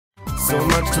so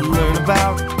much to learn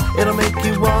about. It'll make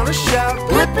you want to shout,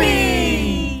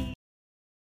 Blippi!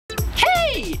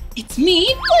 Hey, it's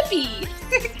me, Blippi!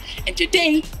 And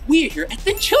today, we're here at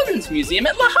the Children's Museum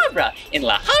at La Habra in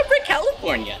La Habra,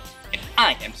 California. And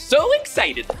I am so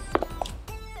excited.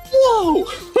 Whoa,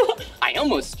 I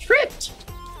almost tripped.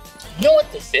 You know what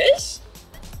this is?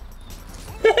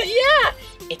 Yeah,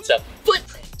 it's a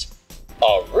footprint.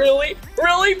 A really,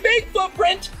 really big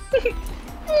footprint.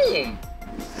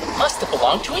 Must have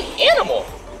belonged to an animal,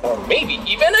 or maybe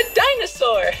even a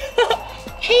dinosaur.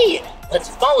 Hey, let's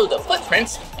follow the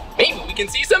footprints. Maybe we can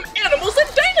see some animals and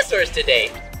dinosaurs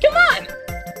today. Come on.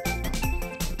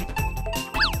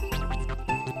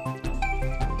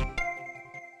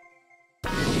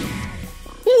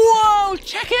 Whoa,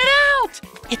 check it out.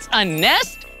 It's a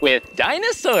nest with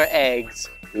dinosaur eggs.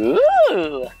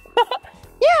 Ooh.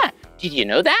 Yeah, did you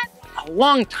know that? A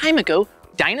long time ago,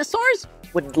 dinosaurs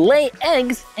would lay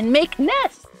eggs and make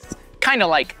nests. Kind of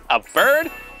like a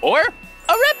bird or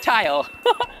a reptile.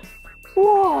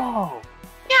 Whoa.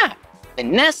 Yeah, the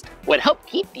nest would help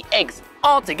keep the eggs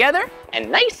all together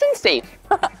and nice and safe.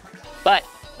 But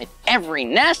with every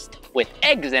nest with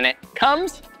eggs in it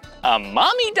comes a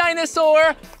mommy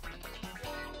dinosaur.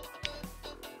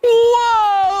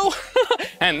 Whoa!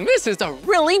 And this is a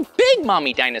really big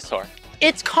mommy dinosaur.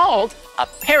 It's called a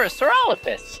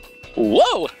Parasaurolophus.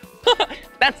 Whoa!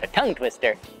 That's a tongue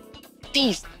twister.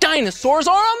 These dinosaurs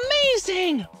are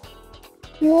amazing!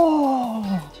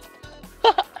 Whoa!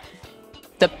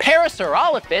 The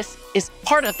Parasaurolophus is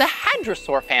part of the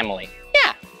Hadrosaur family.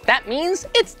 Yeah, that means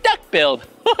it's duck-billed.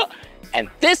 And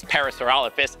this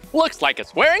Parasaurolophus looks like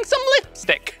it's wearing some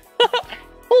lipstick.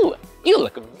 Ooh, you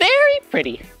look very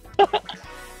pretty.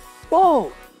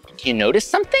 Whoa, did you notice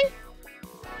something?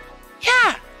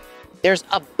 Yeah, there's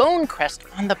a bone crest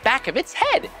on the back of its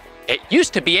head. It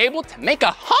used to be able to make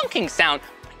a honking sound,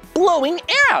 blowing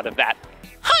air out of that.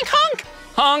 Honk, honk,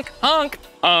 honk, honk,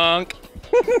 honk.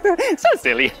 So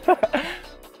silly.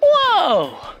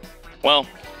 Whoa. Well,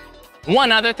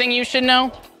 one other thing you should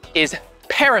know is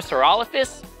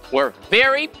Parasaurolophus were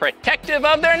very protective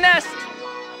of their nest.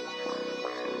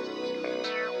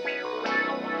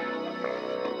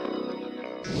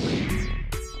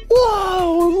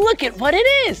 Whoa, look at what it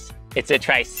is. It's a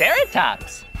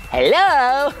Triceratops.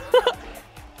 Hello.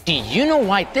 Do you know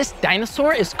why this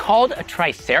dinosaur is called a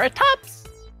Triceratops?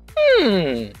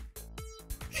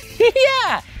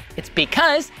 Yeah, it's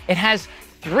because it has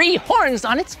 3 horns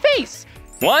on its face.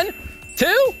 1,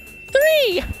 2,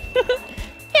 3.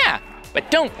 Yeah, but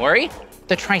don't worry.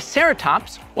 The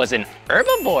Triceratops was an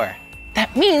herbivore.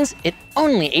 That means it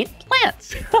only ate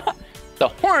plants. The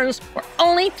horns were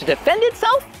only to defend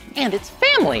itself and its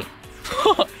family.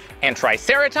 And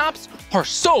Triceratops are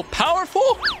so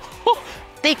powerful,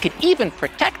 they could even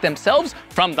protect themselves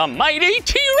from the mighty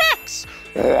T-Rex.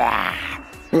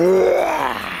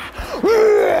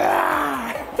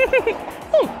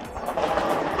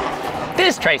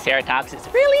 This Triceratops is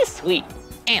really sweet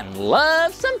and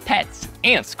loves some pets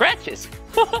and scratches.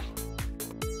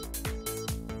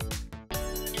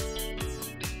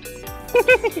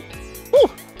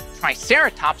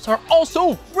 Triceratops are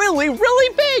also really,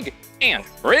 really big and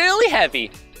really heavy.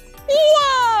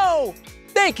 Whoa!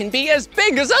 They can be as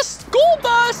big as a school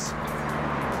bus.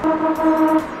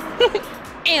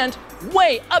 And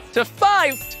weigh up to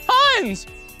 5 tons.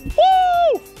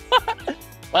 Woo!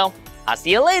 Well, I'll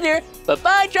see you later.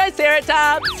 Bye-bye,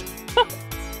 Triceratops.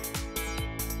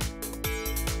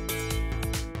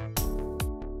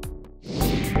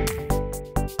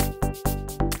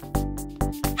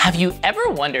 Have you ever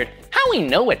wondered how we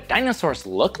know what dinosaurs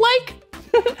look like?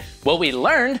 Well, we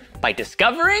learned by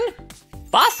discovering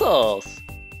fossils.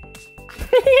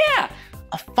 Yeah,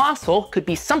 a fossil could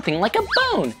be something like a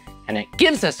bone, and it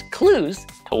gives us clues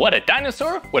to what a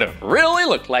dinosaur would have really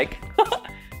looked like.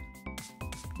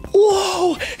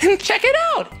 Whoa, and check it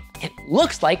out. It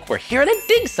looks like we're here at a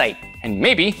dig site, and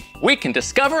maybe we can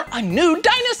discover a new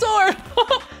dinosaur.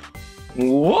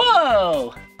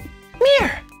 Whoa,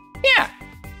 mirror, yeah.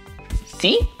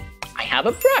 See, I have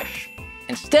a brush.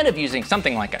 Instead of using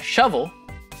something like a shovel,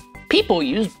 people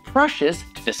use brushes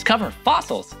to discover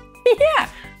fossils. Yeah,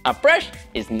 a brush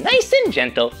is nice and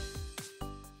gentle.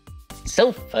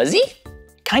 So fuzzy,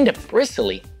 kind of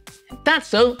bristly. And that's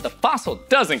so the fossil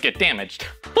doesn't get damaged.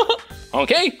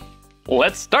 Okay,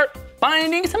 let's start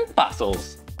finding some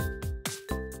fossils.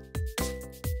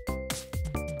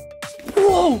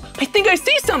 Whoa, I think I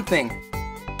see something.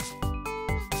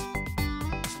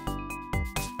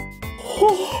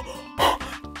 Oh,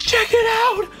 check it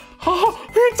out. Oh,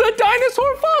 it's a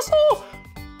dinosaur fossil.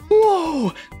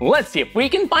 Whoa, let's see if we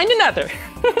can find another.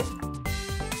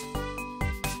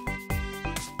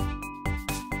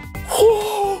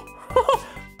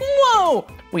 Whoa!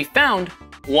 We found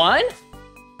 1,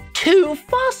 2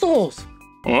 fossils.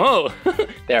 Whoa,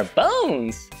 they're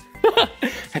bones.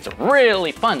 It's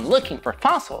really fun looking for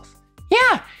fossils.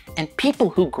 Yeah, and people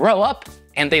who grow up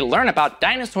and they learn about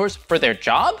dinosaurs for their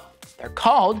job, they're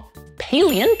called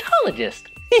paleontologists.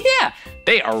 Yeah,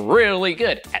 they are really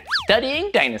good at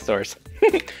studying dinosaurs.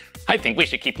 I think we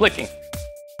should keep looking.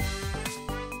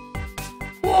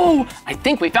 Whoa, I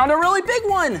think we found a really big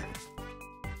one.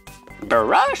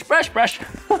 Brush, brush, brush.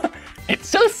 It's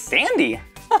so sandy.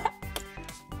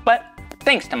 But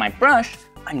thanks to my brush,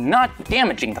 I'm not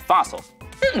damaging the fossil.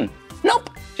 Nope,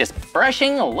 just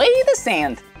brushing away the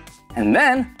sand. And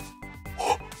then,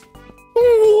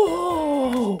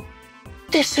 whoa,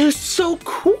 this is so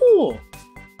cool.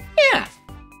 Yeah,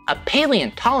 a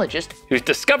paleontologist who's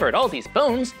discovered all these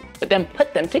bones, but then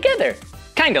put them together,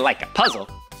 kind of like a puzzle.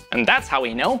 And that's how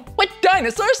we know what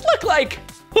dinosaurs look like.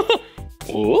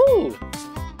 Ooh.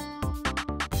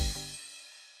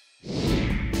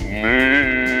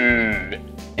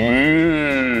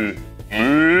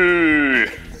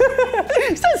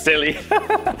 So silly.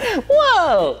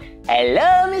 Whoa,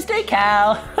 hello, Mr.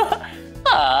 Cow.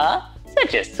 Aw,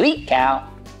 such a sweet cow.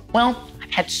 Well,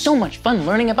 I've had so much fun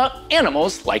learning about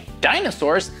animals like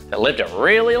dinosaurs that lived a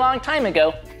really long time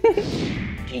ago.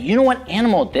 Do you know what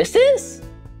animal this is?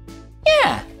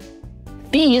 Yeah,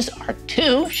 these are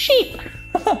 2 sheep.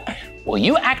 Will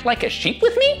you act like a sheep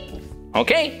with me?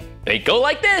 Okay, they go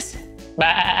like this.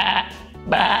 Ba,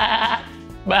 ba,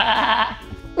 ba,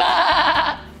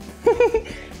 ba.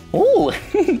 Ooh,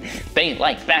 they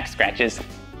like back scratches.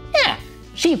 Yeah,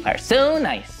 sheep are so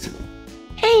nice.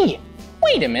 Hey,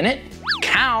 wait a minute.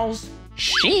 Cows,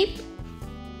 sheep?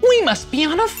 We must be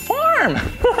on a farm.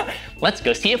 Let's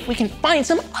go see if we can find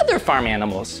some other farm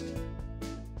animals.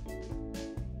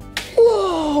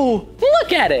 Whoa,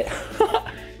 look at it.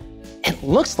 It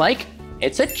looks like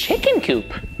it's a chicken coop.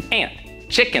 And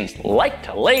chickens like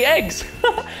to lay eggs.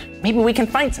 Maybe we can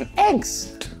find some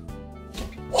eggs.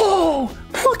 Whoa,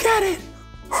 look at it.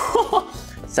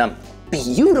 Some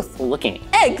beautiful looking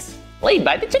eggs laid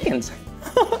by the chickens.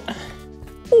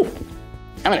 Ooh,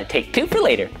 I'm gonna take 2 for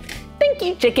later. Thank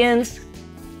you, chickens.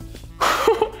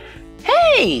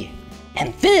 Hey,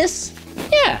 and this,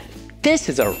 yeah, this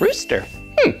is a rooster.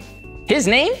 His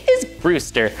name is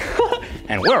Brewster,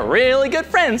 and we're really good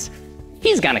friends.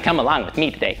 He's gonna come along with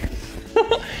me today.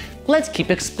 Let's keep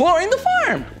exploring the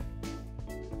farm.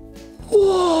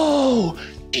 Whoa,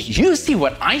 do you see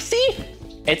what I see?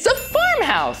 It's a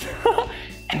farmhouse.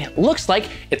 And it looks like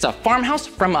it's a farmhouse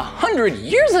from 100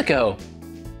 years ago.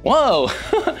 Whoa,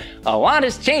 a lot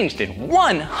has changed in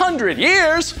 100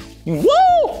 years.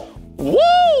 Whoa,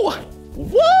 whoa,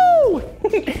 whoa.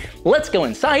 Let's go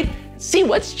inside and see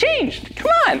what's changed.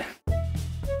 Come on.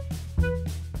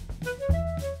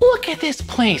 Look at this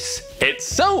place. It's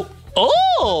so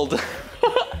old.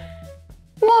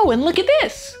 Whoa, and look at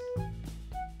this.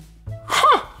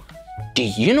 Huh, do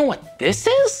you know what this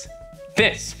is?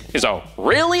 This is a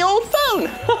really old phone.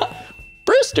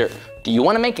 Brewster, do you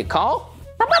want to make a call?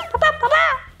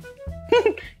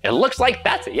 It looks like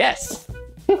that's a yes.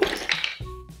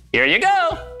 Here you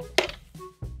go.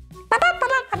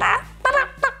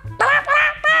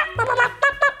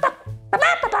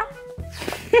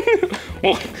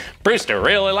 Well, Brewster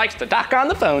really likes to talk on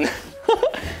the phone.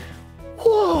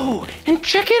 Whoa, and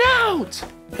check it out.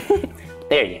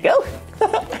 There you go.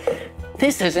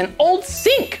 This is an old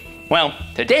sink. Well,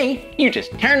 today you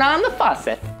just turn on the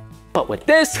faucet. But with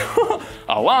this,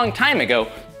 a long time ago,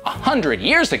 100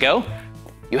 years ago,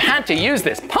 you had to use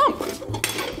this pump.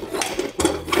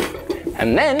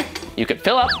 And then you could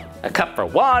fill up a cup for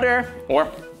water or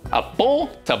a bowl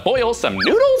to boil some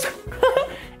noodles.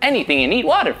 Anything you need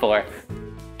water for.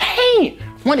 Hey,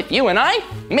 what if you and I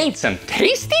made some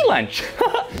tasty lunch?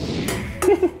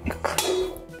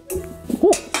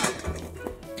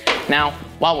 Now,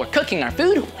 while we're cooking our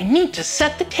food, we need to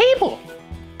set the table.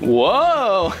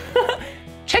 Whoa,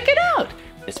 check it out.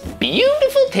 This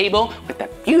beautiful table with a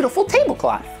beautiful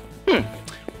tablecloth.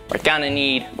 We're gonna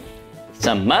need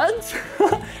some mugs,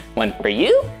 one for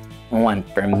you, one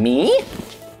for me,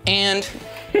 and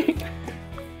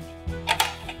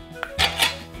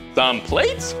some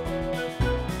plates.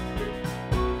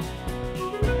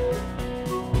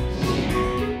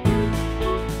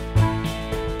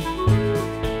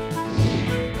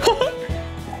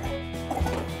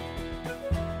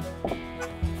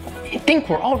 I think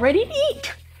we're all ready to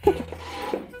eat.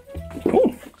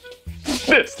 Ooh,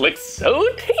 this looks so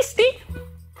tasty.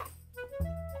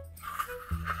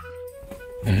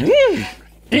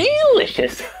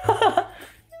 Delicious.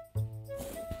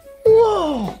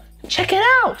 Whoa, check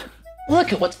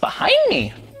look at what's behind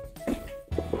me.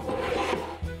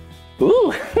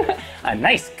 Ooh, a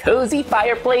nice cozy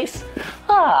fireplace.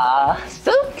 Ah,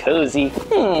 so cozy.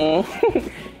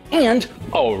 And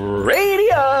a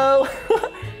radio.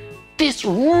 This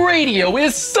radio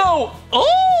is so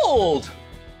old.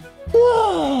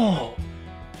 Whoa.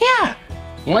 Yeah,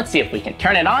 let's see if we can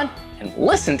turn it on and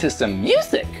listen to some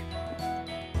music.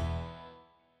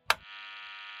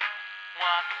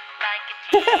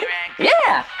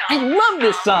 Yeah, I love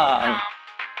this song.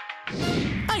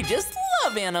 I just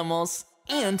love animals,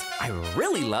 and I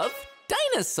really love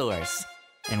dinosaurs.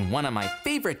 And one of my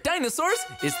favorite dinosaurs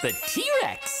is the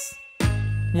T-Rex.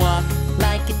 Walk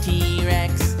like a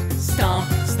T-Rex,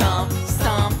 stomp, stomp,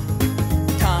 stomp.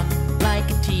 Talk like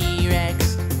a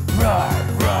T-Rex, roar,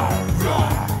 roar, roar.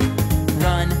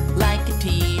 Run like a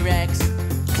T-Rex,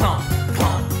 clomp,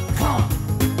 clomp, clomp.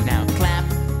 Now clap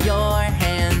your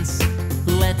hands,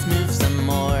 let's move some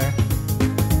more.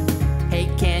 Hey,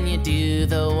 can you do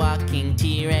the walking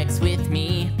T-Rex with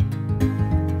me?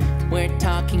 We're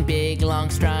talking big, long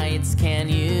strides, can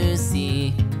you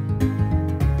see?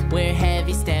 We're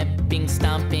heavy stepping,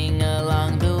 stomping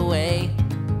along the way.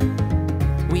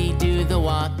 We do the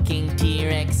walking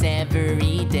T-Rex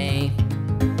every day.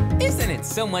 Isn't it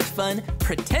so much fun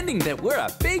pretending that we're a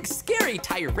big, scary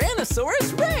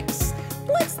Tyrannosaurus Rex?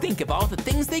 Let's think of all the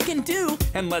things they can do,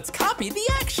 and let's copy the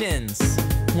actions.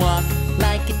 Walk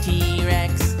like a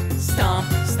T-Rex,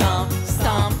 stomp, stomp,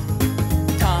 stomp.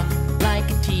 Talk like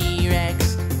a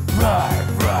T-Rex, roar,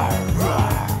 roar,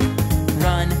 roar.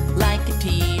 Run like a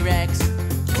T-Rex,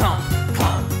 clomp,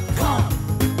 clomp, clomp.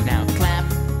 Now clap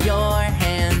your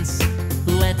hands,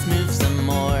 let's move some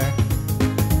more.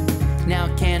 Now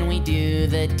can we do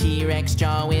the T-Rex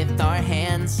jaw with our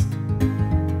hands?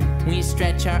 We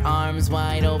stretch our arms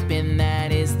wide open,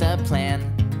 that is the plan.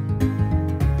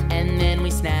 And then we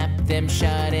snap them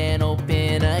shut and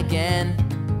open again.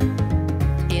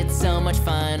 It's so much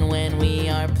fun when we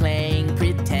are playing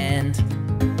pretend.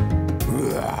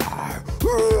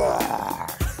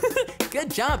 Good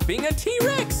job being a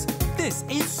T-Rex! This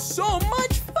is so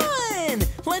much fun!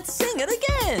 Let's sing it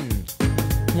again!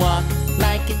 Walk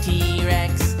like a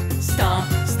T-Rex,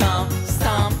 stomp, stomp,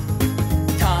 stomp.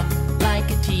 Talk like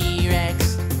a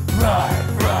T-Rex, roar,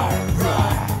 roar,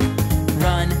 roar.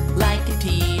 Run like a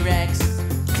T-Rex,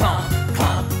 clomp,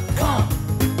 clomp, clomp.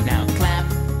 Now clap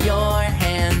your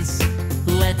hands,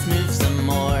 let's move some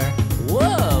more.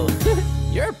 Whoa,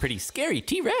 you're a pretty scary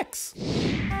T-Rex.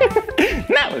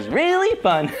 That was really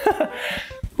fun.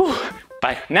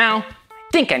 But now, I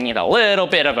think I need a little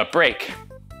bit of a break.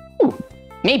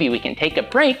 Maybe we can take a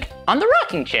break on the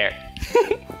rocking chair.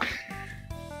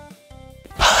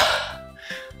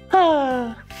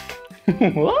 Whoa.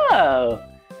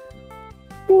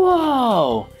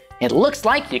 Whoa. It looks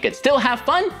like you could still have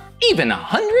fun even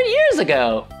 100 years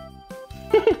ago.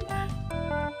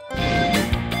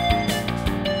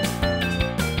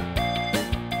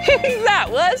 That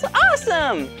was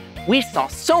awesome! We saw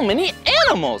so many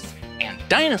animals and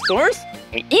dinosaurs.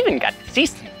 We even got to see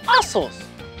some fossils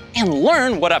and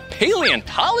learn what a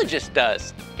paleontologist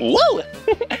does. Whoa!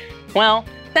 Well,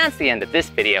 that's the end of this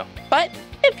video. But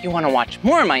if you want to watch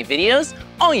more of my videos,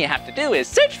 all you have to do is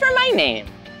search for my name.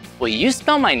 Will you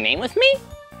spell my name with me?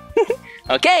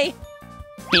 Okay.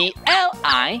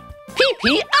 B-L-I-P-P-I.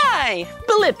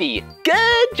 Blippi.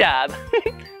 Good job.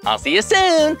 I'll see you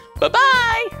soon.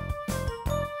 Bye-bye.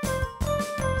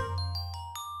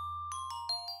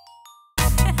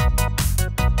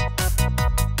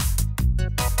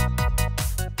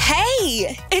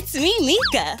 Hey, it's me,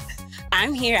 Meekah.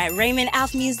 I'm here at Raymond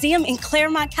Alf Museum in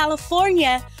Claremont,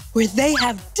 California, where they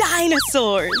have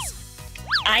dinosaurs.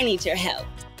 I need your help.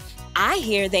 I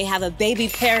hear they have a baby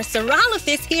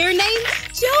Parasaurolophus here named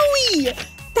Joey.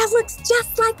 That looks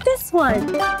just like this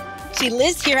one. She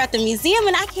lives here at the museum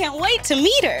and I can't wait to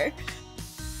meet her.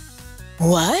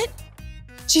 What?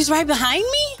 She's right behind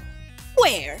me?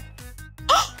 Where?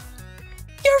 Oh,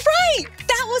 you're right,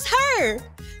 that was her.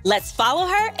 Let's follow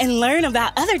her and learn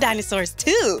about other dinosaurs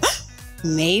too.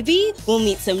 Maybe we'll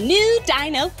meet some new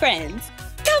dino friends.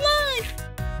 Come on!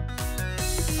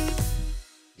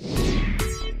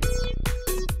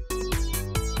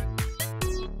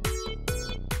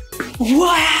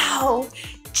 Wow!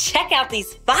 Check out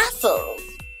these fossils.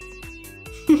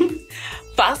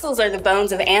 Fossils are the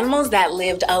bones of animals that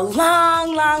lived a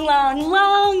long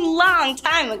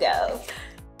time ago.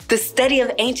 The study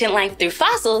of ancient life through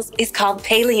fossils is called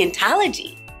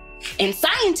paleontology. And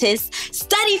scientists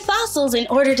study fossils in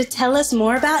order to tell us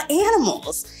more about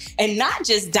animals. And not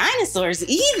just dinosaurs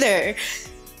either.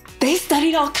 They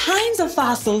studied all kinds of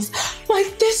fossils,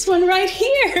 like this one right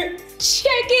here. Check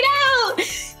it out!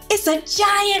 It's a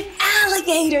giant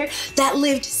alligator that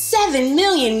lived 7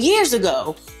 million years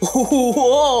ago.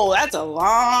 Whoa, that's a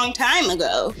long time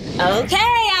ago.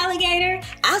 Okay, alligator,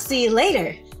 I'll see you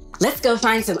later. Let's go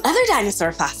find some other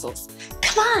dinosaur fossils.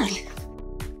 Come on.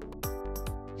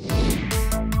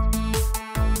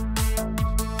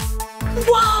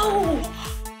 Whoa!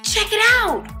 Check it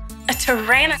out! A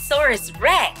Tyrannosaurus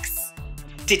Rex.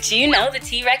 Did you know the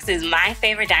T-Rex is my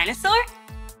favorite dinosaur?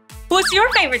 What's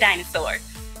your favorite dinosaur?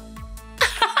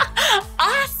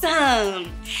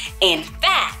 Awesome! In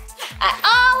fact,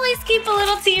 I always keep a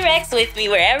little T-Rex with me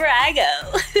wherever I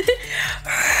go.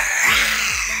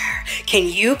 Can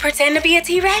you pretend to be a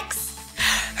T-Rex?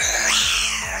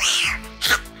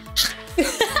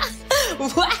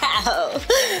 Wow!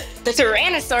 The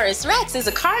Tyrannosaurus Rex is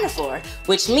a carnivore,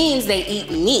 which means they eat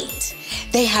meat.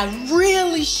 They have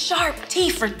really sharp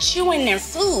teeth for chewing their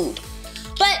food.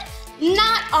 But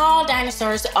not all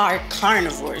dinosaurs are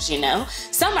carnivores, you know.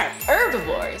 Some are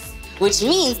herbivores, which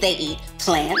means they eat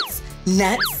plants,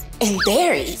 nuts, and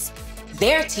berries.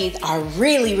 Their teeth are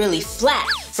really, really flat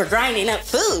for grinding up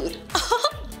food.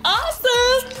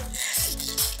 Awesome!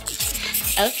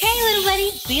 Okay, little buddy,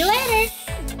 see you later.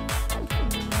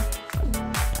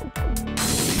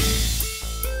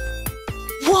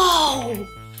 Whoa!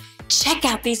 Check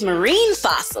out these marine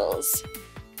fossils.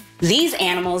 These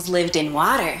animals lived in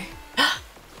water.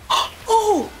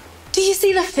 Oh, do you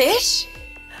see the fish?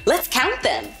 Let's count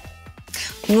them.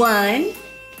 1,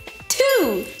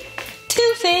 2.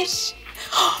 2 fish.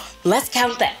 Let's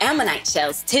count the ammonite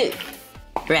shells too.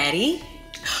 Ready?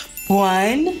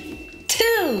 1,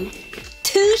 2.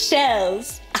 2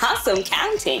 shells. Awesome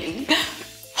counting.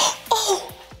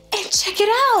 Oh, and check it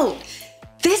out.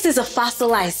 This is a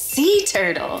fossilized sea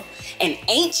turtle, an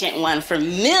ancient one from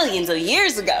millions of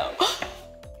years ago.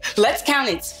 Let's count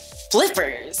its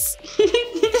flippers.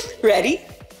 Ready?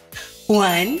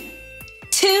 1,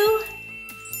 2,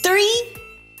 3,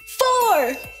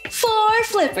 4. 4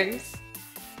 flippers.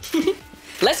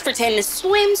 Let's pretend to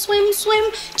swim, swim,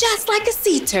 swim, just like a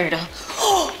sea turtle.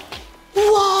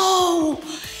 Whoa!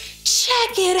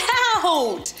 Check it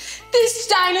out! This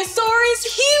dinosaur is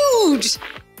huge!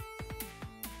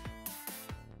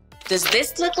 Does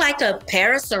this look like a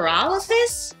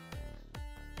Parasaurolophus?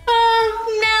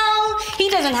 No, he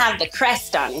doesn't have the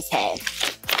crest on his head.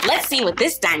 Let's see what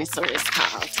this dinosaur is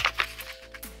called.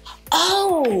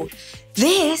 Oh,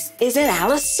 this is an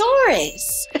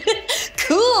Allosaurus.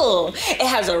 Cool, it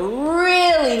has a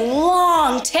really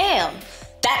long tail.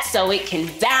 That's so it can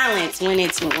balance when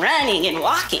it's running and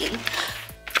walking.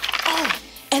 Oh,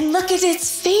 and look at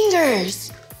its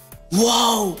fingers.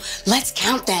 Whoa, let's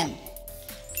count them.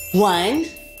 1,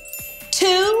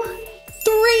 2,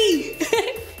 3.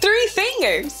 3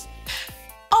 fingers.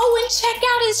 Oh, and check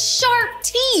out his sharp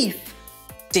teeth.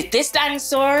 Did this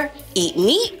dinosaur eat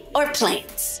meat or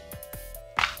plants?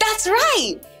 That's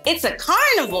right. It's a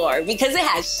carnivore because it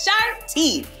has sharp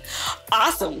teeth.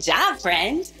 Awesome job,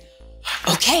 friend.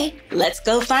 Okay, let's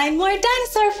go find more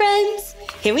dinosaur friends.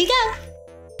 Here we go.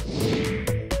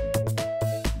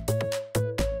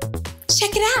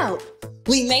 Check it out.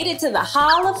 We made it to the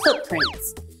Hall of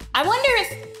Footprints. I wonder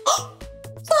if...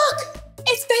 Look!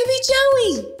 It's baby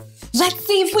Joey! Let's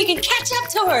see if we can catch up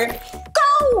to her.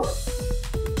 Go!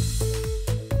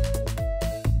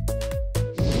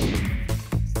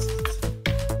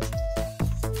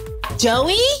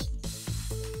 Joey?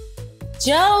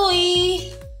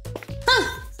 Joey!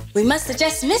 Huh, we must have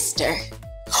just missed her.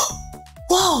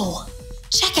 Whoa!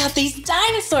 Check out these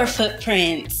dinosaur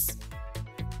footprints.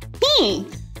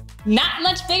 Not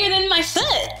much bigger than my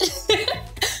foot.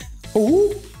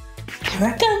 Ooh, here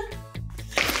I come.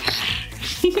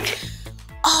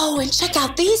 Oh, and check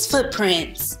out these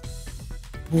footprints.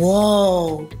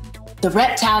 Whoa, the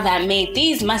reptile that made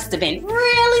these must have been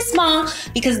really small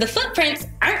because the footprints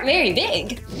aren't very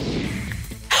big.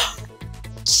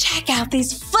 Check out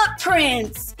these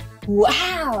footprints.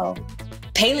 Wow.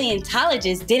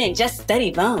 Paleontologists didn't just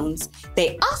study bones,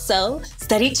 they also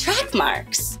studied track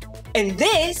marks. And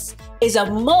this is a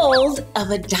mold of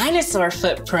a dinosaur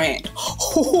footprint.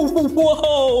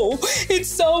 Whoa, it's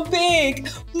so big,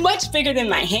 much bigger than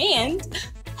my hand.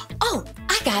 Oh,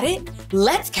 I got it.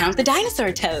 Let's count the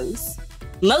dinosaur toes.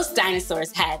 Most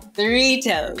dinosaurs had 3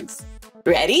 toes.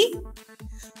 Ready?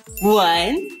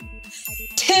 1,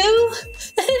 2,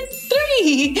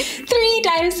 3. 3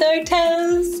 dinosaur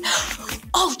toes.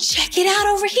 Oh, check it out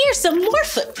over here, some more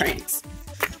footprints.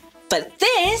 But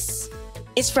this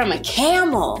is from a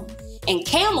camel, and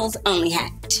camels only had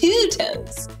 2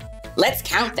 toes. Let's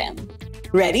count them.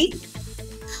 Ready?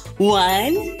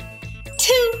 1,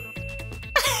 2.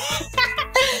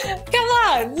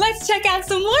 on, let's check out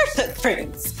some more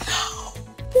footprints.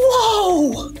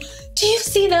 Whoa! Do you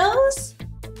see those?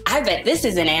 I bet this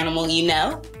is an animal you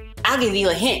know. I'll give you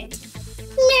a hint.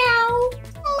 Meow,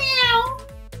 meow.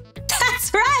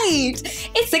 That's right,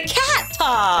 it's a cat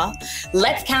paw.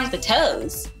 Let's count the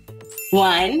toes.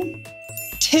 1,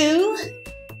 2,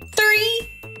 3,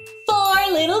 4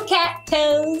 little cat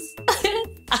toes.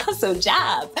 Awesome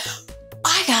job.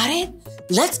 I got it.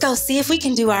 Let's go see if we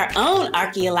can do our own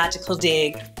archaeological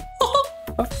dig.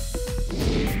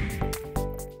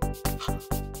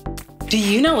 Do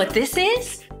you know what this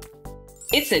is?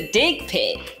 It's a dig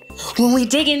pit. When we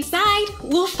dig inside,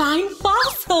 we'll find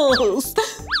fossils.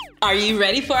 Are you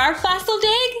ready for our fossil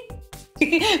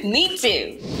dig? Me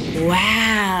too.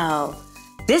 Wow,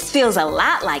 this feels a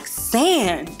lot like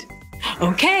sand.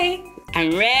 Okay,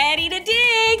 I'm ready to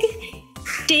dig.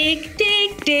 Dig,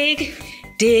 dig, dig.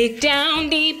 Dig down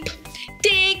deep.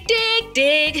 Dig, dig,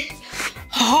 dig.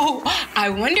 Oh, I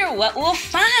wonder what we'll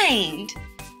find.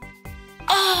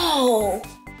 Oh,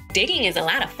 digging is a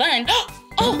lot of fun.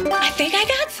 Oh, I think I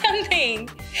got something.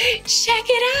 Check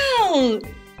it out.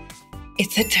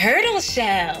 It's a turtle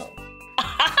shell.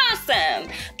 Awesome.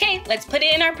 Okay, let's put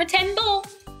it in our pretend bowl.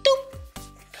 Doop.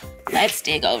 Let's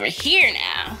dig over here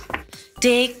now.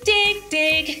 Dig, dig,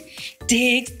 dig.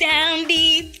 Dig down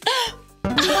deep.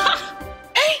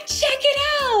 Check it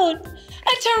out.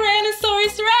 A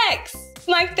Tyrannosaurus Rex,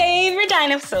 my favorite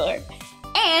dinosaur.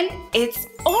 And it's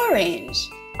orange.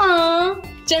 Aw,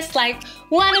 just like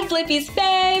one of Blippi's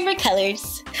favorite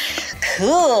colors.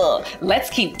 Cool, let's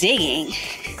keep digging.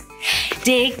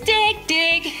 Dig, dig,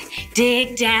 dig,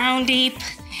 dig down deep.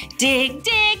 Dig,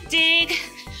 dig, dig.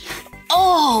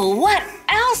 Oh, what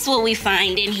else will we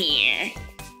find in here?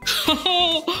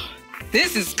 Oh,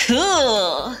 this is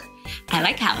cool. I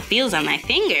like how it feels on my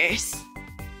fingers.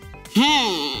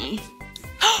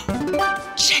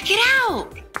 Check it out.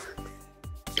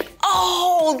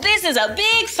 Oh, this is a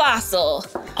big fossil.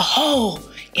 Oh,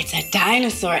 it's a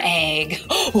dinosaur egg.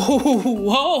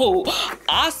 Whoa,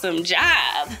 awesome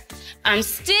job. I'm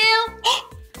still,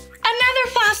 another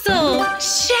fossil.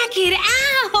 Check it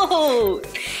out.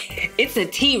 It's a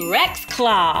T-Rex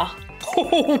claw.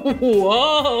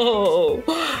 Whoa,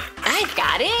 I've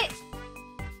got it.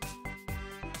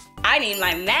 I need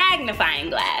my magnifying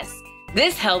glass.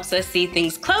 This helps us see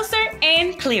things closer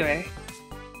and clearer.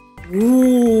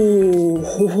 Ooh,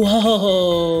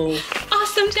 whoa.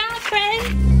 Awesome job, friend.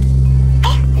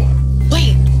 Oh,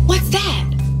 wait, what's that?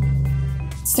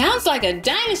 Sounds like a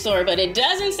dinosaur, but it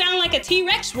doesn't sound like a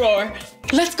T-Rex roar.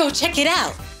 Let's go check it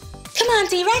out. Come on,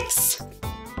 T-Rex.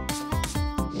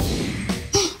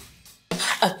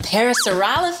 A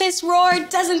Parasaurolophus roar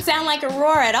doesn't sound like a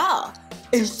roar at all.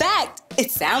 In fact, it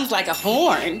sounds like a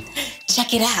horn.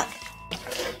 Check it out.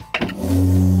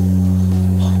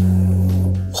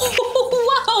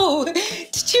 Whoa!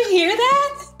 Did you hear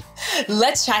that?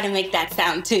 Let's try to make that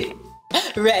sound too.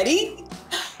 Ready?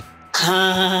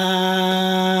 Honk.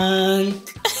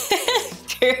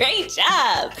 Great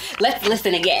job. Let's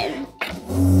listen again.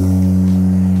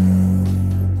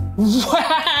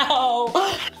 Wow!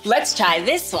 Let's try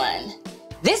this one.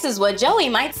 This is what Joey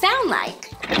might sound like.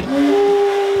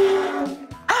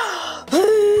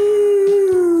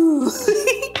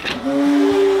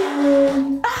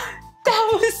 That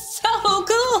was so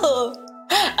cool.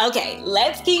 Okay,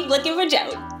 let's keep looking for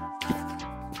Joey.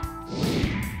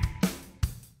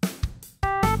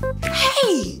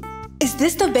 Hey, is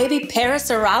this the baby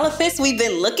Parasaurolophus we've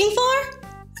been looking for?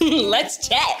 Let's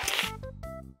check.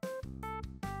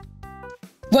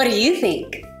 What do you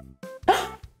think?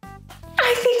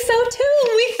 I think so too.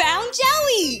 We found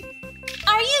Joey.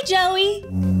 Are you Joey?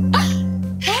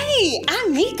 Hey,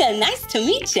 I'm Meekah. Nice to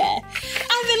meet ya.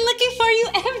 I've been looking for you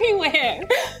everywhere.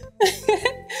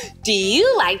 Do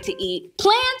you like to eat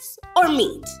plants or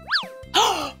meat?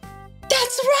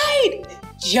 That's right.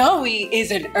 Joey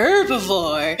is an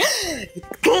herbivore.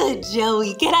 Good,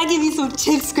 Joey. Can I give you some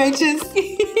chin scrunches?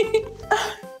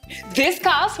 This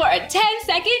calls for a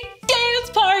 10-second dance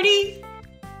party.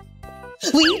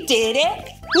 We did it.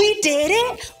 We did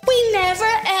it. We never,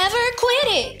 ever quit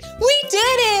it. We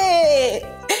did it.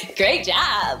 Great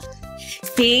job.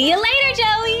 See you later,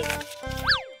 Joey.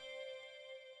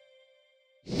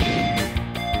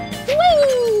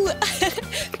 Woo!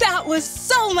 That was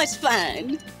so much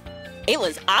fun. It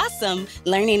was awesome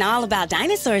learning all about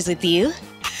dinosaurs with you.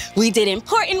 We did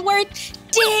important work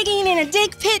digging in a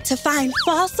dig pit to find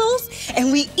fossils,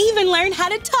 and we even learned how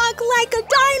to talk like a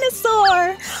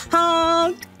dinosaur.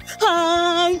 Honk,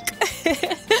 honk.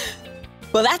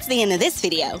 Well, that's the end of this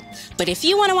video. But if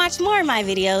you want to watch more of my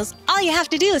videos, all you have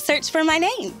to do is search for my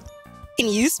name. Can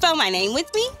you spell my name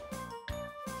with me?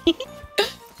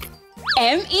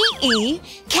 M-E-E-K-A-H.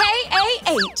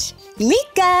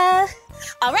 Meekah.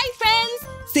 All right, friends.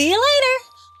 See you later.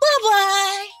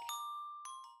 Bye-bye.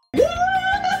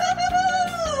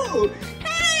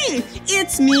 Hey,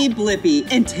 it's me, Blippi,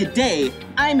 and today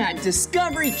I'm at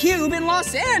Discovery Cube in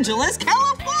Los Angeles,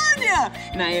 California,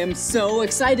 and I am so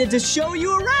excited to show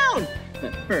you around.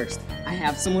 But first, I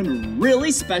have someone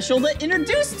really special to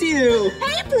introduce to you.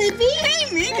 Hey, Blippi. Hey,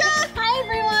 Meekah. Hi,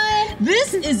 everyone.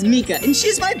 This is Meekah, and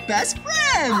she's my best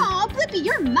friend. Aw, Blippi,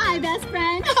 you're my best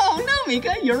friend. Oh, no,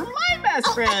 Meekah, you're my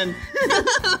best friend.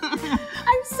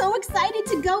 I'm so excited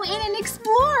to go in and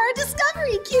explore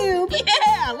Discovery Cube.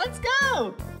 Yeah, let's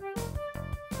go.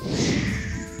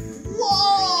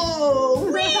 Whoa!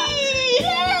 Whee!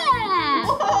 Yeah!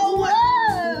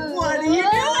 Whoa! What are you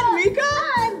doing, Meekah?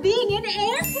 I'm being an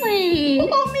airplane.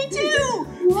 Oh, me too!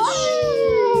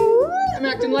 Whoa! I'm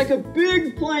acting like a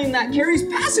big plane that carries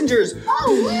passengers.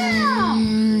 Oh, wow!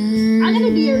 I'm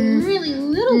gonna be a really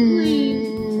little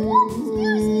plane. Oh, excuse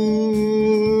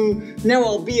me. Now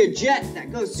I'll be a jet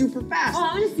that goes super fast. Oh,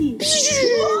 I wanna see.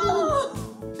 Whoa!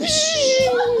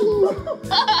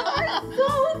 So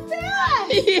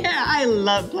fast! Yeah, I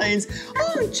love planes.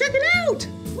 Oh, check it out.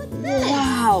 What's this?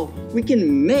 Wow, we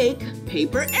can make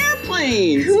paper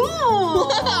airplanes. Cool!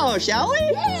 Whoa, shall we?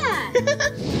 Yeah!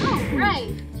 All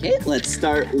right. Okay, let's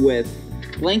start with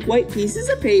blank white pieces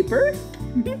of paper.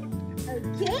 Okay.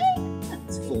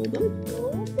 Let's fold them.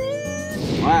 Fold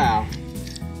it. Wow.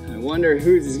 I wonder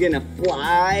who's gonna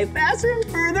fly faster and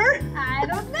further. I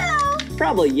don't know.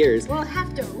 Probably yours. We'll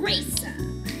have to race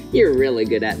some. You're really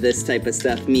good at this type of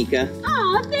stuff, Meekah.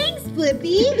 Aw, thanks,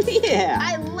 Blippi. Yeah.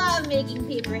 I love making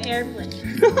paper airplanes.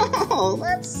 Oh,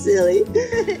 that's silly.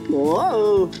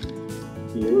 Whoa.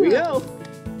 Here we go.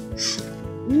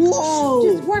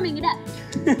 Whoa. Just warming it up.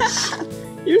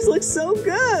 Yours looks so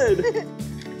good.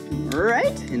 All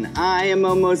right, and I am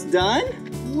almost done.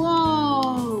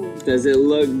 Whoa. Does it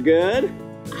look good?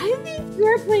 I think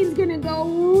your plane's gonna go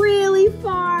really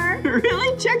far.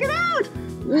 Really? Check it out.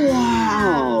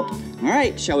 Wow. All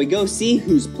right, shall we go see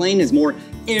whose plane is more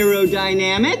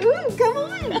aerodynamic? Ooh, come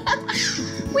on.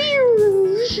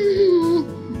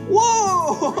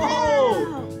 Whoa!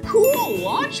 Wow. Cool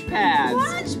launch pads.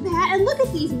 Launch pad, and look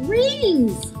at these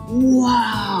rings.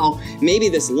 Wow. Maybe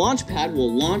this launch pad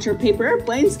will launch our paper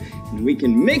airplanes and we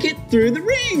can make it through the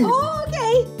rings. Oh,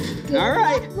 okay. Good All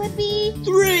right. luck, Blippi.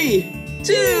 3,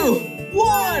 2,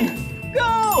 1,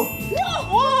 go!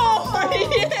 Whoa!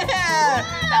 Yeah!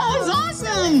 That was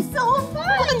awesome! So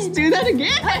fun. Let's do that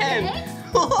again! Okay.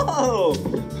 Whoa!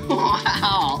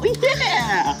 Wow!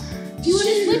 Yeah! Do you want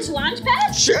to switch launch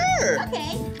pads? Sure!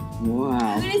 Okay. Wow.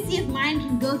 I'm gonna see if mine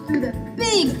can go through the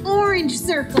big orange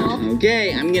circle.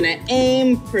 Okay, I'm gonna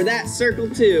aim for that circle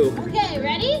too. Okay,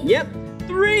 ready? Yep.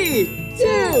 3,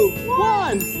 2,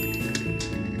 1.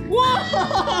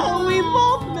 Whoa! We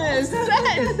both missed.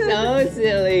 That is so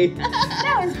silly.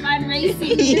 That was fun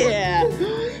racing. Yeah.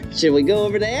 Should we go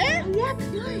over there? Yeah,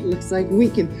 come on. Looks like we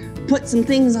can put some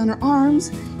things on our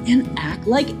arms and act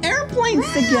like airplanes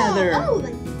together. Oh,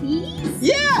 like these?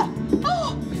 Yeah.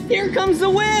 Oh, here comes the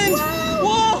wind.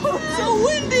 Whoa, it's so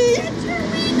windy. Get your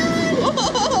wing on.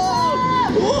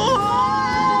 Whoa.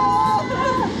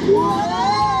 Whoa.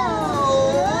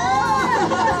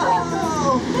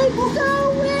 Whoa. It's so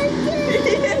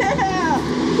windy. Yeah.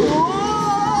 Whoa.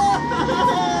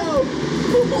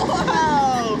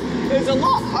 Wow. It's a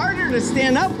lot harder to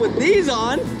stand up with these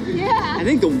on. Yeah. I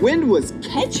think the wind was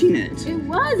catching it. It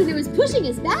was, and it was pushing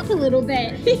us back a little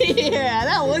bit. Yeah,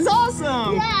 that was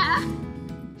awesome. Yeah.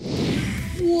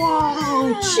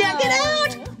 Whoa, check it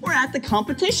out. We're at the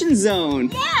competition zone.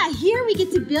 Yeah, here we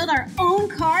get to build our own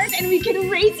cars and we can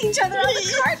race each other on the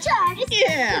car tracks.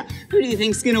 Yeah, who do you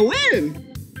think's gonna win?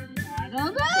 I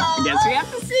don't know. I guess we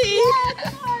have to see. Yeah,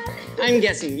 come on. I'm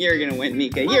guessing you're gonna win,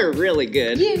 Meekah. You're really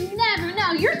good. You never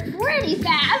know. You're pretty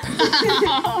fast.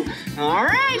 All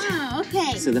right. Oh,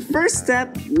 okay. So the first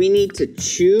step, we need to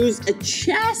choose a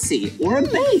chassis or a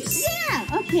base.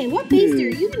 Yeah. Okay. What base are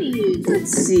you gonna use?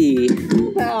 Let's see.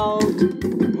 How about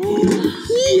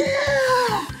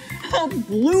yeah, a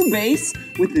blue base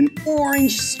with an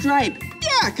orange stripe.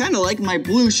 Yeah, kind of like my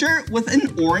blue shirt with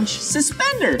an orange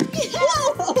suspender.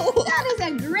 Whoa! That is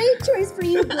a great choice for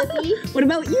you, Blippi. What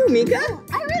about you, Meekah?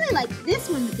 I really like this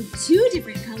one with the 2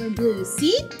 different color blues.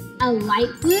 See? A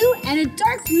light blue and a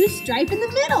dark blue stripe in the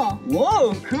middle.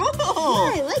 Whoa, cool!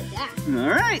 Yeah, I like that. All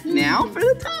right, now for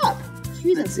the top.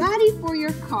 Choose a body for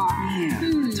your car.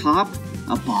 Yeah, top,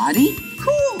 a body.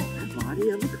 Cool, a body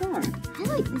of a car. I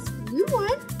like this blue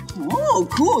one. Oh,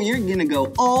 cool, you're gonna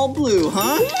go all blue,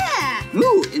 huh? Yeah.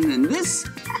 Ooh, and then this,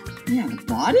 yeah, the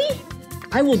body?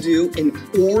 I will do an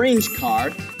orange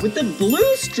car with the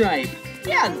blue stripe.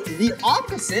 Yeah, the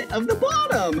opposite of the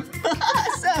bottom.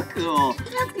 So cool.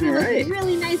 That's gonna look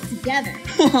really nice together.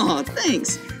 Oh,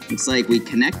 thanks. Looks like we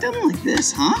connect them like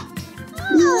this, huh?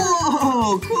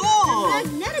 Whoa, cool. They're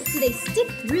magnetic, so they stick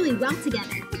really well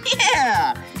together.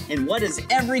 Yeah. And what does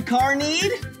every car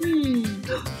need? Wheels.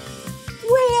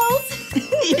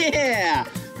 Yeah.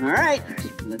 All right.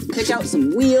 Let's pick out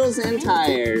some wheels and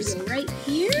tires. Go right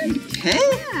here. Okay.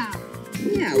 Yeah.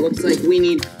 Yeah, looks like we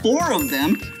need 4 of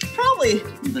them. Probably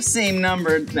the same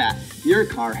number that your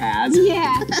car has.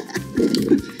 Yeah.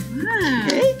 Wow.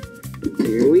 Okay.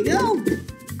 Here we go. All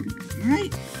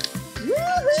right.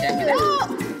 Woo-hoo. Check it out.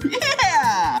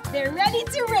 Yeah. They're ready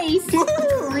to race.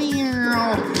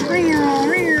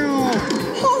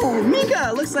 Oh,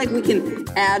 Meekah, looks like we can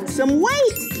add some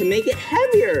weight to make it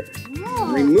heavier.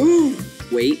 Whoa. Remove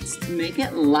weights to make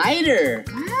it lighter.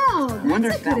 Wow, that's I wonder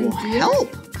a if that good will idea.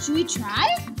 help. Should we try?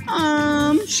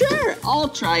 Sure. I'll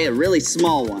try a really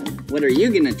small one. What are you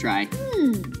gonna try?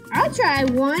 I'll try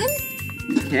 1,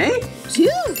 Okay. 2.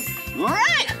 All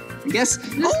right. I guess.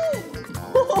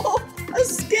 Oh, a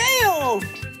scale.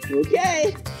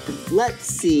 Okay. Let's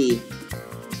see.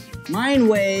 Mine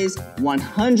weighs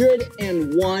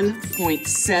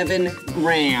 101.7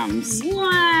 grams. Wow.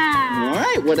 All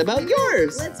right. What about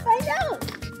yours? Let's find out.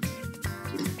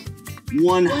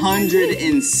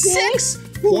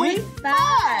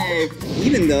 106.5.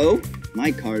 Even though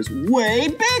my car's way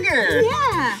bigger.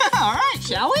 Yeah. All right,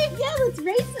 shall we? Yeah, let's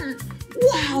race them.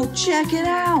 Wow, check it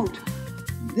out.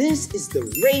 This is the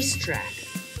racetrack.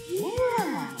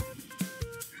 Yeah.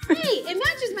 Hey, it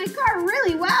matches my car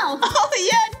really well. Oh,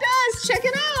 yeah, it does. Check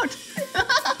it out.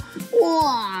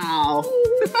 Wow.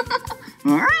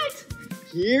 All right,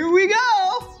 here we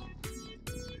go.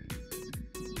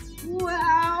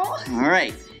 Wow. All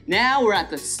right, now we're at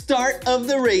the start of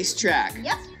the racetrack.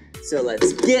 Yep. So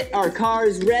let's get our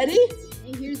cars ready.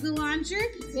 And here's the launcher.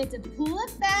 We have to pull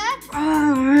it back.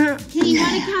 Okay, Hey, you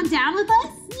want to count down with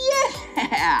us?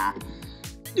 Yeah.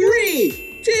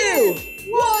 3, 2,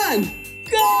 1,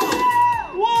 go!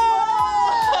 Whoa!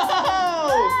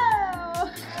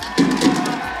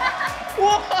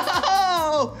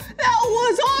 Whoa! That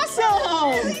was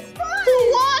awesome! Really fun. Who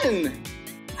won?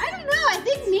 I don't know. I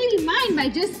think maybe mine by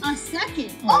just a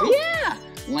second. Oh, yeah.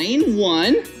 Lane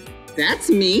 1, that's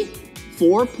me,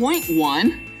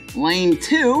 4.1. Lane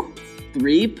 2,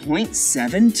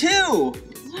 3.72.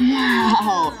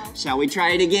 Wow. Shall we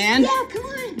try it again? Yeah, come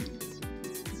on.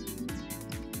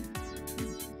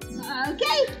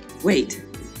 Okay. Wait,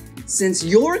 since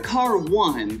your car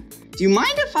won, do you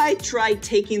mind if I try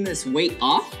taking this weight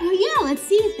off? Oh, yeah. Let's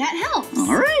see if that helps.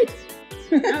 All right.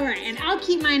 All right, and I'll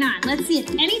keep mine on. Let's see if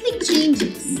anything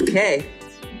changes. Okay.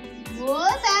 Pull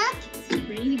it back.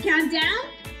 Ready to count down?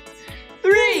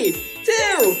 3,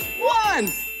 2,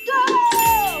 1. Go!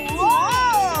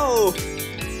 Whoa!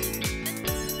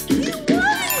 You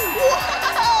won!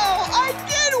 Wow! I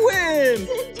did win!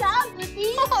 Good job,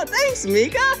 Blippi. Oh, thanks,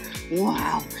 Meekah.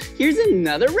 Wow. Here's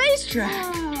another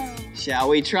racetrack. Oh. Shall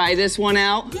we try this one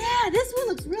out? Yeah, this one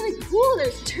looks really cool.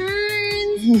 There's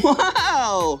turns.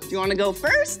 Wow! Do you want to go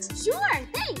first? Sure,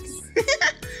 thanks.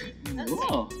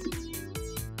 Whoa.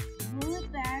 Pull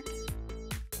it back.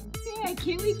 Okay, I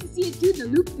can't wait to see it do the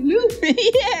loop-de-loop.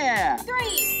 Yeah!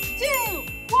 3, 2,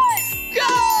 1.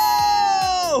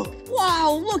 Go!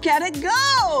 Wow, look at it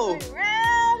go!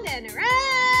 Around and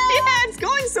around. Yeah, it's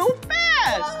going so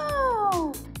fast!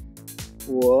 Whoa!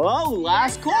 Whoa,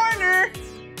 last corner!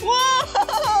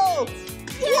 Whoa!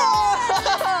 Whoa!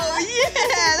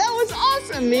 Yeah, that was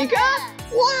awesome, Meekah!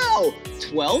 Wow,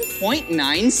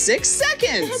 12.96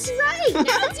 seconds! That's right.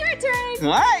 Now it's your turn.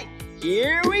 All right,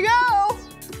 here we go!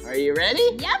 Are you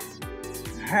ready? Yep.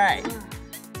 All right.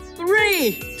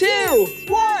 3, 2,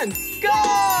 1,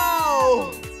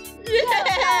 go!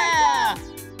 Yeah!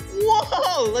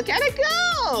 Whoa, look at it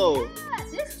go! Yeah,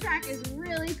 this track is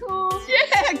really cool.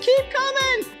 Yeah, keep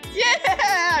coming!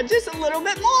 Yeah, just a little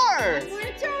bit more! One more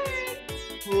turn.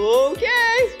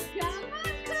 Okay. Come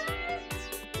on, car.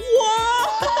 Whoa!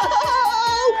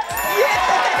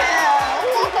 Yeah!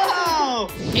 Whoa!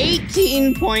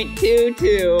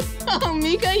 18.22. Oh,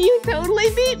 Meekah, you totally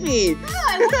beat me. Oh,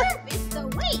 I wonder if it's the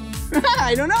weight.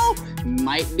 I don't know.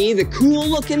 Might be the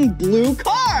cool-looking blue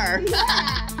car.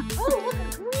 Yeah. Oh, look,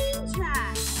 a green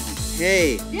track.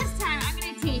 Hey. This time, I'm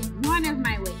going to take one of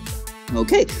my weights.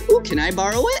 Okay. Ooh, can I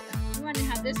borrow it? You want to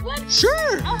have this one?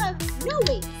 Sure. I'll have no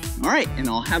weight. All right, and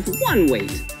I'll have one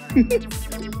weight. Okay.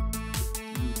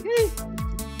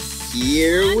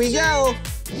 Here we go.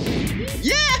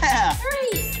 Yeah!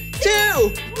 3, 2,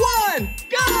 1,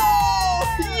 go!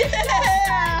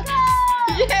 Yeah!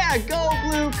 Yeah, go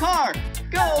blue car!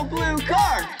 Go blue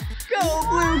car! Go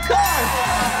blue car!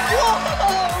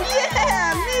 Whoa!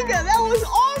 Yeah, Meekah, that was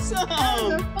awesome! That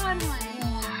was a fun one.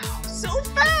 Wow, so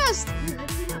fast!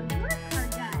 Let's see how your car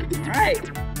does. All right,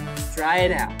 try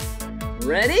it out.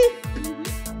 Ready?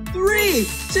 3,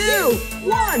 2,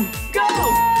 1, go!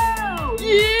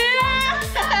 Yeah!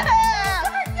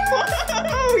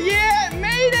 Whoa! Yeah, it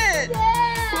made it!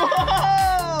 Yeah!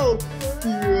 Whoa!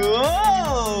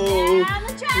 Whoa! And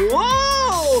the track.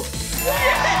 Whoa!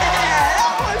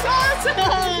 Yeah! That was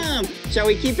awesome! Shall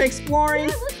we keep exploring?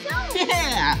 Yeah, let's go.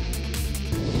 Yeah!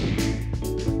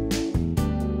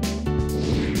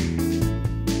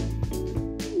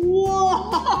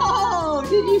 Whoa!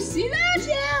 Did you see that?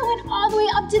 Yeah, it went all the way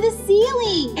up to the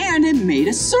ceiling. And it made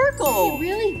a circle. It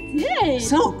really did.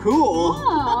 So cool.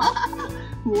 Aw.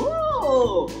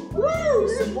 Whoa! Woo!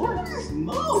 Some more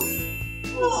smoke.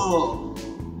 Whoa!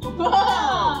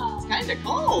 Whoa! It's kind of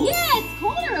cold. Yeah, it's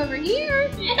colder over here.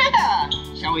 Yeah.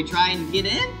 Shall we try and get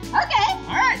in? Okay.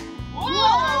 All right. Whoa! Whoa,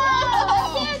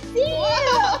 I can't see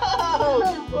Whoa!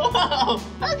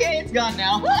 Whoa! Okay, it's gone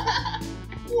now.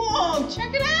 Whoa!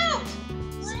 Check it out.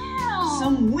 Wow.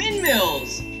 Some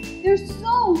windmills. They're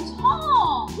so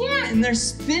tall. Yeah, and they're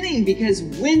spinning because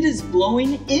wind is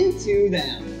blowing into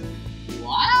them.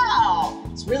 Wow!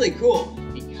 It's really cool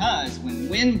because when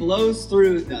wind blows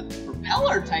through the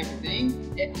propeller type of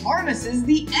thing, it harnesses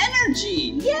the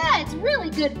energy. Yeah, it's really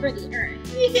good for the earth.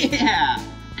 Yeah!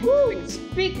 Woo, and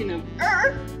speaking of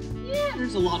Earth, yeah,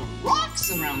 there's a lot of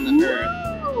rocks around the Earth.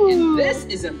 And this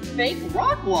is a fake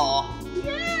rock wall.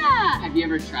 Yeah. Have you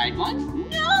ever tried one?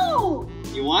 No.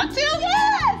 You want to?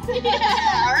 Yes.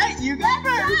 Yeah! All right, you go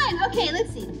first. Fine. Okay,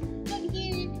 let's see. Look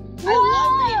here. I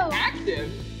love the active.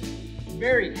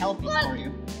 Very healthy for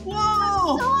you.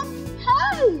 Whoa! So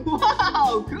high.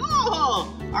 Wow, cool!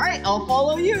 All right, I'll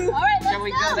follow you. All right, let's Shall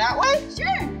we go that way?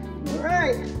 Sure. All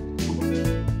right.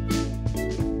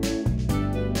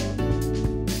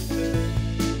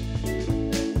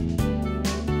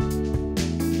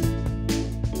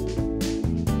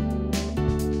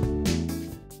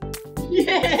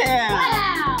 Yeah!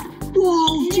 Wow.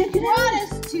 Whoa, And check it it brought out.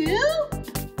 us to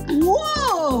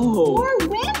Whoa! more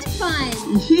wind fun.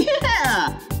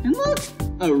 Yeah! And look,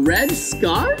 a red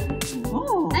scarf?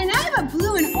 Whoa! And I have a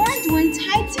blue and orange one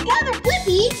tied together.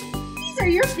 Blippi, these are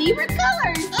your favorite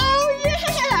colors. Oh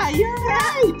yeah, you're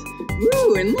right.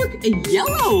 Ooh, and look, a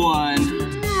yellow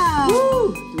one. Wow.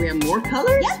 Ooh, do we have more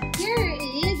colors? Yep, here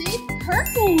is a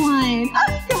purple one.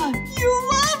 God, you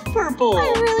love purple.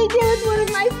 I really do. It's one of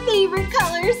my favorite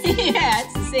colors. Yeah,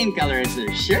 it's the same color as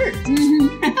their shirt.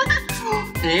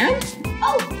 And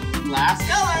Oh, last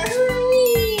color.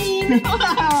 green.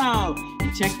 Wow!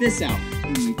 And check this out.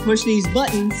 When we push these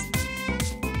buttons,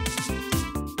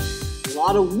 a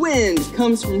lot of wind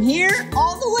comes from here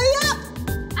all the way up.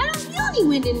 I don't feel any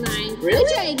wind in mine. Really? Let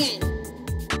me try again.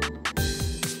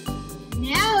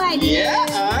 Now I do. Yeah,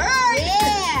 all right.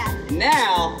 Yeah.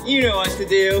 Now you know what to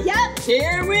do. Yep.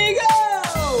 Here we go.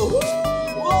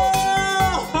 Whoa!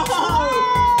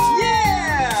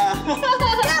 Yeah!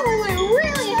 That one went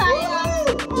really high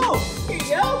up. Whoa! Here you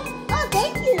go. Oh,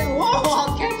 thank you. Whoa!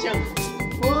 I'll catch him.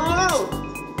 Whoa!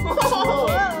 Whoa!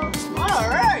 All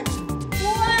right.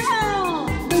 Wow.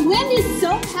 The wind is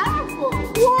so powerful.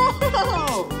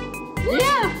 Whoa!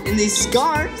 Yeah. And these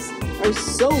scarves are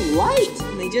so light,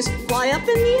 and they just fly up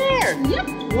in the air. Yep.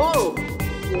 Whoa!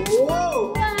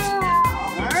 Whoa! Wow.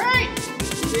 All right.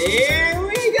 There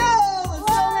we go. Let's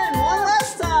go in one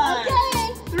last time. Okay.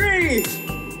 3,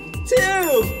 2,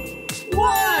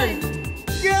 1,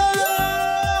 go!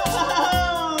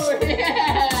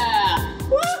 Yeah!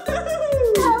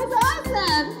 Woo-hoo! That was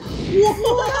awesome.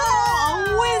 Whoa!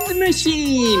 A wind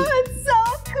machine! Oh, it's so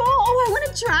cool. Oh, I want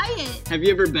to try it. Have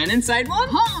you ever been inside one?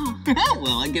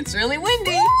 Well, it gets really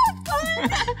windy.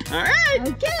 All right.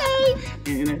 Okay.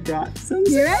 And I got some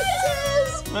Here it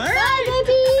scratches. All Bye, right.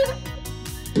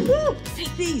 baby. Woo,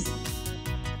 take these.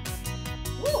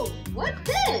 Ooh, what's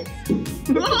this?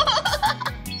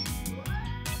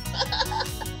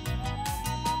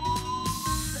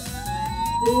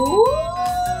 Ooh.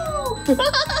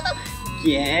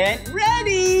 Get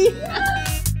ready.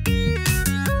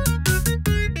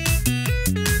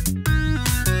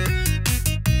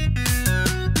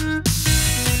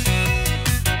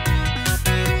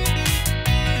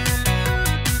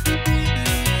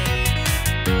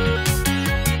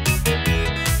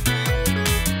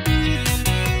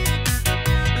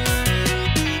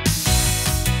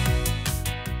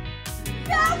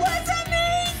 That was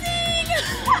amazing!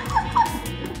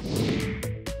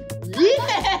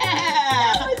 Yeah!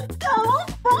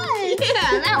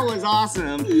 was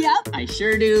awesome. Yep. I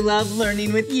sure do love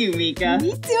learning with you, Meekah.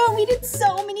 Me too. We did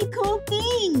so many cool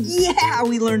things. Yeah,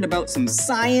 we learned about some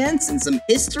science and some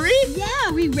history.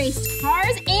 Yeah, we raced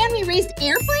cars and we raced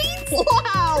airplanes.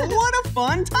 Wow, what a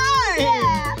fun time!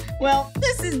 Yeah. Well,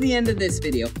 this is the end of this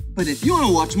video. But if you want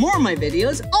to watch more of my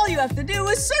videos, all you have to do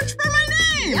is search for my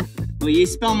name. Yep. Will you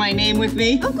spell my name with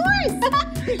me? Of course.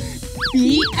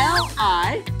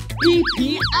 B-L-I-P-P-I.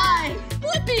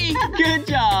 Blippi. Good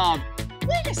job.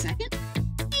 Wait a second.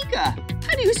 Meekah,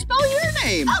 how do you spell your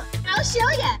name? Oh, I'll show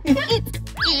you. It's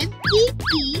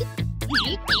M-E-E-K-A-H.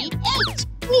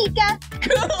 Meekah.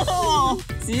 Cool.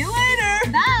 See you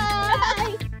later.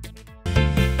 Bye.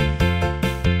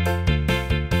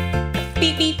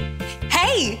 Beep, beep.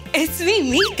 Hey, it's me,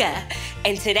 Meekah.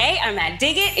 And today I'm at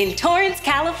Dig It in Torrance,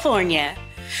 California.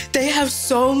 They have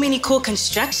so many cool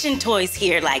construction toys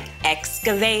here, like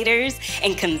excavators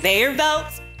and conveyor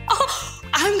belts. Oh,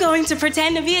 I'm going to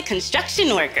pretend to be a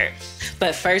construction worker.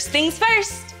 But first things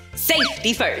first,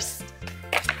 safety first.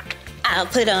 I'll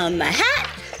put on my hat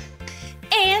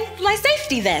and my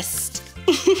safety vest.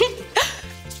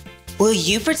 Will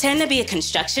you pretend to be a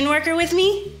construction worker with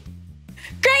me?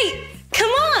 Great,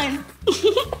 come on.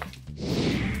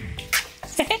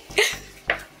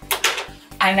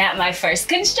 I'm at my first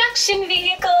construction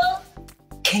vehicle.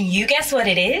 Can you guess what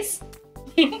it is?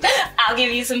 I'll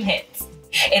give you some hints.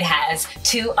 It has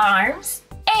 2 arms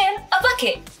and a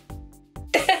bucket.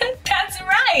 That's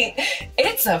right.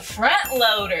 It's a front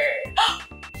loader.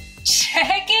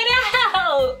 Check it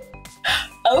out.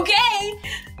 Okay.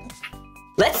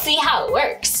 Let's see how it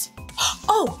works.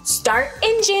 Oh, start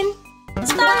engine.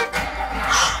 Start.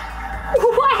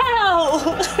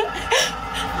 Wow.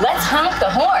 Let's honk the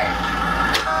horn.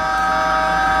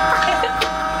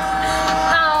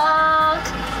 Honk,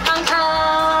 honk,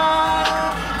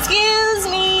 honk. Excuse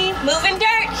me, moving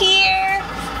dirt here.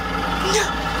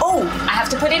 Oh, I have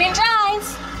to put it in drive.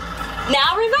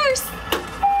 Now reverse.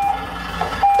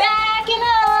 Backing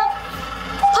up.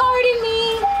 Pardon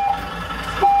me.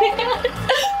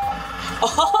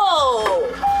 Oh,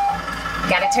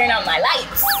 gotta turn on my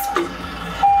lights.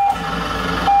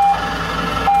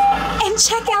 And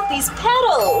check out these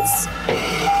pedals.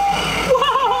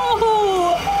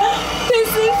 Whoa! This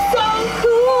is so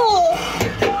cool.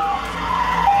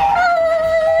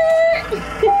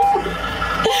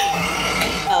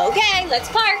 Okay, let's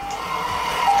park.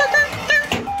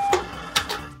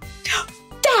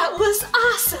 That was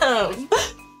awesome.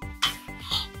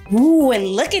 Ooh, and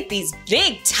look at these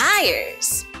big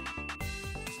tires.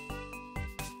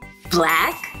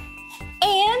 Black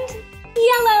and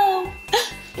yellow.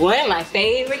 One of my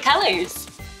favorite colors.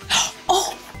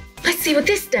 Oh, let's see what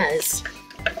this does.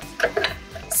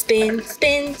 Spin,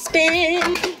 spin,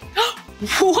 spin.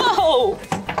 Whoa!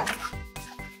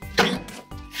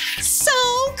 So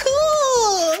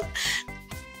cool!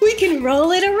 We can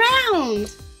roll it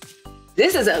around.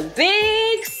 This is a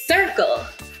big circle.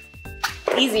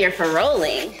 Easier for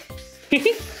rolling.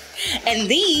 And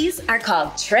these are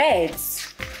called treads.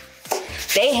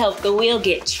 They help the wheel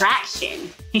get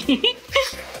traction.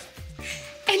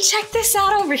 And check this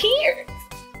out over here.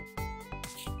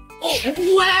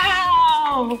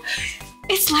 Wow!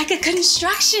 It's like a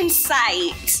construction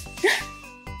site.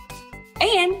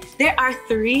 And there are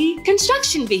 3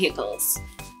 construction vehicles.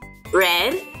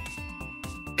 Red,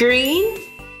 green,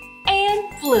 and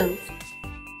blue.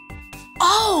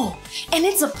 Oh, and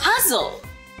it's a puzzle.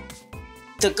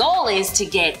 The goal is to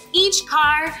get each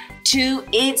car to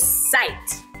its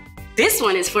site. This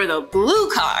one is for the blue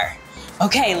car.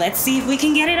 Okay, let's see if we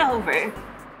can get it over.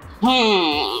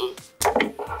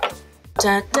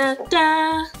 Da, da,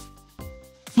 da.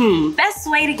 Best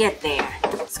way to get there.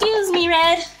 Excuse me,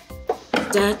 Red.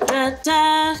 Da, da,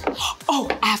 da. Oh,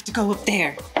 I have to go up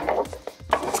there.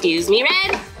 Excuse me,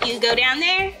 Red. You go down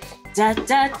there. Da,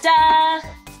 da, da.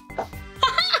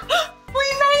 We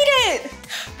made it!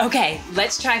 Okay,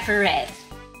 let's try for Red.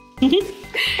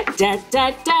 Da,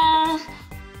 da, da.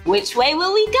 Which way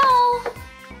will we go?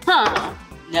 Huh,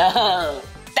 no,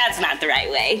 that's not the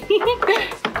right way.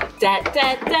 Da,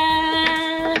 da,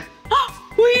 da.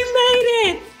 We made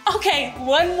it! Okay,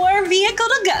 one more vehicle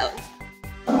to go.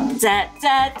 Da,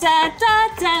 da, da, da,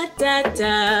 da, da,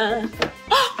 da.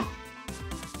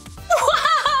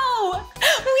 Wow!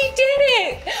 We did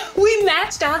it! We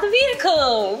matched all the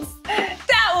vehicles.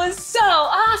 That was so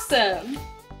awesome.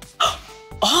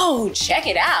 Oh, check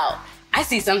it out. I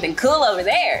see something cool over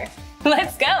there.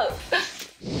 Let's go.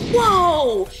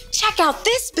 Whoa, check out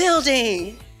this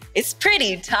building. It's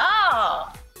pretty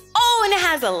tall. Oh, and it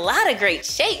has a lot of great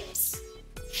shapes.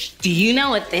 Do you know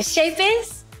what this shape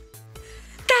is?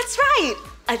 That's right,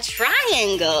 a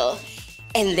triangle.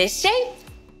 And this shape?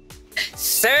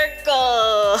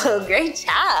 Circle. Great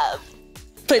job.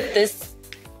 Put this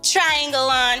triangle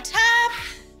on top.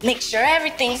 Make sure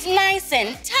everything's nice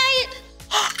and tight.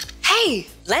 Hey,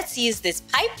 let's use this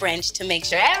pipe wrench to make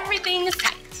sure everything is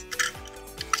tight.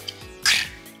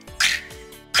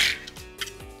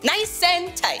 Nice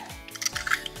and tight.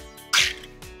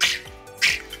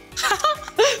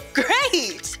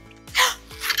 Great!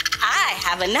 I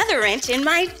have another wrench in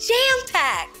my jam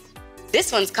pack.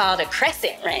 This one's called a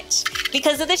crescent wrench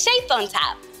because of the shape on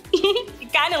top.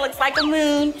 It kind of looks like a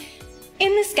moon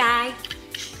in the sky.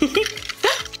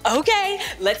 Okay,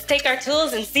 let's take our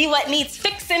tools and see what needs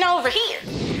fixing over here.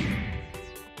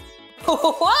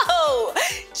 Whoa!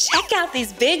 Check out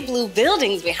these big blue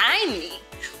buildings behind me.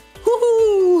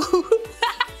 Woo!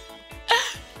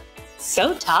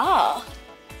 So tall.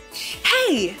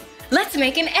 Hey, let's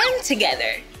make an M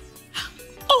together.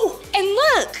 Oh, and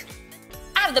look!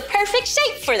 I have the perfect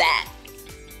shape for that.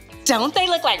 Don't they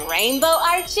look like rainbow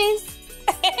arches?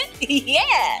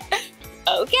 Yeah.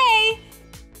 Okay.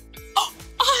 Oh,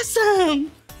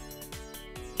 awesome!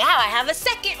 Now I have a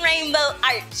second rainbow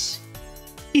arch.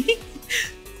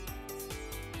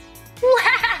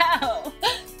 Wow!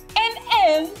 An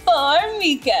M for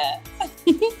Meekah.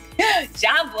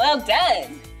 Job well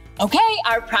done. Okay,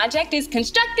 our project is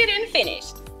constructed and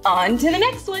finished. On to the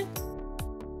next one.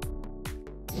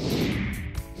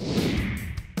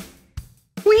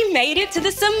 We made it to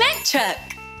the cement truck.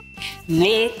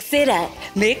 Mix it up,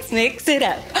 mix it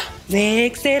up.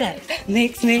 Mix it up,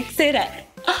 mix it up.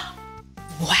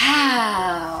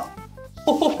 Wow.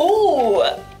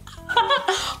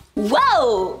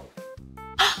 Whoa.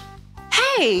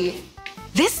 Hey,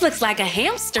 this looks like a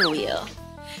hamster wheel.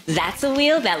 That's a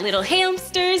wheel that little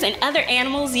hamsters and other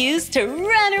animals use to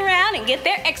run around and get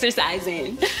their exercise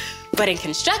in. But in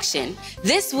construction,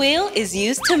 this wheel is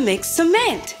used to mix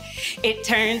cement. It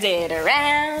turns it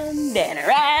around and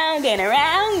around and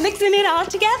around, mixing it all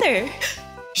together.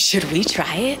 Should we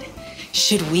try it?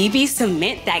 Should we be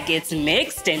cement that gets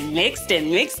mixed and mixed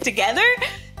and mixed together?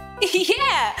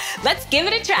 Yeah, let's give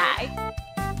it a try.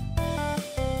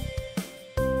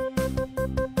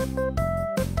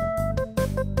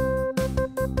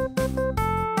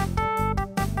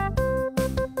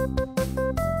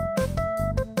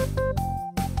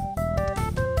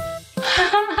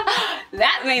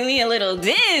 That made me a little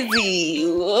dizzy.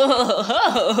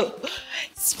 Whoa.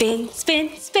 Spin,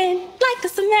 spin, spin like a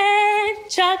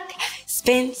cement truck.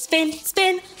 Spin, spin,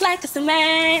 spin like a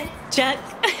cement truck.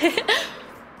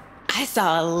 I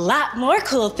saw a lot more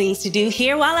cool things to do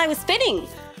here while I was spinning.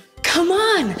 Come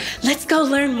on, let's go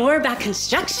learn more about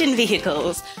construction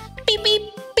vehicles. Beep,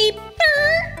 beep, beep.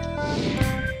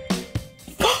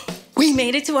 We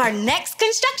made it to our next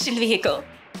construction vehicle.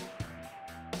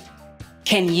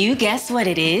 Can you guess what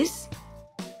it is?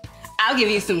 I'll give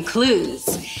you some clues.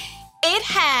 It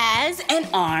has an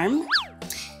arm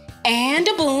and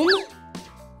a boom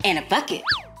and a bucket.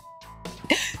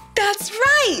 That's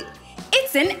right!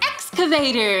 It's an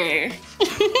excavator.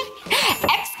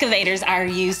 Excavators are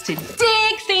used to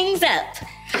dig things up.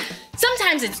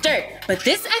 Sometimes it's dirt, but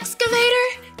this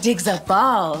excavator digs up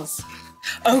balls.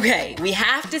 Okay, we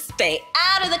have to stay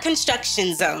out of the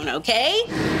construction zone, okay?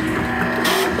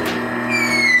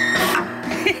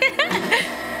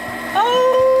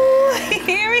 Oh,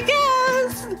 here it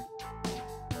goes.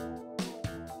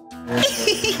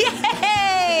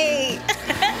 Yay!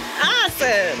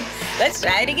 Awesome. Let's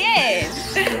try it again.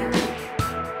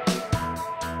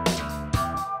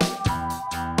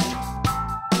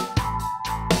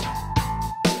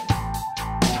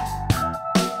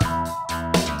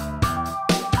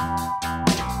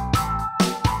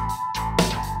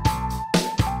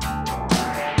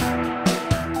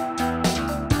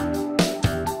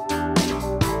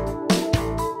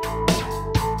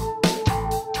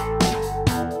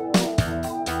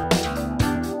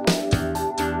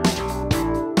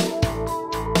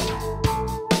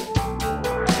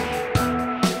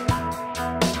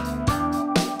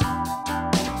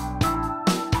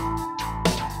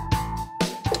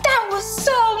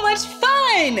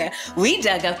 We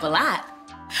dug up a lot.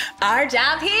 Our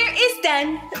job here is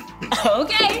done.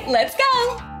 Okay, let's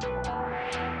go.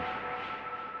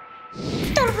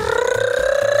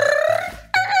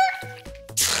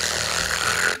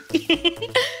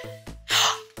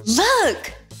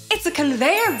 Look, it's a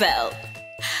conveyor belt.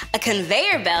 A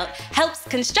conveyor belt helps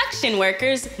construction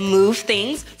workers move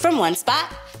things from one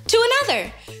spot to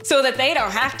another so that they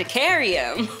don't have to carry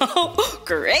them. Oh,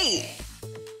 great.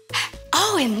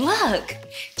 Oh, and look,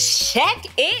 check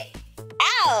it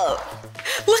out.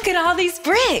 Look at all these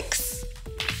bricks.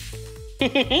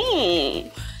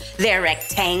 They're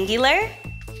rectangular.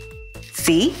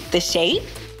 See the shape?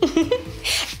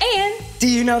 And do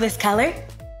you know this color?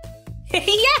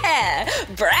 Yeah,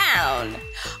 brown.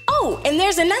 Oh, and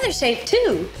there's another shape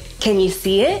too. Can you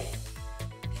see it?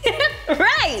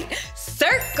 Right,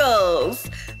 circles.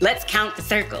 Let's count the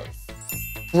circles.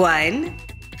 1,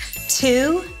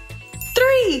 2,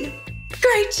 3.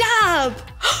 Great job.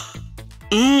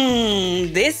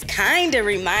 This kinda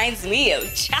reminds me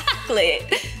of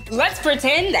chocolate. Let's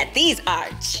pretend that these are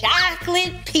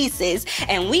chocolate pieces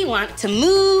and we want to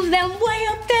move them way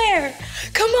up there.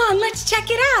 Come on, let's check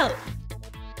it out.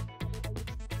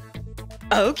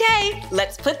 Okay,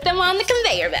 let's put them on the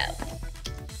conveyor belt.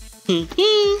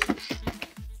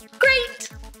 Great.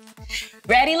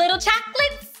 Ready, little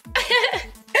chocolates?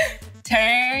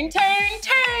 Turn, turn,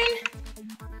 turn.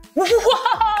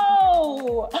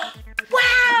 Whoa!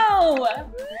 Wow!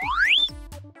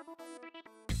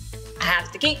 I have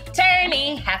to keep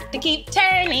turning,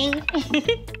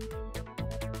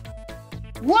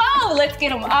 Whoa, let's get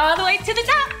them all the way to the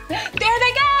top. There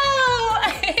they go!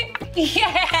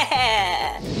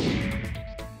 Yeah!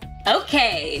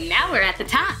 Okay, now we're at the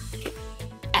top.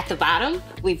 At the bottom,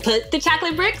 we put the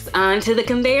chocolate bricks onto the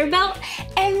conveyor belt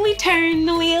and we turn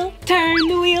the wheel,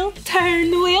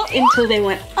 until they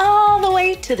went all the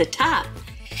way to the top.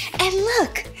 And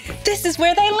look, this is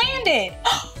where they landed.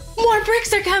 More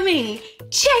bricks are coming.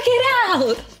 Check it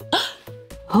out.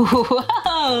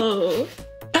 Whoa.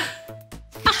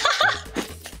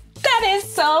 That is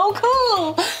so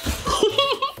cool.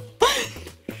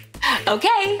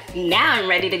 Okay, now I'm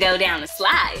ready to go down the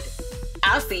slide.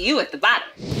 I'll see you at the bottom.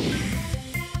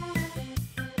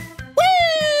 Woo!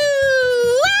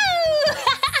 Woo!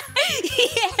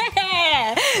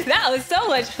 Yeah! That was so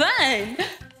much fun.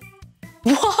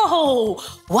 Whoa!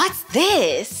 What's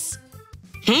this?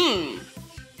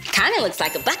 Kinda looks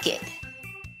like a bucket.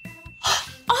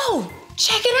 Oh,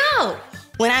 check it out.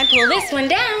 When I pull this one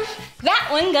down, that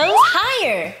one goes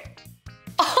higher.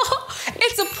 Oh,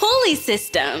 it's a pulley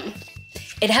system.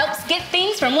 It helps get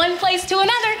things from one place to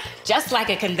another, just like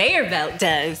a conveyor belt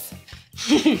does.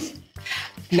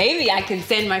 Maybe I can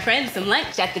send my friends some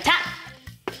lunch at the top.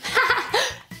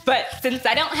 But since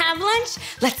I don't have lunch,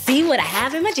 let's see what I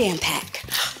have in my jam pack.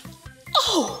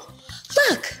 Oh,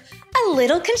 look, a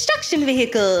little construction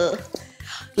vehicle.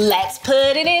 Let's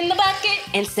put it in the bucket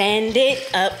and send it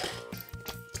up.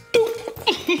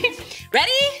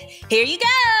 Ready? Here you go.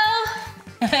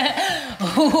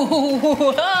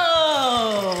 Whoa!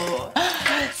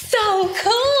 So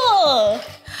cool!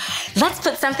 Let's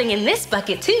put something in this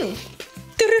bucket too.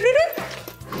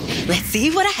 Let's see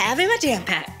what I have in my jam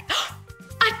pack.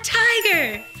 A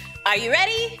tiger! Are you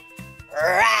ready?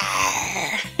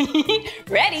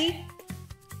 Ready?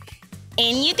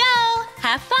 In you go!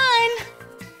 Have fun!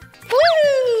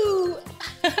 Woo!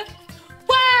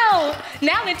 Wow!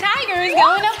 Now the tiger is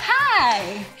going up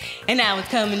high. And now it's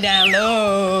coming down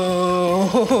low.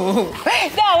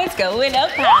 Now it's going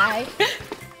up high.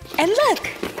 And look,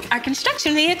 our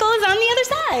construction vehicle is on the other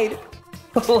side.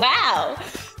 Wow,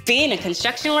 being a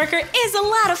construction worker is a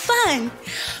lot of fun.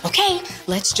 Okay,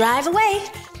 let's drive away.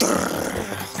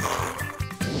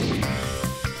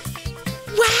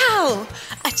 Wow,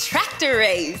 a tractor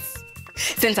race.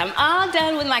 Since I'm all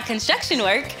done with my construction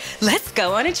work, let's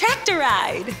go on a tractor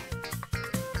ride.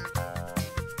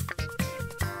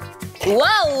 Whoa,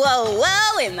 whoa,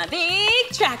 whoa, in my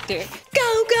big tractor.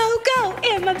 Go, go, go,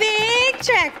 in my big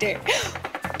tractor.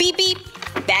 Beep, beep,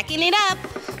 backing it up.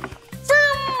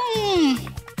 Vroom.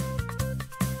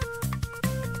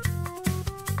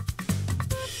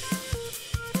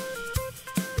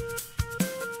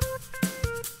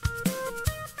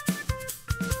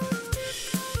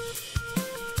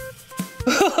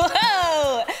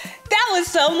 Whoa, that was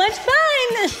so much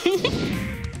fun.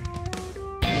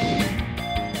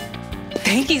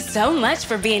 Thank you so much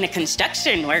for being a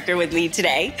construction worker with me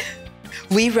today.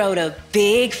 We rode a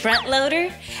big front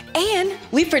loader and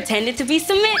we pretended to be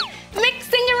cement,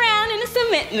 mixing around in a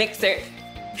cement mixer.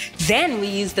 Then we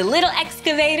used the little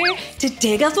excavator to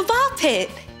dig up a ball pit.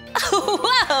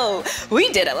 Whoa, we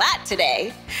did a lot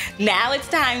today. Now it's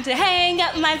time to hang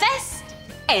up my vest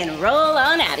and roll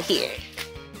on out of here.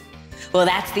 Well,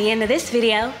 that's the end of this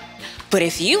video. But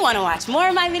if you want to watch more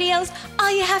of my videos,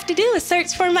 all you have to do is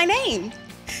search for my name.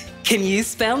 Can you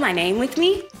spell my name with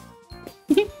me?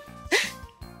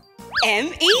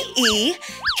 M-E-E-K-A-H,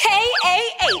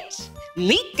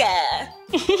 Meekah.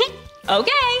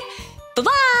 Okay,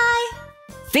 bye-bye.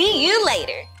 See you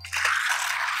later.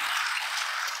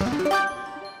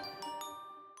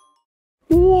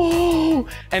 Whoa!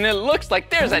 And it looks like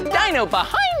there's a dino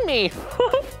behind me.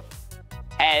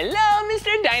 Hello, Mr.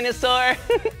 Dinosaur.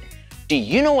 Do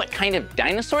you know what kind of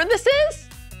dinosaur this is?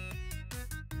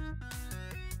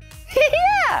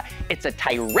 Yeah, it's a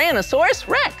Tyrannosaurus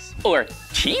Rex, or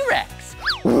T-Rex.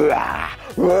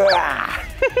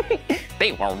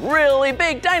 They were really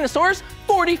big dinosaurs,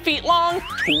 40 feet long,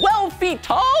 12 feet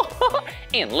tall,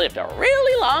 and lived a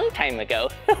really long time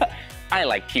ago. I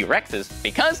like T-Rexes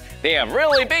because they have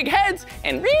really big heads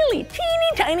and really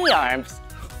teeny tiny arms.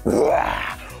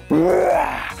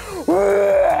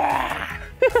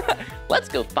 Let's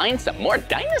go find some more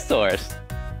dinosaurs.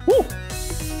 Woo.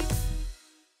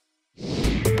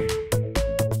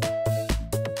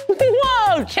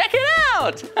 Whoa, check it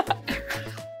out!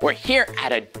 We're here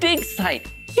at a dig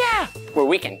site. Yeah, where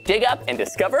we can dig up and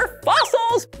discover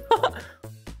fossils.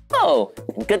 Oh,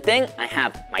 good thing I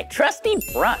have my trusty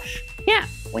brush. Yeah,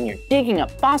 when you're digging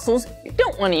up fossils, you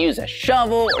don't want to use a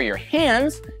shovel or your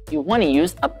hands. You want to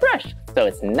use a brush so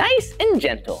it's nice and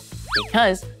gentle,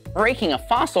 because breaking a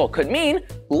fossil could mean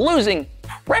losing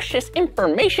precious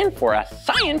information for a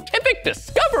scientific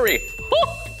discovery.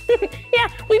 Yeah,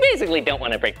 we basically don't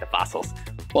want to break the fossils.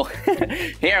 Well,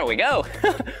 here we go.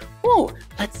 Whoa,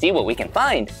 let's see what we can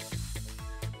find.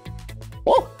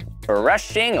 Whoa,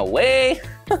 brushing away.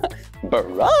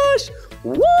 Brush.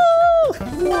 Whoa!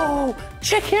 Whoa!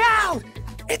 Check it out!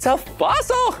 It's a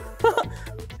fossil!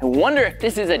 I wonder if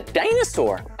this is a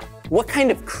dinosaur. What kind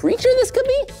of creature this could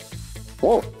be?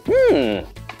 Whoa!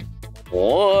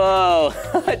 Whoa!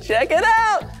 Check it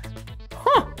out!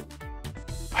 Huh?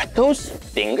 Are those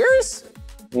fingers?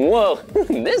 Whoa!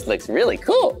 This looks really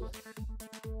cool.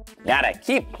 Gotta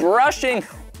keep brushing.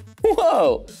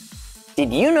 Whoa!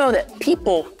 Did you know that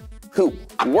people who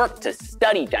work to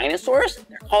study dinosaurs,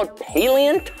 they're called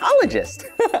paleontologists?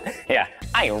 Yeah,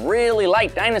 I really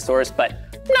like dinosaurs,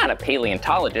 but not a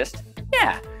paleontologist.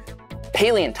 Yeah,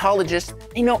 paleontologists,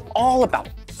 they know all about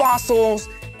fossils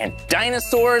and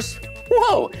dinosaurs.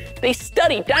 Whoa, they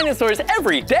study dinosaurs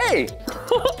every day.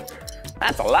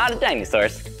 That's a lot of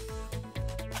dinosaurs.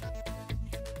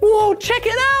 Whoa, check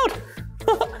it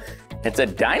out. It's a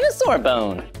dinosaur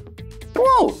bone.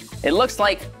 Whoa, it looks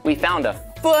like we found a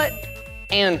foot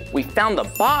and we found the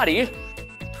body.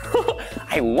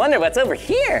 I wonder what's over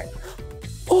here.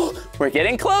 Oh, we're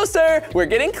getting closer. We're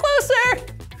getting closer.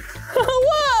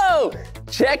 Whoa,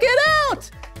 check it out.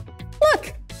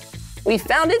 Look, we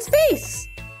found its face.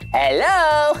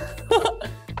 Hello.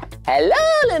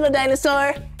 Hello, little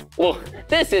dinosaur. Well,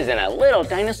 this isn't a little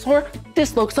dinosaur.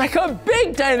 This looks like a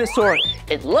big dinosaur.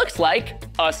 It looks like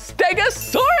a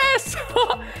Stegosaurus.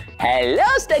 Hello,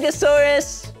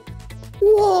 Stegosaurus.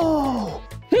 Whoa,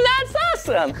 that's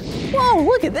awesome. Whoa,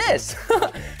 look at this.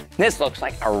 This looks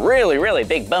like a really, really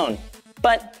big bone.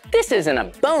 But this isn't a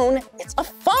bone, it's a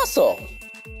fossil.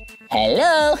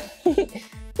 Hello.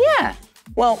 Yeah,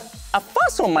 well, a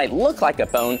fossil might look like a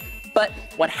bone, but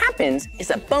what happens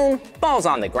is a bone falls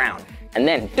on the ground, and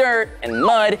then dirt and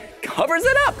mud covers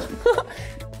it up.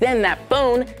 Then that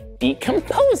bone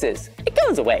decomposes. It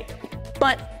goes away.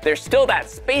 But there's still that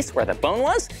space where the bone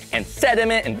was, and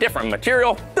sediment and different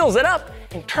material fills it up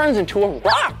and turns into a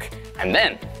rock. And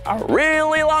then, a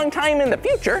really long time in the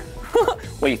future,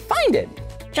 we find it,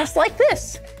 just like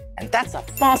this. And that's a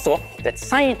fossil that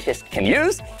scientists can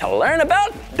use to learn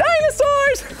about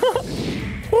dinosaurs.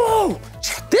 Whoa,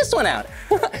 check this one out.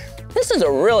 This is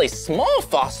a really small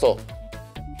fossil.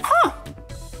 Huh,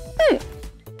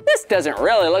 this doesn't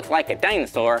really look like a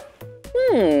dinosaur.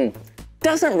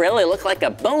 Doesn't really look like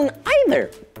a bone either.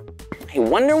 I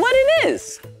wonder what it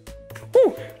is.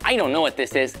 Ooh, I don't know what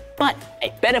this is, but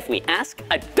I bet if we ask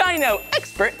a dino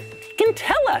expert, he can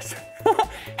tell us.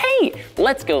 Hey,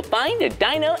 let's go find a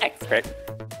dino expert.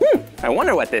 I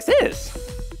wonder what this is.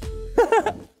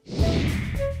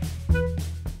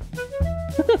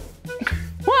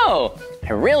 Whoa,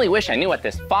 I really wish I knew what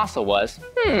this fossil was.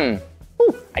 Ooh,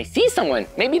 I see someone,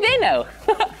 maybe they know.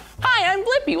 Hi, I'm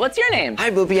Blippi, what's your name?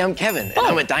 Hi, Blippi, I'm Kevin, and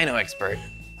I'm a dino expert.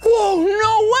 Whoa,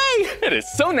 no way! It is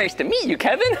so nice to meet you,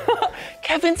 Kevin.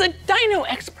 Kevin's a dino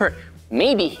expert.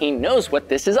 Maybe he knows what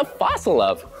this is a fossil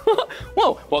of.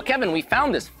 Whoa, well, Kevin, we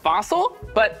found this fossil,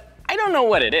 but I don't know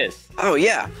what it is. Oh,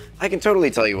 yeah, I can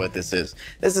totally tell you what this is.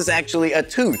 This is actually a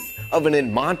tooth of an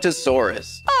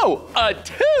Edmontosaurus. Oh, a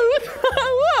tooth?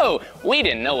 Whoa, we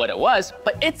didn't know what it was,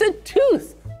 but it's a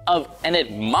tooth of an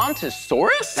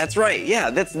Edmontosaurus? That's right, yeah,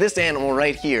 that's this animal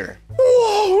right here.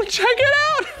 Whoa, check it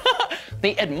out!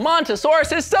 The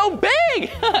Edmontosaurus is so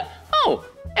big! Oh,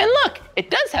 and look, it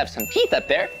does have some teeth up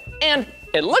there, and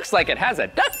it looks like it has a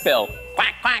duck bill.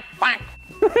 Quack, quack, quack.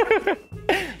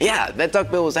 Yeah, that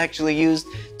duckbill was actually used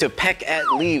to peck at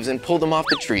leaves and pull them off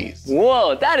the trees.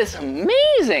 Whoa, that is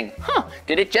amazing. Huh,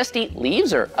 did it just eat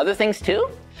leaves or other things too?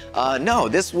 No,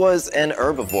 this was an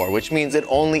herbivore, which means it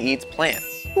only eats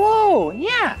plants. Whoa,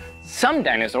 yeah. Some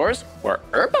dinosaurs were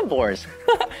herbivores.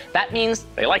 That means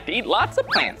they like to eat lots of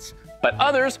plants. But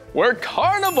others were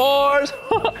carnivores.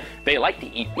 They like to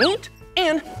eat meat,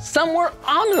 and some were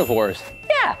omnivores.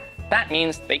 Yeah, that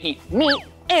means they eat meat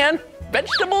and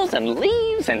vegetables and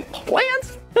leaves and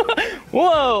plants.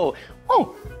 Whoa,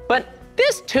 oh, but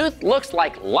this tooth looks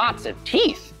like lots of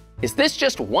teeth. Is this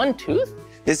just one tooth?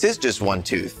 This is just one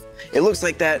tooth. It looks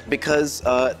like that because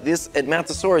this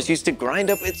Edmontosaurus used to grind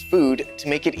up its food to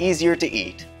make it easier to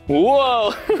eat.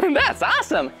 Whoa, that's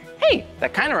awesome. Hey,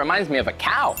 that kind of reminds me of a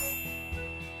cow.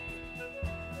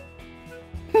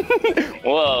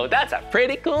 Whoa, that's a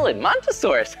pretty cool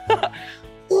Edmontosaurus.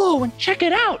 Whoa, and check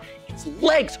it out. Its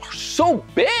legs are so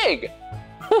big.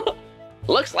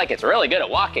 Looks like it's really good at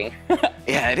walking.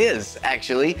 Yeah, it is,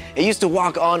 actually. It used to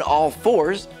walk on all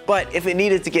fours, but if it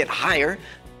needed to get higher,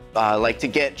 like to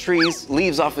get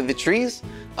leaves off of the trees,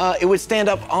 it would stand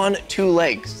up on 2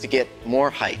 legs to get more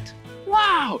height.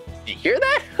 Wow, did you hear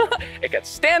that? It could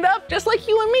stand up just like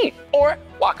you and me, or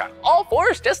walk on all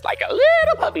fours just like a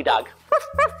little puppy dog.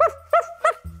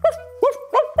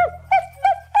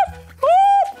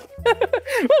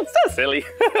 That's so silly.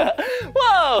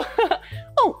 Whoa.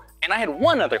 Oh, and I had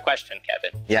one other question,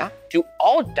 Kevin. Yeah? Do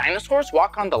all dinosaurs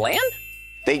walk on the land?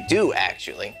 They do,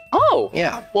 actually. Oh.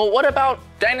 Yeah. Well, what about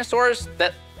dinosaurs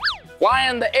that fly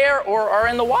in the air or are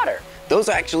in the water? Those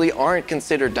actually aren't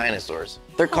considered dinosaurs.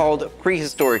 They're called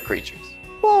prehistoric creatures.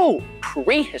 Whoa,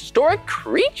 prehistoric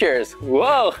creatures.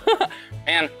 Whoa.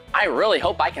 Man, I really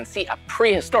hope I can see a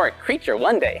prehistoric creature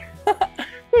one day.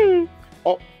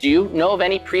 Well, do you know of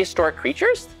any prehistoric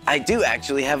creatures? I do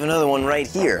actually have another one right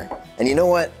here. And you know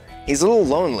what? He's a little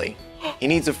lonely. He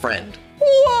needs a friend.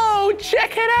 Whoa,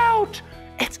 check it out.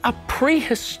 It's a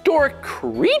prehistoric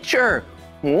creature.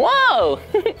 Whoa.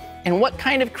 And what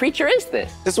kind of creature is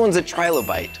this? This one's a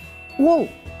trilobite. Whoa,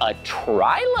 a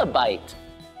trilobite.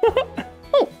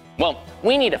 Oh, well,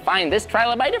 we need to find this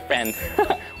trilobite a friend.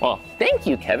 Well, thank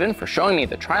you, Kevin, for showing me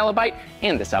the trilobite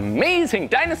and this amazing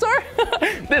dinosaur.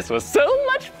 This was so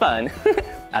much fun.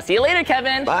 I'll see you later,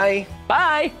 Kevin. Bye.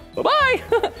 Bye.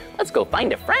 Bye-bye. Let's go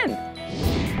find a friend.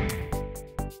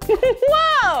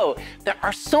 Whoa! There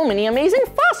are so many amazing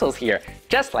fossils here,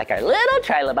 just like our little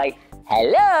trilobite.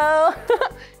 Hello.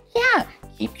 Yeah,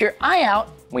 keep your eye out.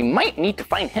 We might need to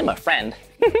find him a friend.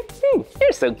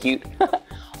 You're so cute.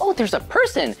 Oh, there's a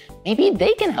person. Maybe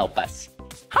they can help us.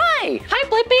 Hi. Hi,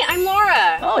 Blippi. I'm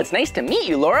Laura. Oh, it's nice to meet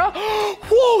you, Laura.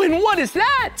 Whoa, and what is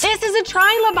that? This is a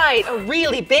trilobite, a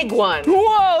really big one.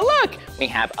 Whoa, look. We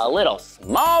have a little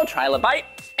small trilobite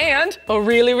and a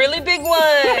really, really big one.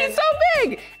 It's so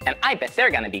big. And I bet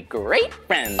they're gonna be great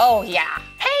friends. Oh, yeah.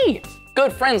 Hey,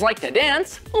 good friends like to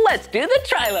dance. Let's do the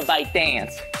trilobite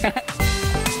dance.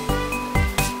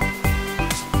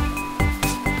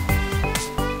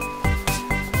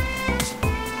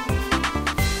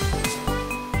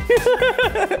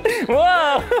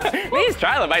 Whoa, these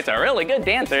trilobites are really good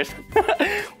dancers.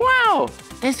 Wow,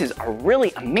 this is a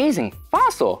really amazing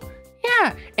fossil.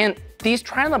 Yeah, and these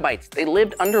trilobites, they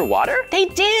lived underwater? They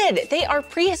did. They are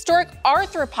prehistoric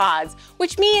arthropods,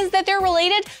 which means that they're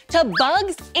related to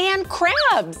bugs and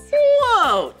crabs.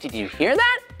 Whoa, did you hear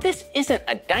that? This isn't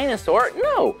a dinosaur,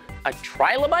 no. A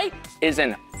trilobite is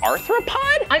an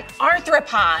arthropod? An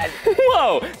arthropod.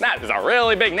 Whoa, that is a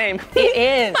really big name. It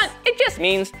is. But it just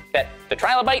means that the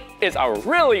trilobite is a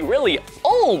really, really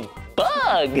old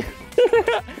bug.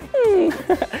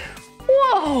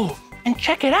 Whoa, and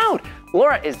check it out.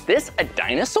 Laura, is this a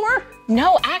dinosaur?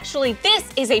 No, actually,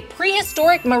 this is a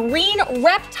prehistoric marine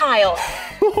reptile.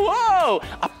 Whoa,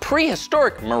 a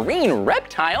prehistoric marine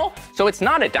reptile? So it's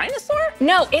not a dinosaur?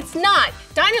 No, it's not.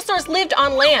 Dinosaurs lived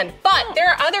on land, but there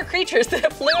are other creatures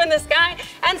that flew in the sky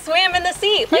and swam in the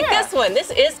sea, like this one.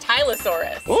 This is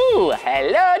Tylosaurus. Ooh,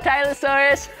 hello,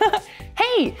 Tylosaurus.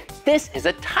 Hey, this is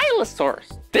a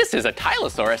Tylosaurus. This is a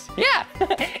Tylosaurus. Yeah,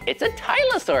 it's a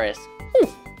Tylosaurus.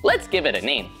 Let's give it a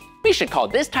name. We should call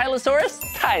this Tylosaurus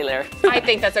Tyler. I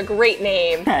think that's a great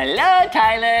name. Hello,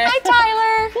 Tyler. Hi,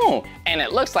 Tyler. Oh, and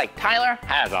it looks like Tyler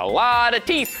has a lot of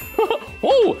teeth.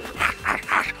 Oh.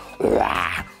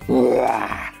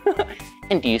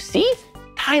 And do you see?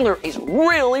 Tyler is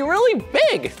really, really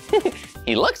big.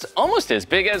 He looks almost as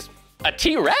big as a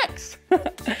T-Rex.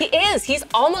 He is. He's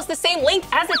almost the same length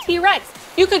as a T-Rex.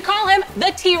 You could call him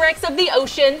the T-Rex of the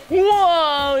ocean.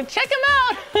 Whoa, check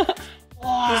him out.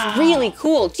 He's really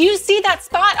cool. Do you see that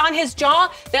spot on his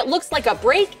jaw that looks like a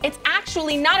break? It's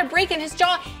actually not a break in his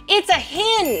jaw, it's a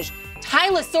hinge.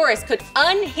 Tylosaurus could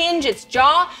unhinge its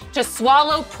jaw to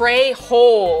swallow prey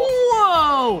whole.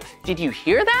 Whoa! Did you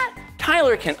hear that?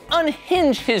 Tyler can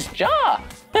unhinge his jaw.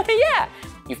 Yeah,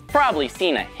 you've probably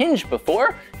seen a hinge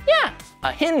before. Yeah,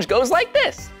 a hinge goes like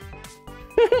this.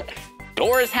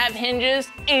 Doors have hinges,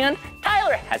 and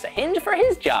Tyler has a hinge for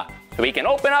his jaw, so he can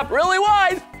open up really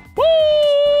wide.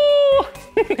 Woo!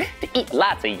 To eat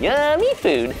lots of yummy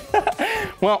food.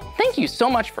 Well, thank you so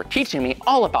much for teaching me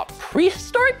all about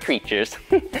prehistoric creatures.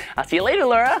 I'll see you later,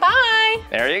 Laura. Bye.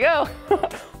 There you go.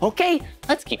 Okay,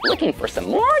 let's keep looking for some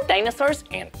more dinosaurs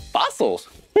and fossils.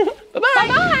 Bye-bye.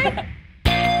 Bye-bye.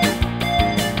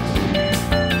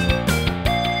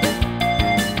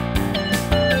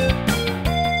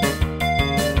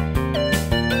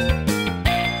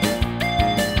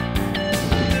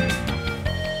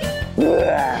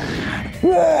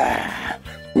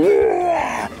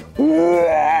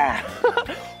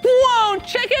 Whoa,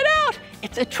 check it out!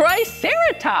 It's a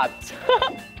Triceratops.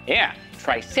 Yeah,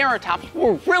 Triceratops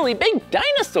were really big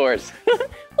dinosaurs.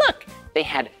 Look, they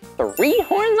had 3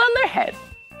 horns on their head.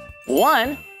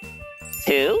 1,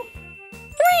 2,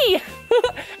 3.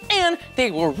 And they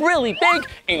were really big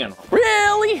and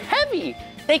really heavy.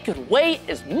 They could weigh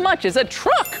as much as a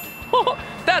truck.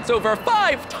 That's over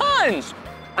 5 tons.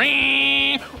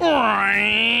 Hey,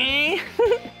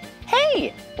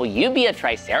 will you be a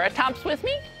Triceratops with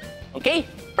me? Okay,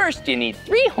 first you need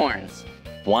 3 horns.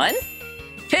 1,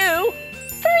 2,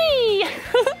 3.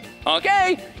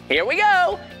 Okay, here we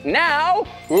go. Now,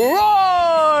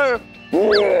 roar!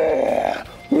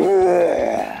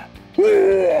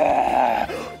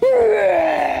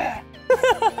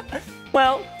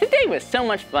 Well, today was so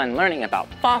much fun learning about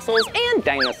fossils and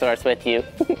dinosaurs with you.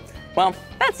 Well,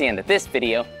 that's the end of this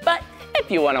video, but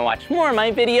if you want to watch more of my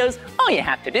videos, all you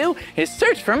have to do is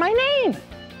search for my name.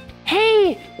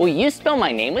 Hey, will you spell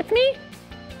my name with me?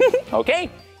 Okay,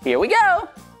 here we go.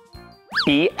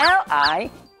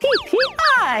 B-L-I-P-P-I,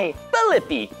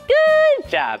 Blippi. Good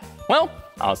job. Well,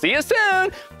 I'll see you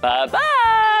soon.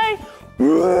 Bye-bye.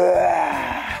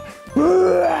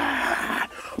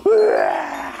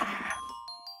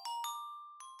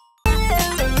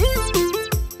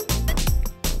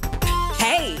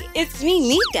 Hey, it's me,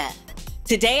 Meekah.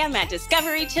 Today I'm at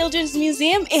Discovery Children's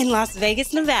Museum in Las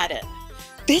Vegas, Nevada.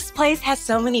 This place has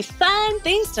so many fun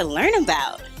things to learn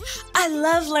about. I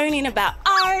love learning about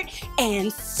art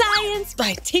and science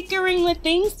by tinkering with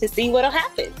things to see what'll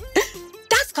happen.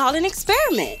 That's called an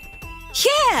experiment.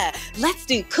 Yeah, let's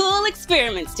do cool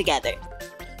experiments together.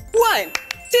 1,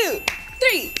 2,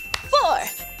 3, 4.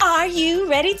 Are you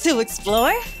ready to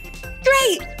explore?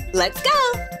 Great, let's go.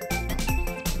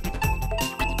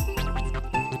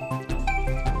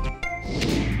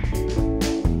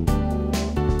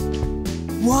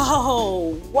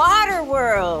 Whoa, water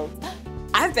world.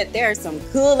 I bet there are some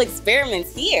cool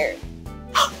experiments here.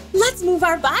 Let's move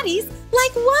our bodies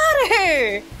like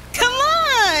water. Come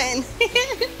on.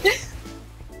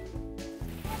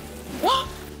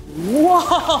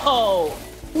 Whoa,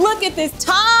 look at this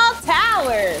tall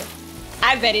tower.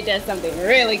 I bet it does something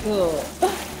really cool.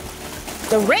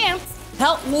 The ramps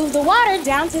help move the water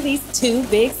down to these 2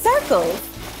 big circles.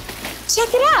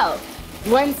 Check it out.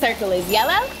 One circle is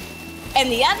yellow and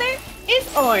the other is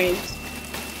orange.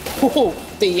 Ooh,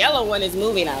 the yellow one is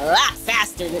moving a lot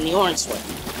faster than the orange one.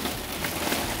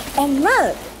 And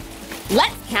look,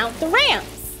 let's count the ramps.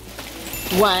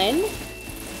 1,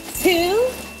 2,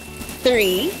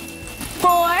 3,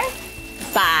 4,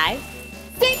 5,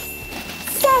 6,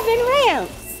 7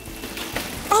 ramps.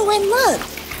 Oh, and look,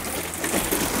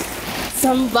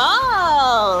 some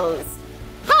balls.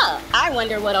 Huh, I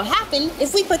wonder what'll happen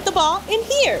if we put the ball in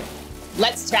here.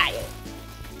 Let's try it.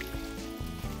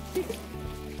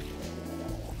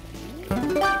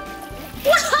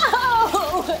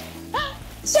 Whoa!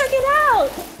 Check it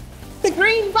out! The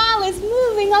green ball is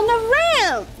moving on the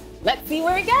ramp. Let's see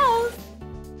where it goes.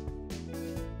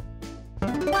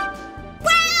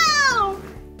 Wow!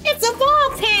 It's a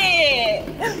ball pit!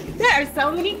 There are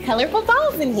so many colorful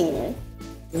balls in here.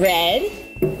 Red,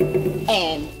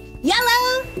 and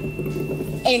yellow,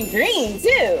 and green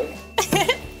too.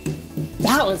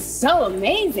 That was so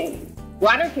amazing.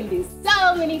 Water can do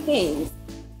so many things.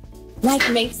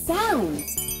 Like make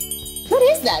sounds. What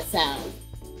is that sound?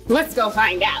 Let's go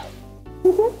find out.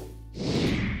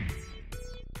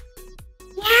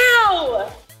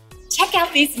 Wow! Check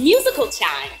out these musical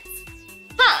chimes.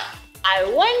 Huh, I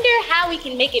wonder how we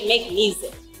can make it make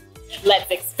music.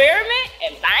 Let's experiment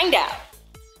and find out.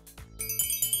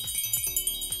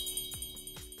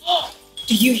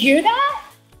 Do you hear that?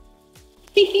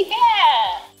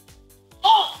 Yeah.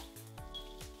 Oh,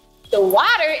 the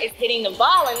water is hitting the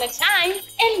ball and the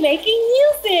chimes and making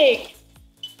music.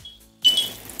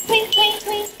 Clink, clink,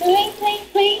 clink, clink, clink,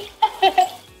 clink.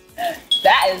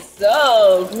 That is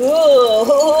so cool.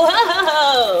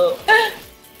 Whoa.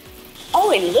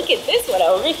 Oh, and look at this one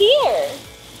over here.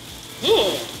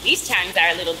 These chimes are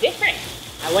a little different.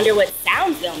 I wonder what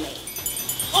sounds they'll make.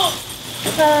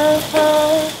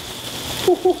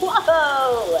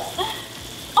 Whoa.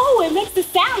 Oh, it makes a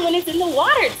sound when it's in the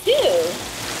water, too.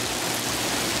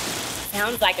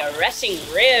 Sounds like a rushing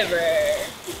river.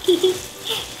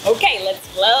 Okay, let's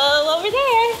flow over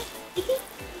there.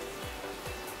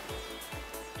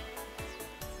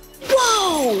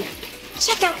 Whoa!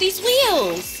 Check out these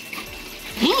wheels.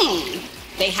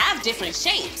 They have different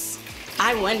shapes.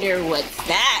 I wonder what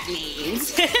that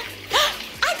means.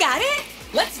 I got it.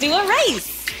 Let's do a race.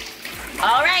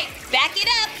 All right, back it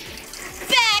up.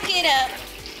 Back it up.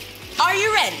 Are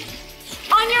you ready?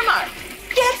 On your mark,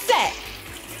 get set,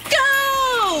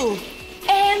 go!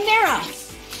 And they're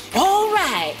off. All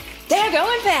right, they're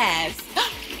going fast.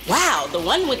 Wow, the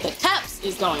one with the cups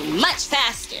is going much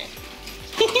faster.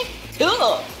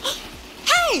 Cool.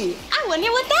 Hey, I wonder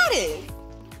what that is.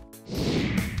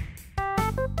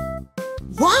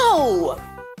 Whoa!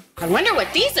 I wonder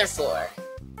what these are for.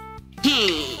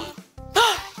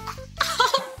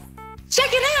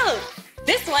 Check it out!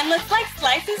 This one looks like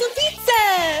slices of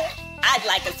pizza. I'd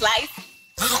like a slice.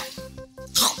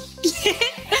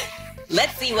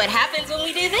 Let's see what happens when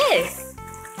we do this.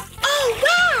 Oh,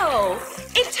 wow!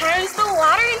 It turns the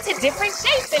water into different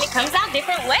shapes and it comes out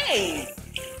different ways.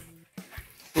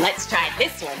 Let's try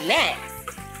this one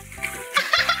next.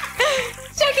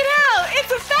 Check it out!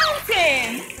 It's a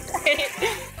fountain!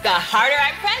 The harder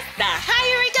I press, the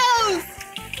higher it goes!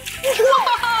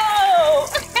 Whoa!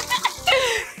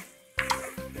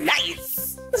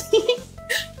 Nice!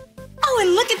 Oh,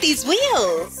 and look at these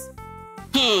wheels!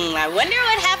 I wonder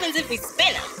what happens if we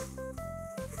spin them.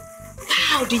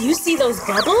 Wow, do you see those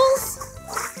bubbles?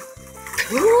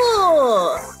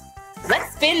 Cool!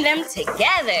 Let's spin them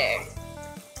together.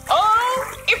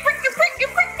 Oh,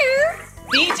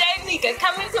 DJ Meekah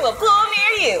coming to a pool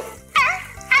near you.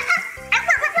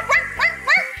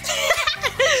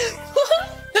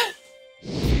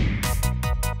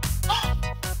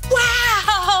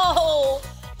 Wow!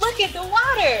 Look at the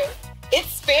water.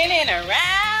 It's spinning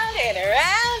around and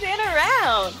around and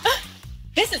around.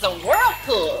 This is a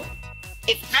whirlpool.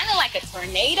 It's kind of like a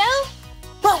tornado,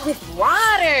 but with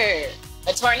water.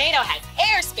 A tornado has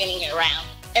air spinning around,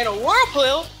 and a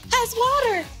whirlpool has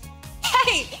water.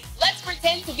 Hey, let's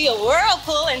pretend to be a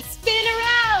whirlpool and spin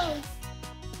around.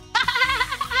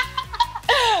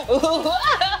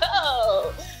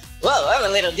 Whoa! Whoa, I'm a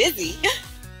little dizzy.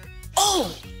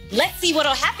 Oh, let's see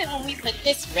what'll happen when we put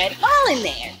this red ball in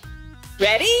there.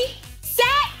 Ready,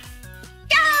 set,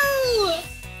 go!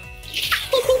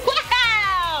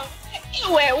 Wow! It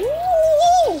went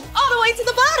woo, all the way to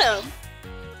the bottom.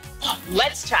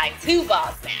 Let's try 2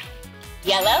 balls now.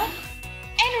 Yellow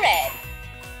and red.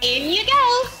 In you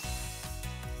go.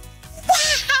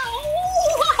 Wow!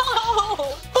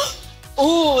 Whoa!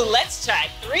 Ooh, let's try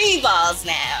 3 balls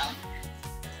now.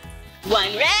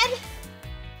 1 red,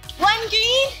 1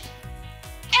 green,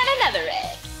 and another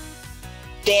red.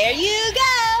 There you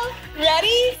go.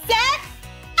 Ready, set?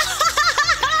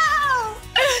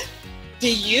 Do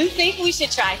you think we should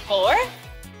try 4?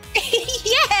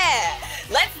 Yeah,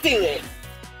 let's do it.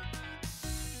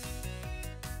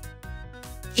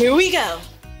 Here we go.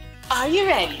 Are you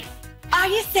ready? Are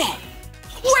you set?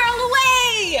 Whirl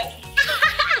away!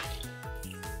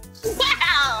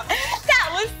 Wow, that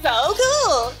was so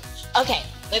cool. Okay,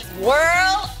 let's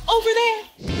whirl over there.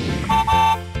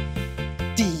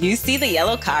 Do you see the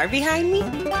yellow car behind me?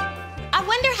 I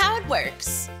wonder how it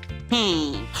works.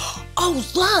 Oh,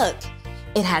 look!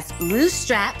 It has blue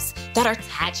straps that are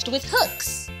attached with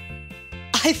hooks.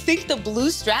 I think the blue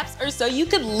straps are so you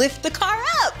could lift the car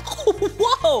up.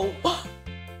 Whoa!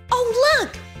 Oh,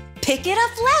 look! Pick it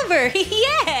up lever.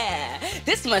 Yeah!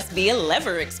 This must be a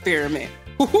lever experiment.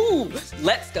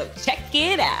 Let's go check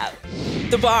it out.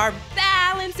 The bar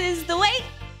balances the weight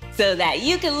so that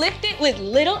you can lift it with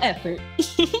little effort.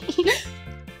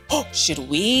 Oh, should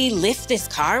we lift this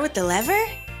car with the lever?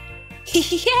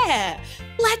 Yeah,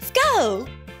 let's go.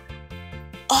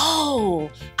 Oh,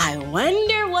 I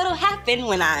wonder what'll happen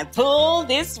when I pull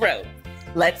this rope.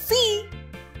 Let's see.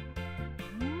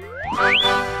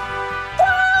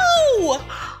 Whoa!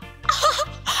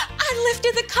 I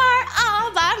lifted the car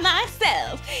all by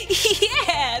myself.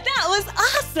 Yeah, that was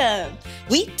awesome.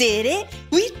 We did it.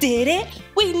 We did it.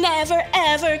 We never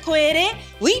ever quit it.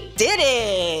 We did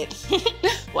it.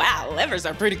 Wow, levers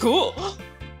are pretty cool.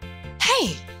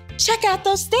 Hey, check out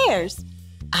those stairs.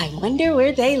 I wonder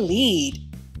where they lead.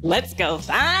 Let's go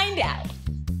find out.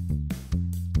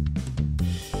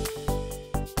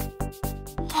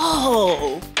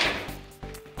 Oh.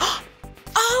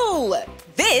 Oh,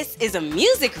 this is a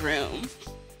music room.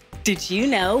 Did you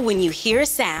know when you hear a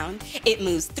sound, it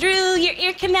moves through your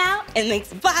ear canal and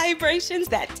makes vibrations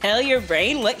that tell your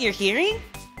brain what you're hearing?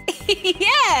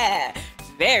 Yeah,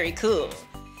 very cool.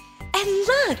 And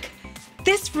look,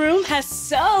 this room has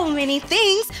so many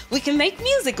things we can make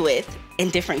music with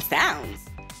and different sounds.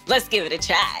 Let's give it a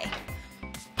try.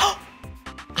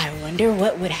 I wonder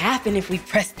what would happen if we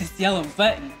pressed this yellow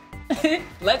button.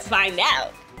 Let's find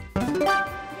out.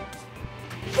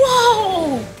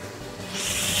 Whoa!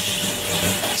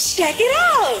 Check it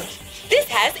out! This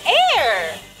has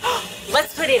air!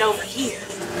 Let's put it over here.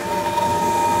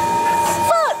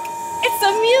 Look! It's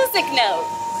a music note.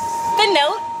 The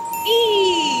note E.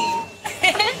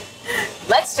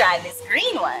 Let's try this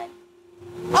green one.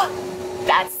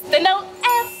 That's the note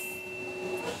F.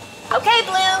 Okay,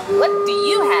 Blue, what do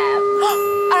you have?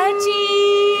 A G.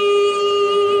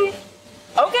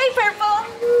 Okay, Purple.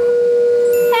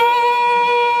 A.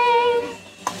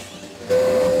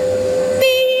 B.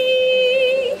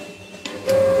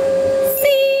 C.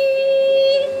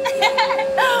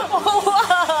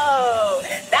 Whoa,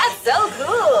 that's so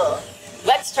cool.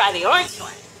 Let's try the orange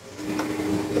one.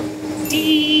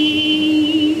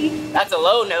 D. That's a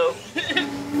low note.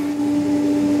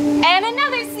 And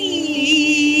another C.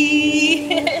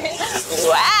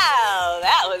 Wow,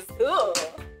 that was cool.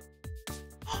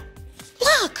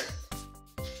 Look!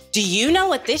 Do you know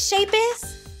what this shape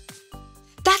is?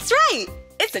 That's right,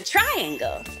 it's a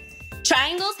triangle.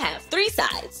 Triangles have 3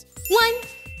 sides. 1,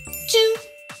 2,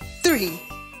 3.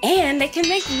 And they can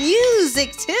make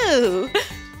music too.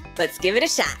 Let's give it a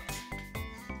shot.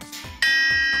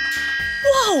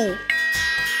 Whoa!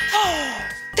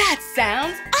 That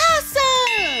sounds awesome!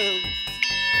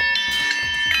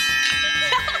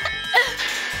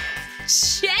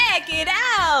 Check it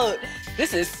out!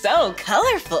 This is so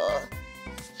colorful.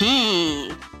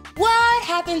 What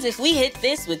happens if we hit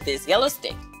this with this yellow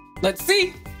stick? Let's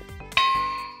see.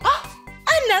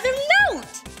 Another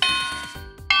note!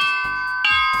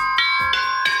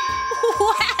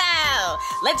 Wow!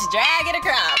 Let's drag it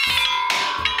across.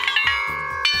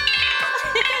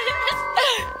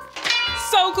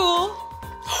 So cool.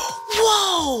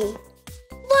 Whoa!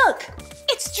 Look,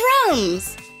 it's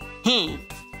drums.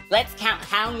 Let's count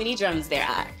how many drums there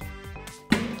are.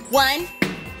 1,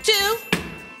 2,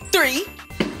 3,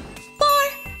 4,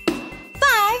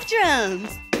 5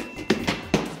 drums.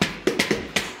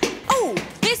 Oh,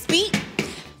 this beat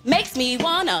makes me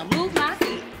wanna move my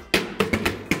feet.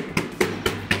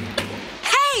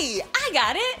 Hey, I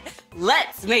got it.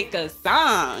 Let's make a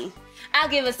song. I'll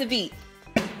give us a beat.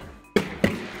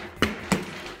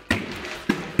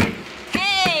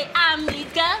 Hey, I'm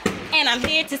Meekah, and I'm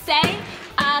here to say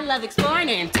I love exploring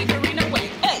and tinkering away.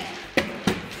 Hey,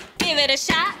 give it a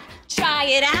shot, try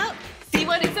it out, see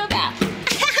what it's about.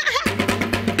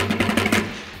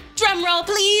 Drum roll,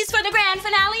 please, for the grand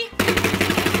finale.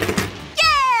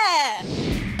 Yeah!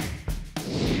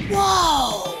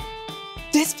 Whoa!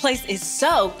 This place is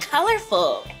so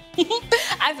colorful.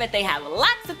 I bet they have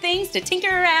lots of things to tinker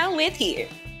around with here.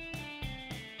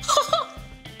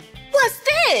 What's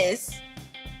this?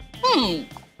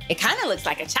 It kind of looks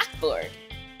like a chalkboard.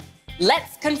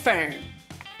 Let's confirm.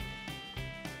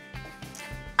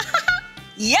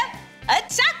 Yep, a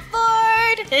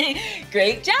chalkboard.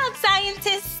 Great job,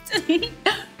 scientist. And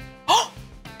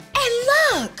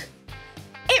look,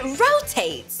 it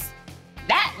rotates.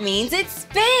 That means it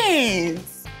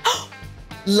spins.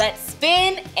 Let's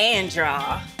spin and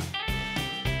draw.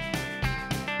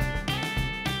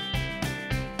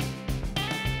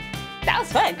 That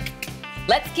was fun.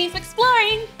 Let's keep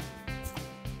exploring.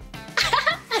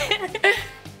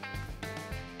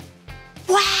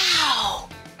 Wow!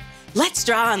 Let's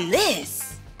draw on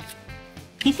this.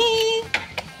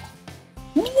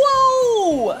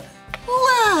 Whoa!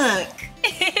 Look!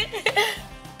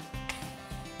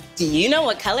 Do you know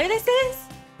what color this is?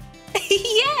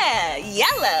 Yeah,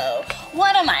 yellow.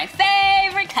 One of my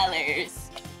favorite colors.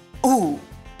 Ooh,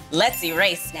 let's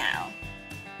erase now.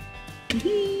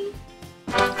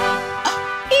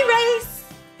 Erase!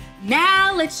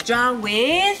 Now let's draw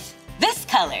with this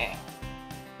color.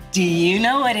 Do you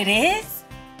know what it is?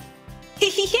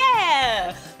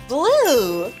 Yeah,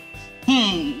 blue.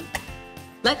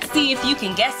 Let's see if you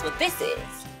can guess what this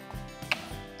is.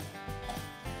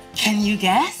 Can you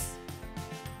guess?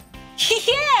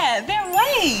 Yeah, they're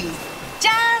waves.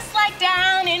 Just like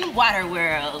down in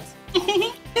Waterworld.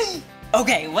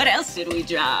 Okay, what else should we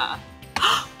draw?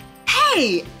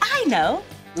 Hey, I know.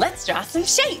 Let's draw some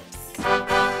shapes.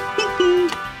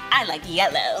 I like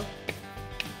yellow.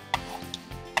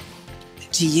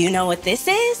 Do you know what this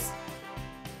is?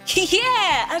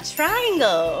 Yeah, a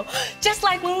triangle. Just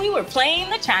like when we were playing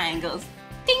the triangles.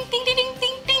 Ding, ding, ding, ding,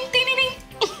 ding, ding, ding,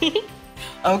 ding.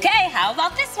 Okay, how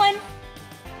about this one?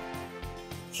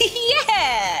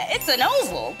 Yeah, it's an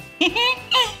oval.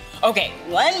 Okay,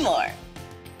 one more.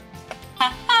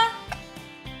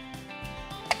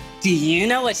 Do you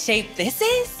know what shape this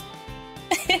is?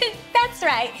 That's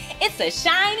right, it's a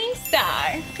shining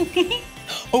star.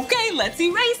 Okay, let's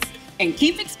erase and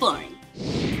keep exploring.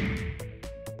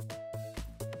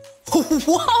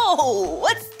 Whoa,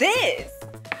 what's this?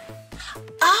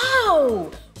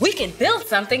 Oh, we can build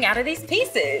something out of these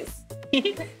pieces.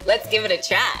 Let's give it a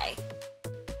try.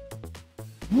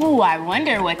 Ooh, I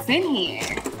wonder what's in here.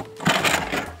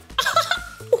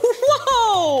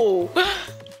 Whoa!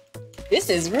 This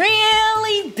is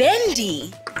really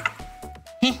bendy.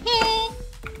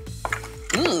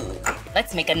 Ooh,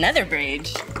 let's make another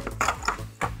bridge.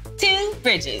 2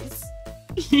 bridges.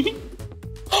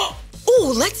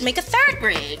 Ooh, let's make a 3rd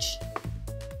bridge.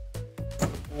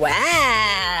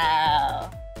 Wow.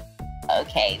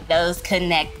 Okay, those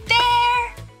connect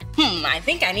there. I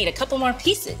think I need a couple more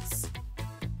pieces.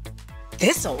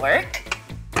 This'll work.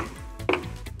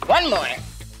 One more.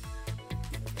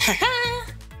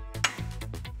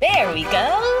 There we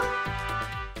go.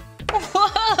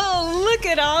 Whoa, look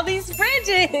at all these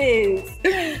bridges.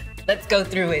 Let's go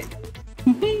through it.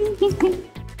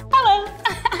 Hello.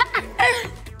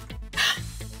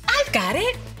 I've got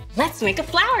it. Let's make a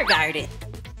flower garden.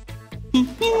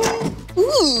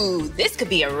 Ooh, this could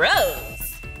be a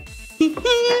rose.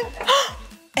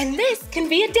 And this can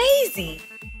be a daisy.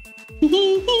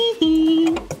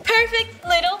 Perfect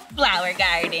little flower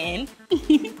garden.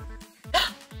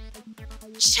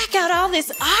 Check out all this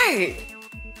art.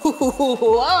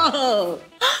 Whoa.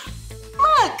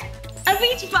 Look, a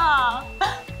beach ball.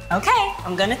 Okay,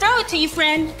 I'm gonna throw it to you,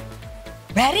 friend.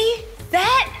 Ready,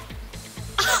 set.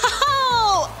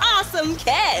 Oh, awesome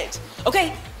catch.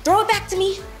 Okay, throw it back to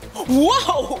me.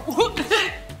 Whoa,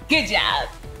 good job.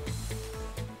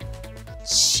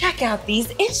 Check out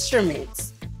these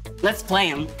instruments. Let's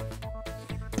play them.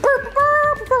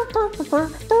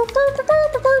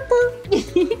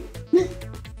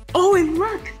 Oh, and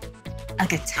look, a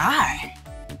guitar.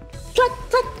 Pluck,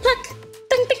 pluck, pluck.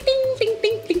 Ding, ding, ding,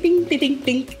 ding, ding, ding, ding, ding,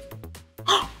 ding.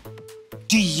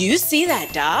 Do you see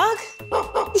that dog?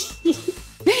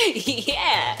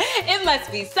 Yeah, it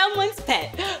must be someone's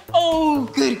pet. Oh,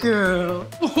 good girl.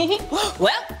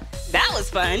 Well, that was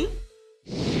fun.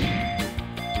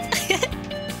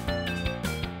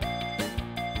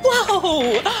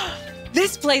 Whoa,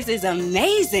 this place is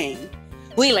amazing.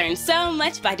 We learned so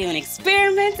much by doing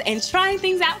experiments and trying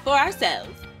things out for ourselves.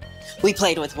 We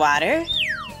played with water.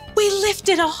 We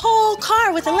lifted a whole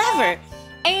car with a lever.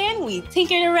 And we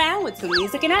tinkered around with some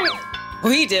music and art.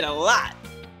 We did a lot.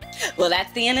 Well,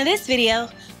 that's the end of this video.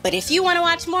 But if you want to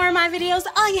watch more of my videos,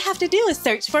 all you have to do is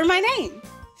search for my name.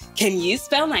 Can you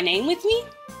spell my name with me?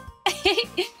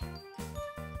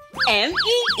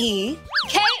 M-E-E-K-A-H.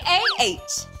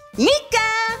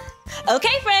 Meekah!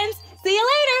 Okay, friends, see you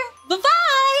later.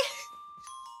 Bye-bye!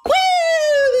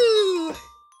 Woo!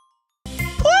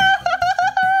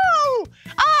 Woo-hoo-hoo-hoo!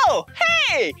 Oh,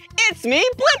 hey! It's me,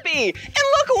 Blippi! And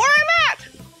look where I'm at!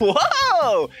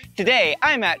 Whoa! Today,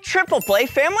 I'm at Triple Play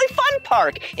Family Fun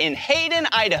Park in Hayden,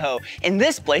 Idaho. And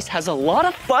this place has a lot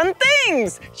of fun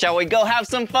things. Shall we go have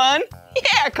some fun?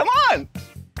 Yeah, come on!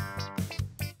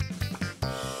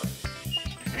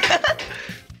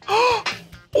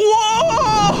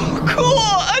 Whoa! Cool!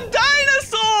 A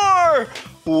dinosaur!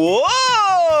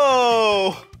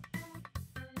 Whoa!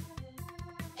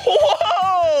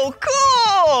 Whoa!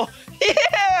 Cool!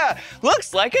 Yeah!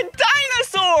 Looks like a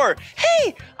dinosaur!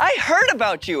 Hey, I heard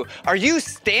about you. Are you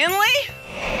Stanley?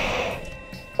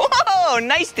 Whoa!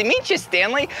 Nice to meet you,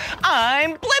 Stanley.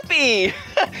 I'm Blippi.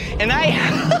 And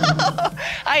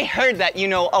I heard that you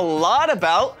know a lot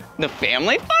about the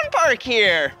Family Fun Park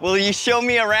here. Will you show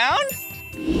me around?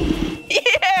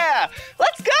 Yeah!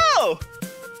 Let's go!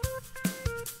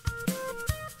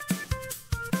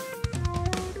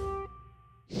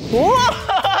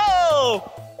 Whoa!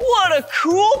 What a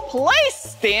cool place,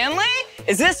 Stanley!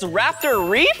 Is this Raptor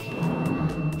Reef?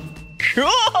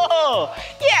 Cool!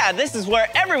 Yeah, this is where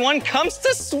everyone comes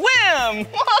to swim!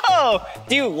 Whoa!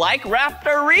 Do you like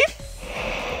Raptor Reef?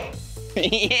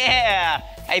 Yeah!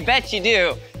 I bet you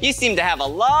do. You seem to have a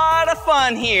lot of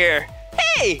fun here.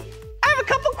 Hey, I have a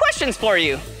couple questions for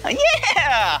you.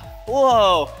 Yeah!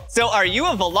 Whoa, so are you a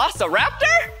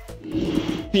velociraptor?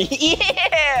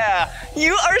 Yeah!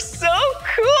 You are so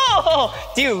cool!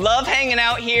 Do you love hanging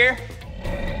out here?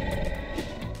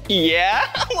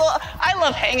 Yeah? Well, I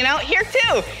love hanging out here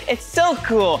too. It's so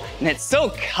cool and it's so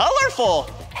colorful.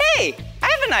 Hey, I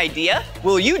have an idea.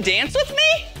 Will you dance with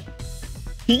me?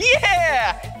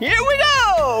 Yeah! Here we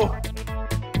go!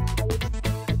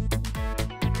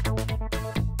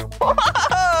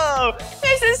 Whoa!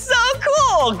 This is so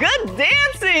cool! Good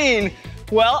dancing!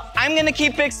 Well, I'm gonna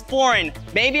keep exploring.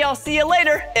 Maybe I'll see you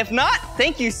later. If not,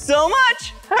 thank you so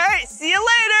much. All right, see you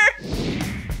later.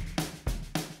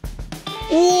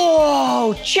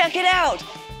 Whoa, check it out.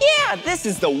 Yeah, this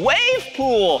is the wave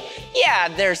pool. Yeah,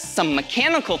 there's some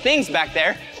mechanical things back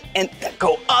there and that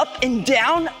go up and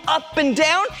down,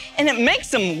 and it makes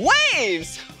some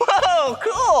waves. Whoa,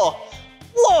 cool.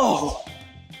 Whoa,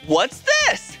 what's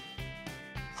this?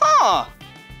 Huh,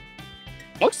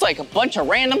 looks like a bunch of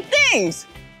random things.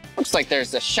 Looks like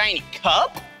there's a shiny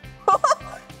cup.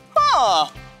 Huh,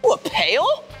 oh, a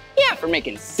pail? Yeah, for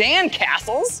making sand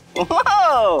castles.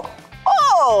 Whoa,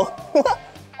 oh,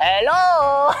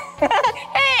 hello.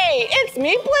 Hey, it's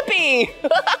me, Blippi.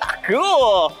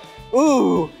 Cool.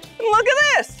 Ooh, look at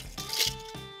this.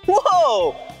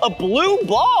 Whoa, a blue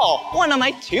ball. One of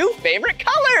my 2 favorite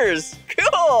colors.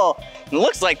 Cool. It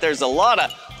looks like there's a lot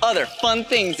of other fun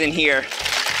things in here.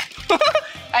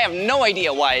 I have no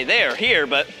idea why they're here,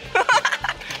 but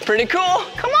pretty cool.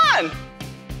 Come on.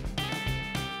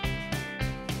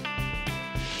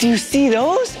 Do you see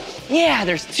those? Yeah,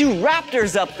 there's 2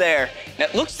 raptors up there.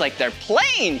 It looks like they're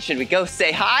playing. Should we go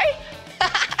say hi?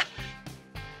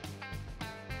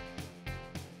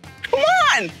 Come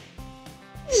on.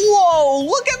 Whoa,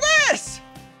 look at this.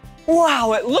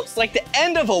 Wow, it looks like the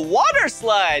end of a water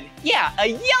slide. Yeah, a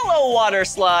yellow water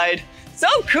slide. So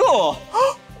cool.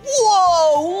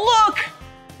 Whoa, look,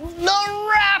 the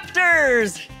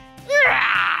raptors.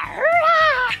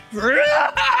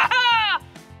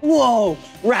 Whoa,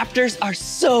 raptors are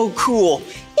so cool.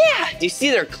 Yeah, do you see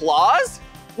their claws?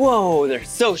 Whoa, they're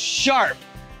so sharp.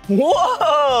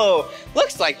 Whoa,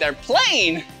 looks like they're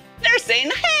playing. They're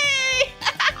saying, hey,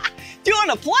 do you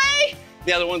want to play?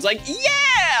 The other one's like,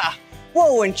 yeah.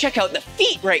 Whoa, and check out the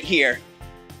feet right here.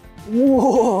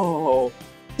 Whoa,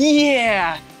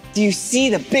 yeah. Do you see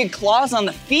the big claws on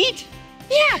the feet?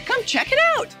 Yeah, come check it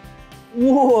out.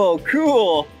 Whoa,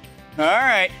 cool. All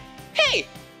right. Hey,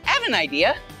 I have an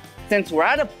idea. Since we're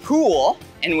at a pool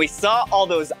and we saw all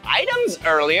those items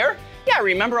earlier, yeah,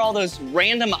 remember all those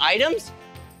random items?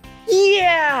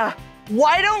 Yeah,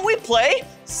 why don't we play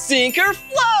Sink or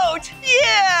Float?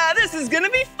 Yeah, this is gonna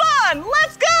be fun.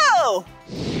 Let's go.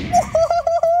 Woo,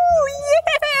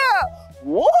 yeah.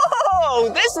 Whoa,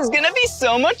 this is gonna be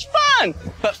so much fun.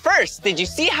 But first, did you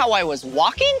see how I was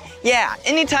walking? Yeah,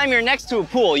 anytime you're next to a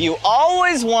pool, you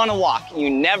always wanna walk,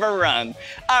 you never run.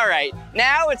 All right,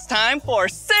 now it's time for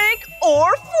Sink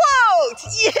or Float.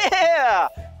 Yeah,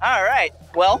 all right,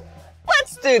 well,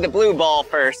 let's do the blue ball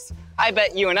first. I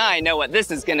bet you and I know what this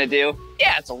is gonna do.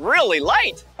 Yeah, it's really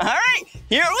light. All right,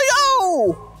 here we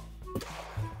go.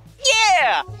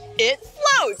 Yeah, it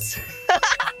floats.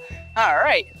 All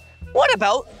right. What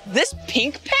about this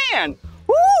pink pan?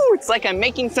 Woo, it's like I'm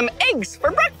making some eggs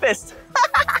for breakfast.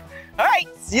 All right,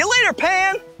 see you later,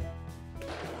 pan.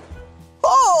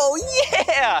 Oh,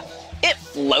 yeah, it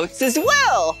floats as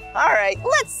well. All right,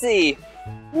 let's see.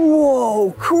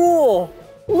 Whoa, cool.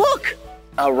 Look,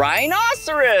 a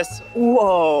rhinoceros.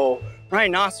 Whoa,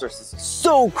 rhinoceros is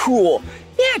so cool.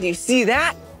 Yeah, do you see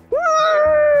that?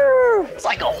 It's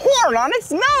like a horn on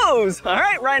its nose. All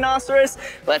right, rhinoceros,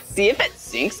 let's see if it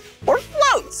sinks or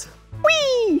floats.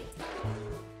 Whee!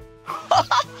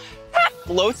 That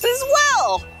floats as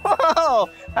well. All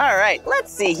right,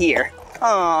 let's see here.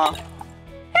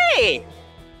 Hey,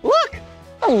 look,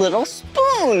 a little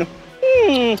spoon.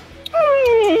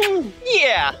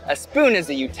 Yeah, a spoon is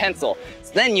a utensil.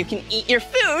 So then you can eat your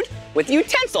food with the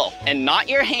utensil and not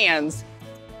your hands.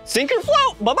 Sink or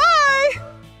float, bye-bye.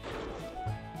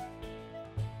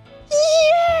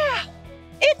 Yeah,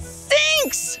 it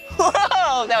sinks.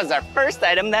 Whoa, that was our first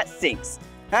item that sinks.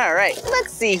 All right,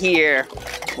 let's see here.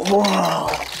 Whoa,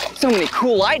 so many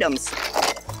cool items.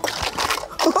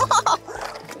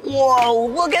 Whoa,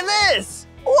 look at this.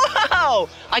 Wow,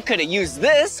 I could have used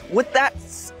this with that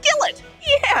skillet.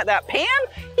 Yeah, that pan,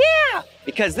 yeah,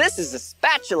 because this is a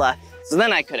spatula. So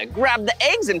then I could have grabbed the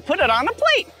eggs and put it on a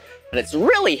plate, but it's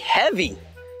really heavy.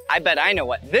 I bet I know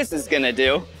what this is gonna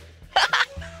do.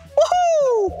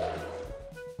 Woohoo!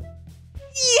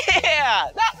 Yeah,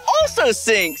 that also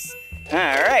sinks. All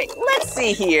right, let's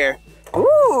see here.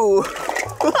 Ooh.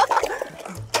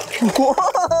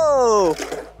 Whoa.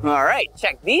 All right,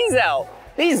 check these out.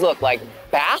 These look like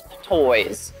bath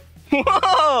toys.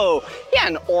 Whoa. Yeah,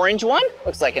 an orange one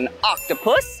looks like an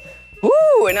octopus.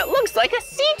 Ooh, and it looks like a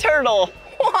sea turtle.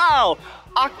 Wow.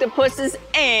 Octopuses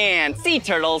and sea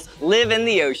turtles live in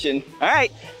the ocean. All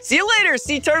right, see you later,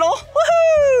 sea turtle.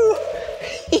 Woohoo!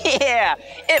 Yeah,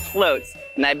 it floats.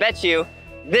 And I bet you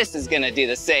this is gonna do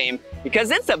the same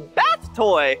because it's a bath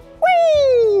toy.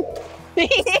 Whee!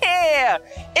 Yeah,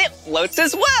 it floats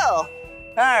as well.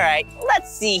 All right, let's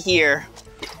see here.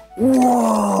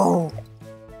 Whoa,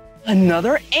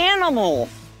 another animal.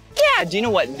 Yeah, do you know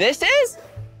what this is?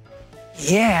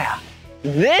 Yeah,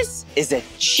 this is a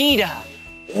cheetah.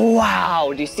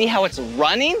 Wow, do you see how it's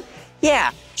running?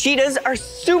 Yeah, cheetahs are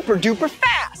super duper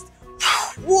fast.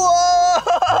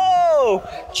 Whoa!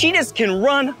 Cheetahs can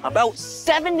run about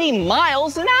 70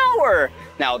 miles an hour.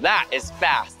 Now that is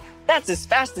fast. That's as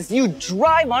fast as you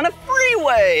drive on a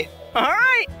freeway. All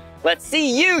right, let's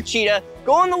see you, cheetah,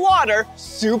 go in the water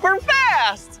super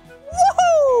fast.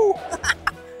 Woohoo!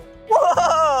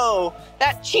 Whoa!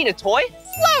 That cheetah toy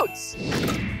floats.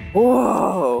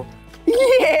 Whoa!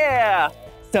 Yeah!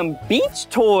 Some beach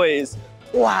toys.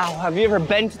 Wow, have you ever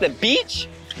been to the beach?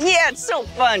 Yeah, it's so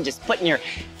fun just putting your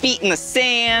feet in the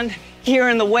sand,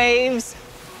 hearing the waves.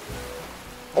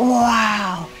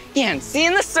 Wow, yeah, and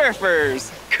seeing the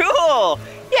surfers. Cool.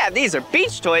 Yeah, these are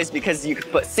beach toys because you could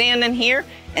put sand in here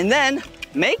and then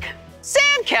make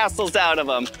sand castles out of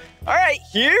them. All right,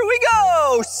 here we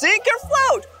go. Sink or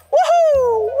float.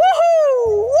 Woohoo!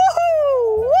 Woohoo!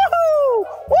 Woohoo! Woohoo!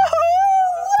 Woohoo!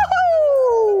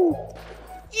 Woohoo!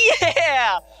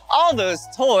 Yeah, all those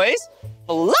toys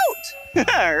float.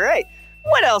 All right,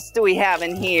 what else do we have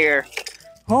in here?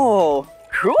 Oh,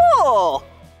 cool.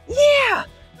 Yeah,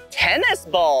 tennis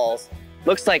balls.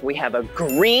 Looks like we have a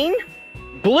green,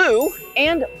 blue,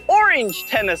 and orange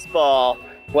tennis ball.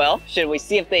 Well, should we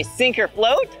see if they sink or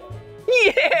float?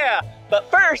 Yeah,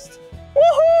 but first,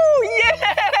 woohoo,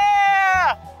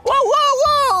 yeah! Whoa, whoa,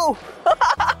 whoa!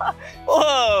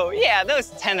 Whoa, yeah,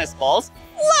 those tennis balls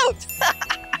float.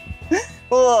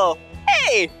 Whoa,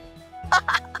 hey!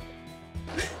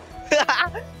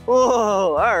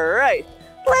 Whoa, all right,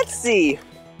 let's see.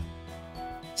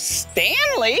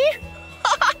 Stanley?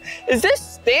 Is this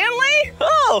Stanley?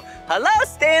 Oh, hello,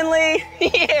 Stanley.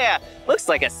 Yeah, looks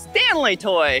like a Stanley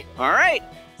toy. All right,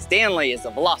 Stanley is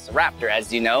a velociraptor,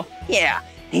 as you know. Yeah,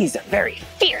 he's a very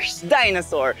fierce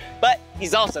dinosaur, but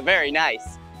he's also very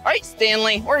nice. All right,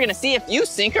 Stanley, we're gonna see if you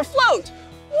sink or float.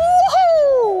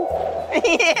 Woohoo!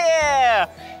 Yeah,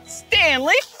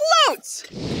 Stanley floats.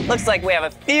 Looks like we have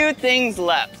a few things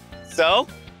left. So,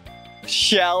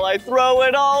 shall I throw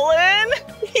it all in?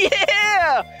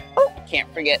 Yeah! Oh,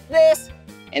 can't forget this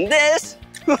and this.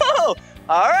 Whoa!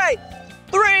 All right,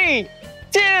 3,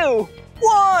 2,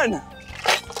 1.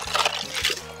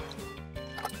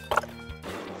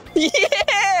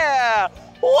 Yeah!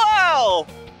 Wow!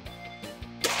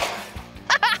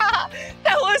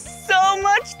 That was so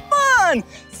much fun!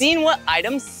 Seeing what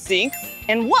items sink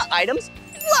and what items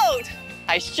float.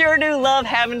 I sure do love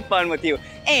having fun with you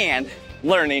and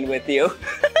learning with you.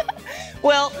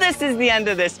 Well, this is the end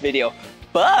of this video.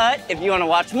 But if you want to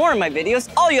watch more of my videos,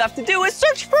 all you have to do is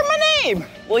search for my name.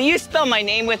 Will you spell my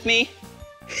name with me?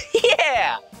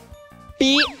 Yeah!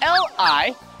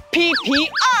 B-L-I-P-P-I.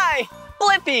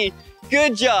 Blippi.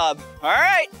 Good job. All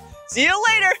right. See you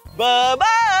later.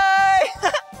 Bye-bye.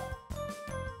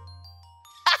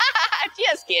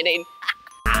 Just kidding.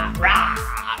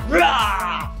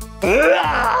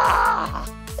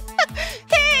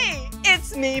 Hey,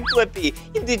 it's me, Blippi.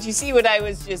 Did you see what I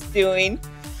was just doing?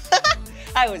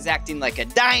 I was acting like a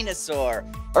dinosaur.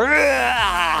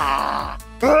 That's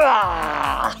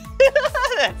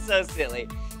so silly.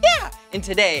 Yeah, and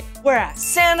today we're at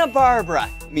Santa Barbara,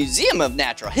 Museum of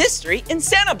Natural History in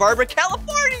Santa Barbara,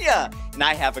 California. And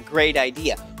I have a great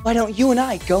idea. Why don't you and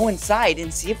I go inside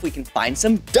and see if we can find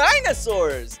some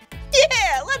dinosaurs?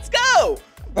 Yeah, let's go.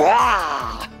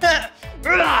 Wow,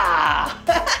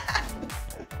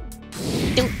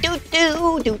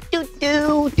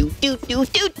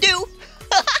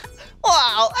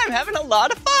 I'm having a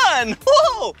lot of fun.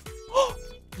 Whoa,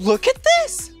 look at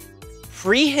this.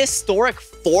 Prehistoric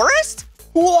forest?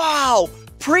 Wow,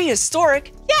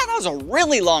 prehistoric? Yeah, that was a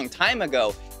really long time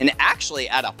ago. And actually,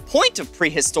 at a point of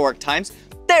prehistoric times,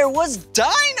 there was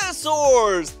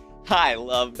dinosaurs. I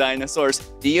love dinosaurs.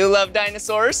 Do you love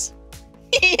dinosaurs?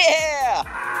 Yeah!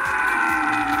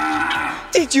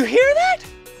 Did you hear that?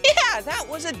 Yeah, that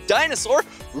was a dinosaur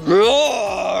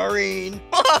roaring. submarine.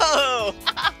 Whoa!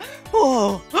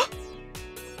 Whoa!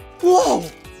 Whoa!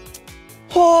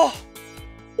 Oh!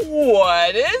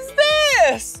 What is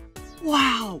this?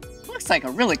 Wow, looks like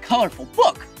a really colorful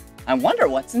book. I wonder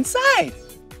what's inside.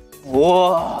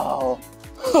 Whoa!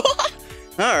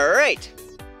 All right.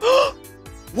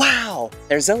 Wow,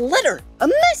 there's a letter, a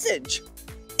message.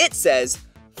 It says,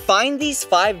 find these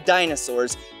 5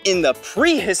 dinosaurs in the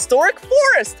prehistoric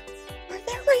forest. We're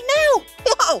there right now.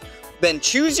 Whoa! Then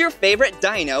choose your favorite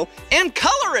dino and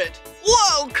color it.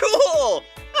 Whoa, cool.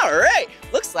 All right,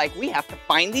 looks like we have to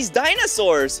find these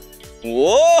dinosaurs.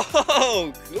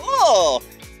 Whoa, cool.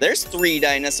 There's 3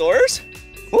 dinosaurs.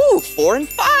 Ooh, 4 and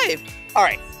 5. All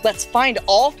right, let's find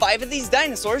all 5 of these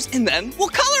dinosaurs and then we'll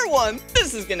color one.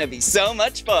 This is gonna be so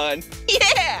much fun.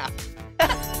 Yeah!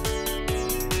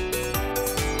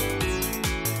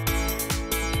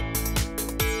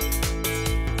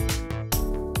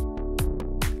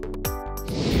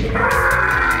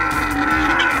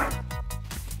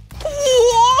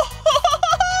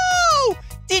 Whoa!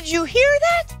 Did you hear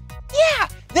that? Yeah,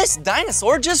 this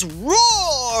dinosaur just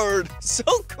roared. So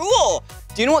cool.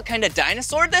 Do you know what kind of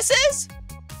dinosaur this is?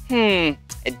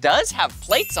 It does have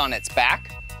plates on its back.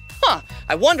 Huh,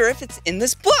 I wonder if it's in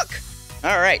this book.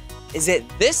 All right, is it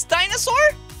this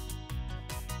dinosaur?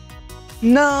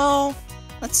 No,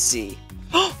 let's see.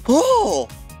 Oh,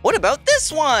 what about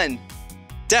this one?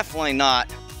 Definitely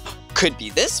not. Could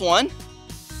be this one.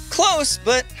 Close,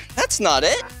 but that's not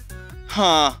it.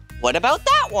 Huh, what about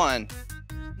that one?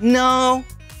 No.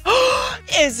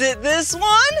 Is it this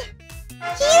one?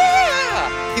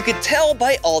 Yeah! You could tell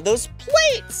by all those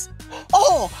plates.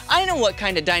 Oh, I know what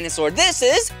kind of dinosaur this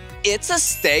is. It's a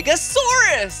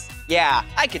Stegosaurus. Yeah,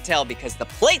 I could tell because the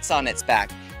plates on its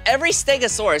back. Every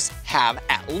Stegosaurus have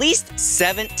at least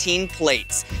 17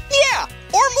 plates. Yeah,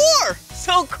 or more.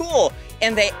 So cool.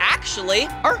 And they actually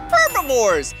are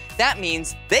herbivores. That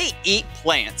means they eat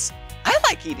plants. I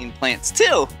like eating plants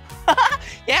too.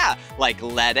 Yeah, like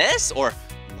lettuce or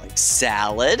like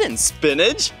salad and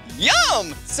spinach.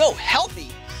 Yum! So healthy.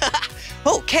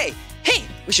 Okay, hey,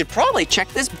 we should probably check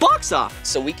this box off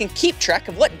so we can keep track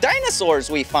of what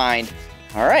dinosaurs we find.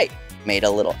 All right, made a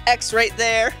little X right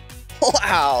there.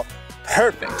 Wow,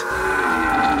 perfect.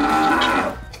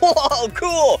 Whoa,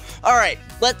 cool. All right,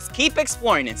 let's keep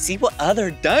exploring and see what other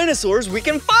dinosaurs we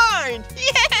can find.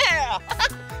 Yeah!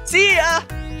 See ya!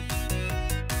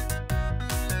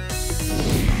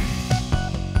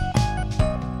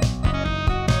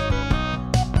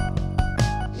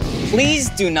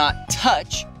 Please do not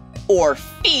touch or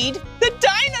feed the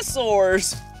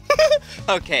dinosaurs.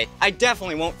 Okay, I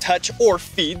definitely won't touch or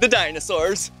feed the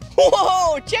dinosaurs.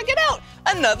 Whoa, check it out,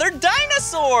 another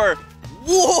dinosaur.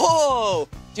 Whoa,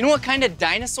 do you know what kind of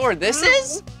dinosaur this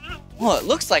is? Well, it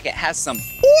looks like it has some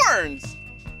horns.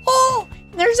 Oh,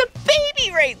 there's a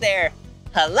baby right there.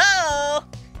 Hello,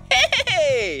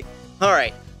 hey. All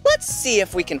right, let's see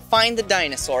if we can find the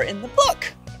dinosaur in the book.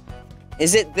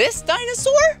 Is it this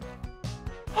dinosaur?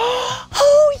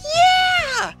 Oh,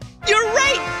 yeah! You're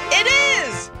right, it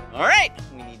is! All right,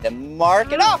 we need to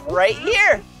mark it off right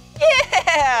here.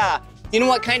 Yeah! Do you know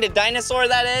what kind of dinosaur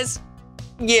that is?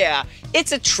 Yeah,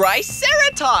 it's a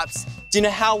Triceratops. Do you know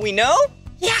how we know?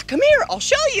 Yeah, come here, I'll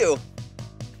show you.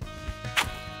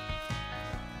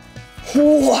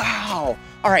 Wow!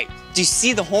 All right, do you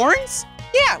see the horns?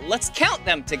 Yeah, let's count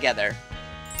them together.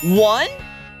 1,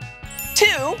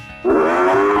 2,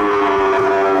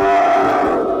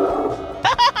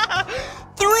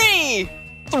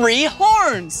 3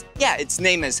 horns. Yeah, its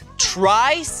name is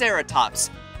Triceratops.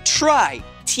 Tri,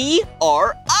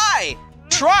 T-R-I.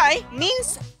 Tri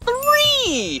means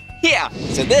 3. Yeah,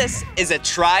 so this is a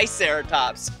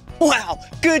Triceratops. Wow,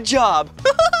 good job.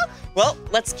 Well,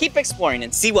 let's keep exploring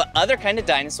and see what other kind of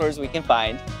dinosaurs we can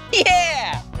find.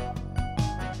 Yeah!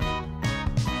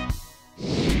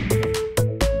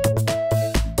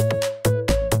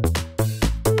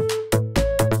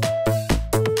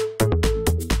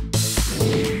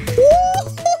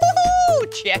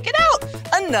 Check it out,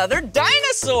 another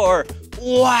dinosaur.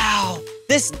 Wow,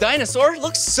 this dinosaur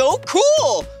looks so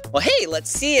cool. Well, hey, let's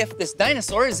see if this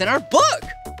dinosaur is in our book.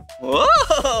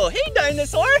 Whoa, hey,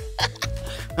 dinosaur.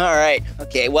 All right,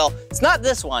 okay, well, it's not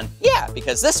this one. Yeah,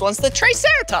 because this one's the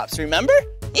Triceratops, remember?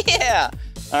 Yeah,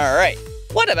 all right.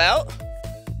 What about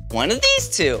one of these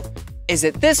two? Is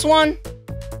it this one?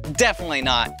 Definitely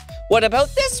not. What about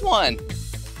this one?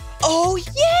 Oh,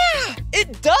 yeah,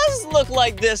 it does look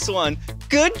like this one.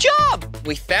 Good job!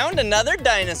 We found another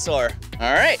dinosaur.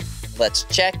 All right, let's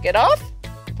check it off.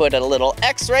 Put a little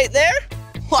X right there.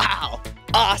 Wow,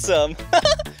 awesome.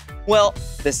 Well,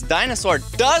 this dinosaur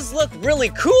does look really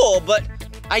cool, but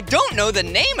I don't know the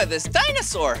name of this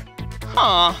dinosaur.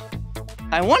 Huh.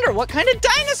 I wonder what kind of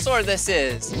dinosaur this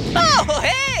is. Oh,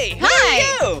 hey! Who Hi.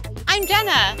 are you? I'm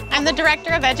Jenna. I'm the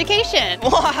director of education.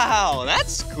 Wow,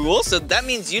 that's cool. So that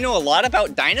means you know a lot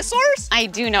about dinosaurs? I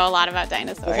do know a lot about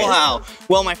dinosaurs. Wow.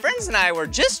 Well, my friends and I were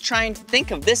just trying to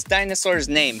think of this dinosaur's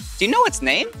name. Do you know its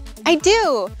name? I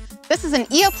do. This is an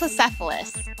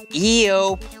Eoplocephalus.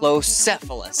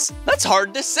 Eoplocephalus. That's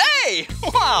hard to say.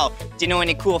 Wow. Do you know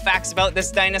any cool facts about this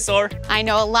dinosaur? I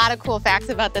know a lot of cool facts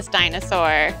about this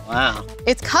dinosaur. Wow.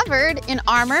 It's covered in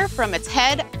armor from its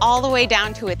head all the way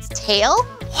down to its tail.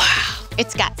 Wow.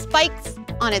 It's got spikes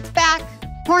on its back,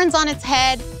 horns on its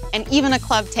head, and even a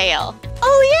club tail.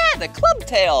 Oh yeah, the club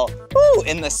tail. Ooh,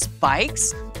 and the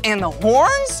spikes and the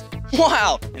horns?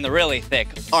 Wow, and the really thick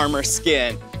armor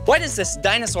skin. Why does this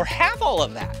dinosaur have all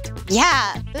of that?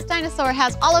 Yeah, this dinosaur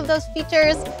has all of those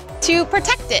features to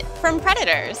protect it from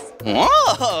predators.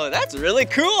 Whoa, that's really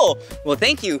cool. Well,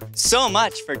 thank you so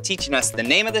much for teaching us the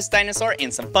name of this dinosaur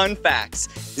and some fun facts.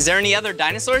 Is there any other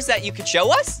dinosaurs that you could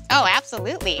show us? Oh,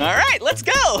 absolutely. All right, let's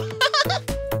go.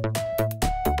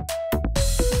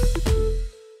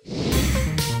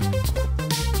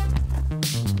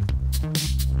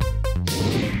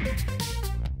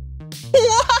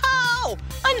 Wow,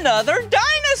 another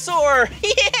dinosaur.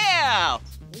 Yeah.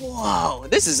 Whoa,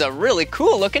 this is a really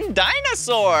cool looking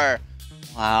dinosaur.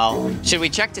 Wow. Should we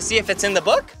check to see if it's in the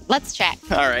book? Let's check.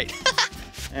 All right.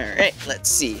 All right, let's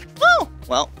see. Oh,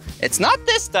 well, it's not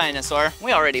this dinosaur.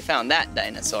 We already found that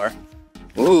dinosaur.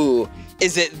 Ooh,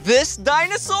 is it this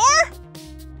dinosaur?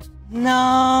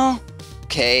 No.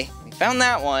 Okay, we found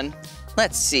that one.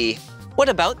 Let's see. What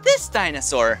about this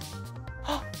dinosaur?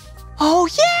 Oh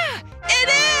yeah, it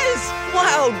is!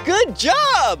 Wow, good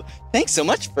job! Thanks so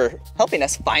much for helping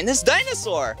us find this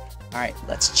dinosaur. All right,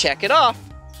 let's check it off.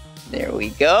 There we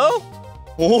go.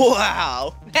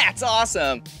 Wow, that's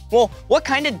awesome. Well, what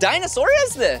kind of dinosaur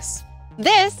is this?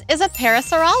 This is a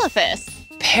Parasaurolophus.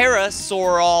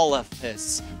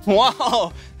 Parasaurolophus.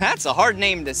 Wow, that's a hard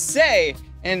name to say.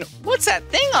 And what's that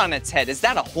thing on its head? Is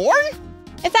that a horn?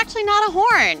 It's actually not a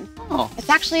horn. Oh. It's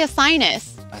actually a sinus.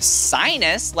 A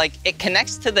sinus? Like it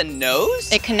connects to the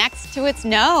nose? It connects to its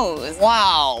nose.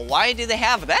 Wow, why do they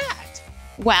have that?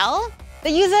 Well,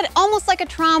 they use it almost like a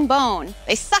trombone.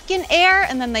 They suck in air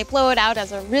and then they blow it out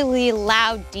as a really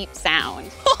loud, deep sound.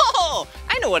 Oh,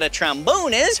 I know what a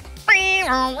trombone is.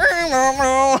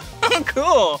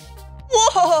 Cool.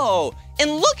 Whoa,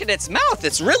 and look at its mouth,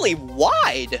 it's really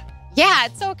wide. Yeah,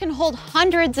 it's so it can hold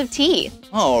hundreds of teeth.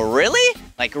 Oh, really?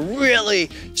 Like really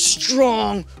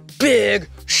strong, big,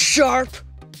 sharp,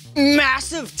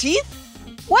 massive teeth?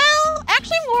 Well,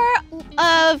 actually more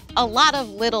of a lot of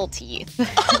little teeth.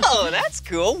 Oh, that's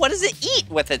cool. What does it eat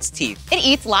with its teeth? It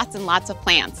eats lots and lots of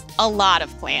plants, a lot of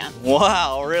plants.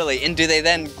 Wow, really? And do they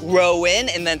then grow in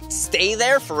and then stay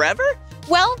there forever?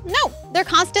 Well, no, they're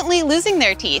constantly losing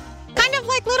their teeth, kind of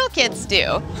like little kids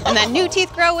do. And then new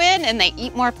teeth grow in and they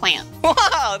eat more plants.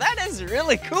 Wow, that is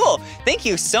really cool. Thank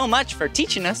you so much for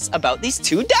teaching us about these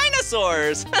two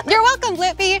dinosaurs. You're welcome,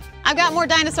 Blippi. I've got more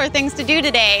dinosaur things to do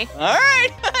today. All right,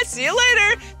 see you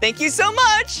later. Thank you so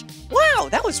much. Wow,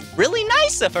 that was really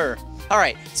nice of her. All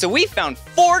right, so we found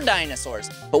 4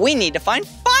 dinosaurs, but we need to find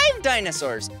 5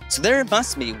 dinosaurs. So there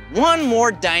must be one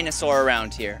more dinosaur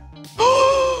around here.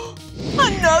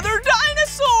 Another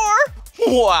dinosaur!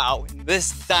 Wow,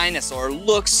 this dinosaur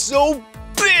looks so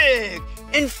big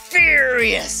and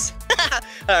furious.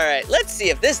 All right, let's see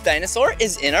if this dinosaur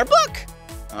is in our book.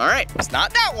 All right, it's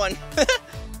not that one.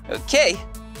 Okay,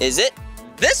 is it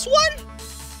this one?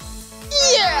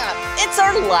 Yeah, it's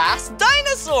our last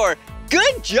dinosaur.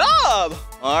 Good job.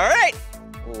 All right,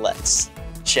 let's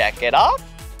check it off.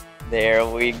 There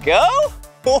we go.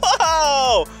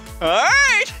 Whoa, all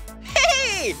right.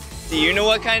 Hey, do you know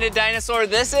what kind of dinosaur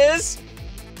this is?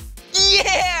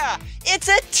 Yeah, it's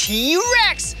a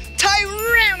T-Rex,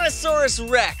 Tyrannosaurus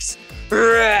Rex.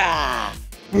 Rah,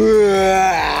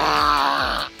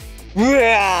 rah,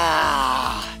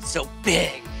 rah. So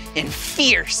big and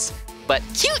fierce, but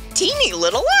cute, teeny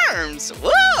little arms.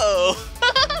 Whoa.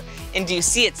 And do you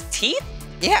see its teeth?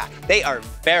 Yeah, they are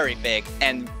very big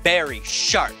and very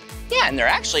sharp. Yeah, and they're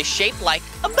actually shaped like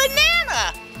a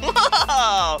banana.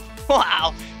 Whoa.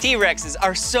 Wow, T-Rexes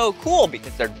are so cool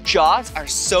because their jaws are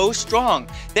so strong.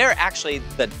 They're actually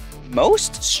the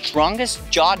most strongest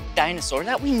jawed dinosaur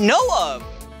that we know of.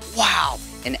 Wow,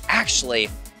 and actually,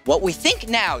 what we think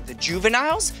now, the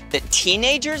juveniles, the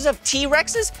teenagers of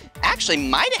T-Rexes, actually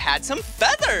might have had some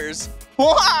feathers.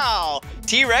 Wow,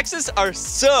 T-Rexes are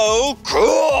so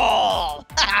cool.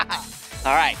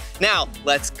 All right, now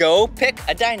let's go pick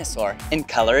a dinosaur and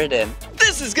color it in.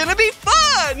 This is gonna be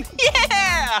fun!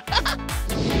 Yeah!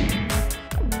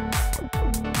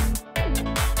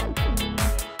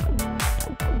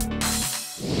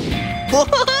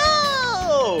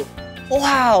 Whoa!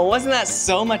 Wow, wasn't that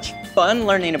so much fun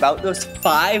learning about those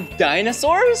 5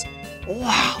 dinosaurs?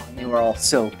 Wow, they were all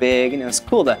so big, and it was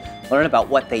cool to learn about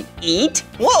what they eat.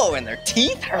 Whoa, and their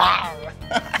teeth. All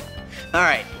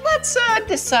right, let's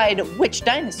decide which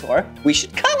dinosaur we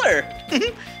should color.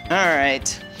 All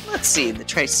right, let's see, the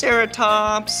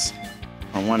Triceratops,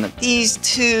 or one of these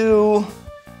two.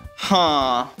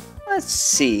 Let's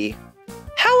see.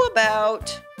 How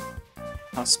about,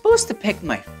 I was supposed to pick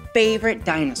my favorite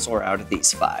dinosaur out of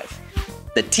these 5.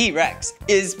 The T-Rex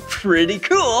is pretty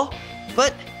cool,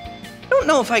 but I don't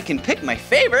know if I can pick my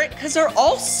favorite because they're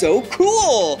all so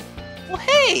cool. Well,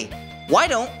 hey, why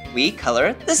don't we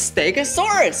color the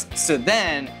Stegosaurus? So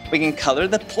then we can color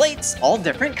the plates all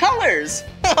different colors.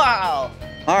 Wow.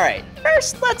 All right,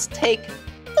 first let's take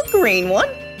the green one.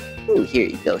 Ooh, here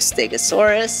you go,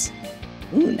 Stegosaurus.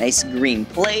 Ooh, nice green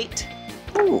plate.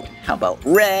 Ooh, how about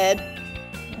red?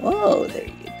 Whoa, there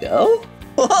you go.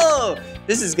 Whoa,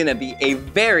 this is gonna be a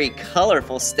very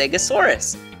colorful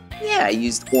Stegosaurus. Yeah, I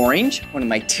used orange, one of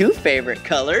my 2 favorite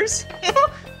colors.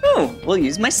 Oh, we'll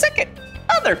use my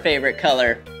other favorite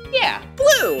color. Yeah,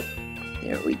 blue.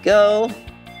 There we go.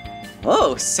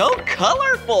 Whoa, so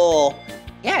colorful.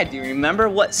 Yeah, do you remember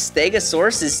what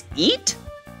Stegosauruses eat?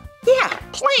 Yeah,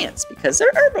 plants, because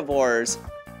they're herbivores.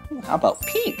 Ooh, how about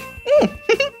pink? There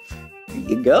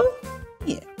you go.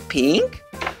 Yeah, pink.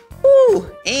 Ooh,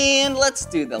 and let's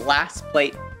do the last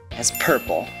plate as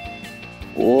purple.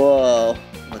 Whoa,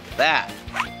 look at that.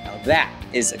 Now that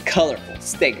is a colorful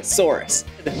Stegosaurus.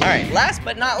 All right, last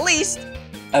but not least,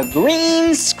 a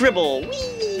green scribble.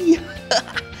 Whee!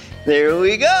 There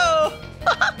we go.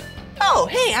 Oh,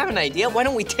 hey, I have an idea. Why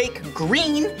don't we take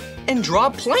green and draw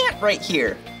a plant right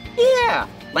here? Yeah,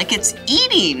 like it's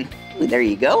eating. Ooh, there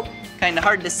you go. Kind of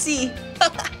hard to see.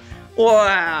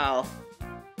 Wow.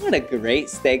 What a great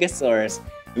Stegosaurus.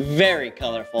 Very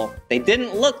colorful. They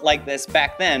didn't look like this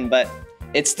back then, but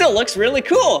it still looks really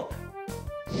cool.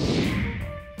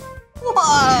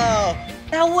 Whoa,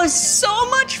 that was so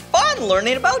much fun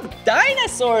learning about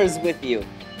dinosaurs with you.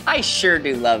 I sure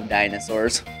do love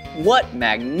dinosaurs. What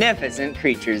magnificent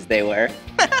creatures they were.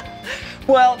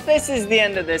 Well, this is the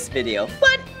end of this video,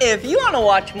 but if you want to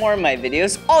watch more of my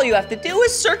videos, all you have to do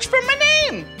is search for my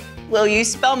name. Will you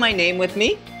spell my name with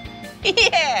me?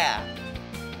 Yeah!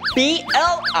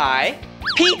 B-L-I-P-P-I,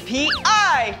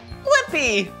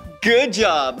 Blippi. Good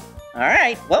job. All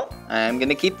right, well, I'm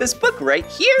gonna keep this book right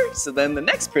here, so then the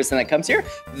next person that comes here,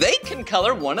 they can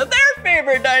color one of their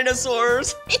favorite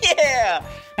dinosaurs. Yeah!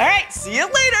 All right, see you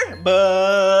later.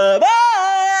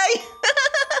 Bye-bye.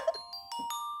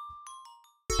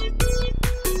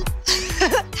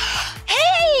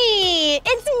 Hey,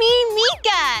 it's me,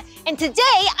 Meekah, and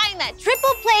today I'm at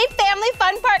Triple Play Family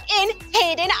Fun Park in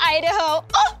Hayden, Idaho.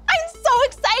 Oh, I'm so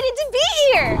excited to be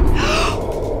here.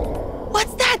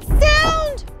 What's that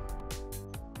sound?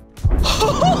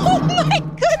 Oh my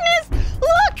goodness,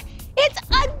 look, it's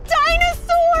a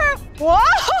dinosaur. Whoa,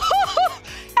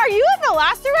 are you a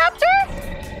velociraptor?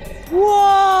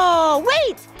 Whoa,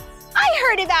 wait, I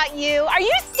heard about you. Are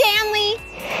you Stanley?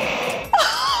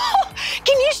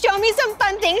 Can you show me some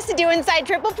fun things to do inside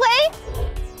Triple Play?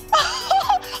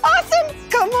 Oh, awesome,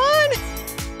 come on.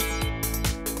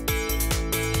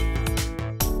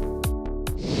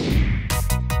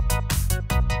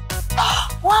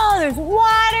 Whoa, there's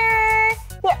water.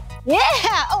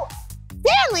 Yeah, oh,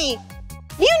 Stanley,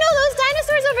 you know those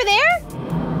dinosaurs over there?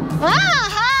 Ah,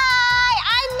 hi,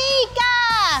 I'm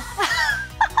Meekah.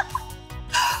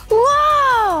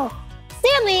 Whoa,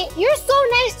 Stanley, you're so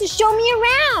nice to show me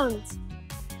around.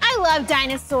 I love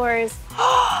dinosaurs.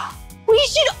 We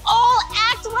should all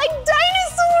act like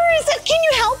dinosaurs. Can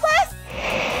you help us?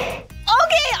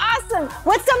 Okay, awesome.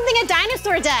 What's something a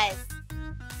dinosaur does?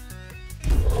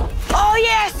 Oh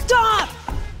yeah, stomp!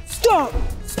 Stomp,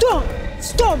 stomp,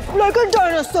 stomp like a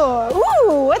dinosaur.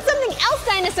 Ooh, what's something else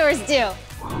dinosaurs do?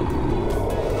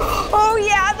 Oh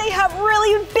yeah, they have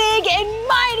really big and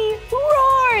mighty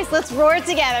roars. Let's roar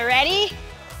together, ready?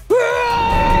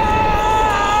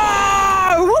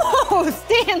 Whoa,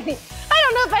 Stanley, I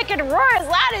don't know if I could roar as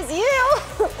loud as you.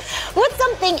 What's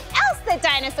something else that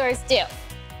dinosaurs do?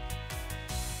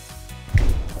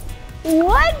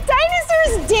 What?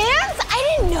 Dinosaurs dance?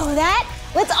 I didn't know that.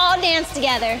 Let's all dance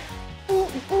together. Yeah,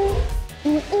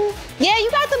 you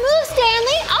got the move,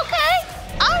 Stanley. Okay,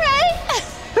 all right.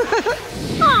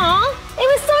 Aw, it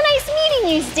was so nice meeting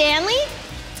you, Stanley.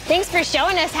 Thanks for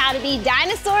showing us how to be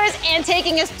dinosaurs and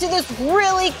taking us to this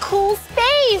really cool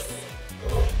space.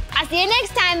 I'll see you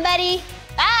next time, buddy.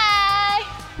 Bye.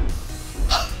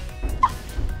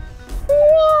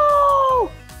 Whoa!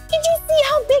 Did you see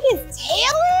how big his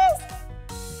tail is?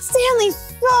 Stanley's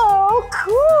so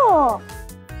cool.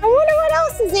 I wonder what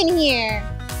else is in here.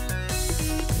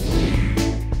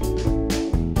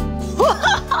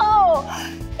 Whoa!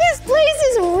 This place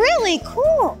is really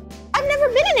cool. I've never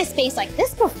been in a space like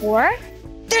this before.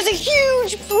 There's a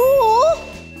huge pool.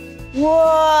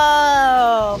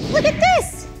 Whoa! Look at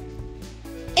this.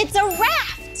 It's a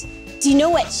raft. Do you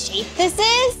know what shape this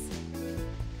is?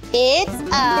 It's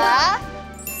a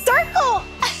circle.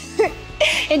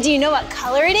 And do you know what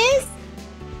color it is?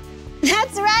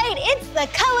 That's right, it's the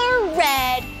color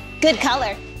red. Good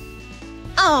color.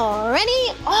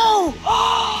 Alrighty. Oh,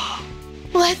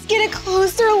 let's get a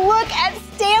closer look at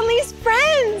Stanley's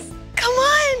friends. Come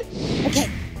on. Okay,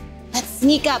 let's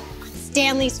sneak up on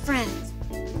Stanley's friends.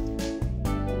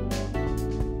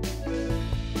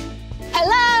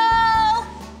 Hello.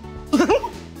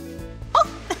 Oh,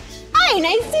 hi,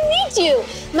 nice to meet you.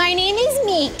 My name is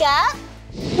Meekah.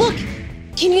 Look,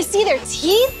 can you see their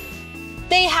teeth?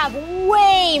 They have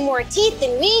way more teeth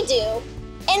than we do,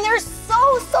 and they're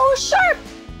so sharp.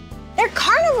 They're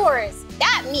carnivores.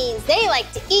 That means they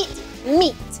like to eat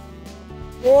meat.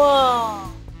 Whoa.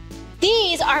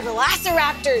 These are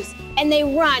velociraptors, and they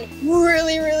run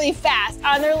really fast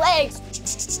on their legs.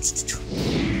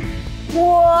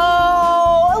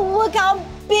 Whoa, look how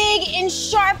big and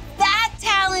sharp that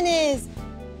talon is.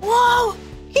 Whoa,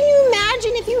 can you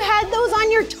imagine if you had those on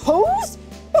your toes?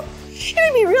 It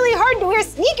would be really hard to wear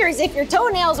sneakers if your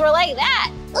toenails were like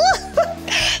that.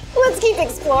 Let's keep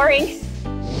exploring.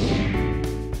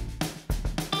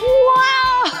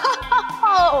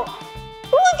 Wow!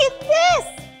 Look at this!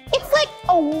 It's like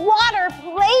a water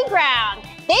playground.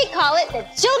 They call it the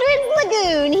Children's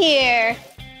Lagoon here.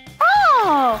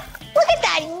 Oh, look at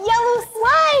that yellow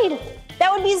slide.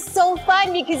 That would be so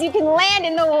fun because you can land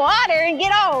in the water and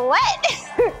get all wet.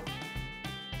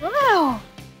 Wow.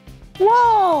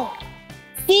 Whoa.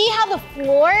 See how the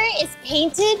floor is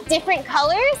painted different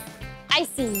colors? I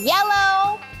see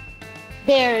yellow,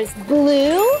 there's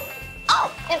blue,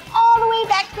 oh, and all the way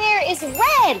back there is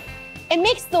red. It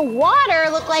makes the water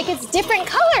look like it's different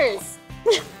colors.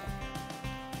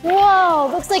 Whoa,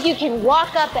 looks like you can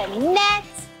walk up a net,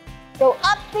 go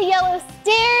up the yellow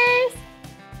stairs,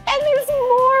 and there's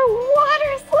more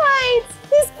water slides.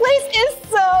 This place is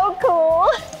so cool.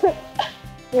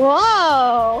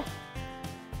 Whoa.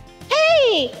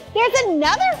 Hey, there's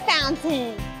another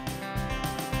fountain.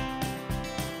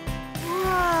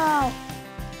 Wow.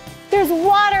 There's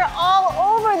water all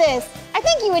over this. I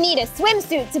think you would need a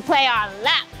swimsuit to play on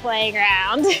that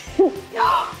playground.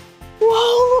 Whoa,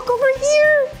 look over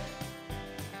here.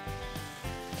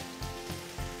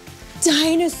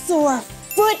 Dinosaur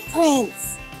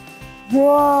footprints.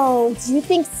 Whoa, do you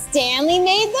think Stanley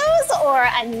made those or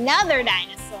another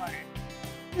dinosaur?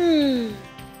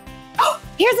 Oh,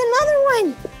 here's another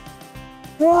one.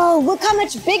 Whoa, look how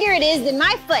much bigger it is than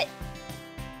my foot.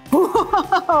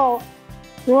 Whoa,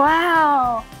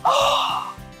 wow.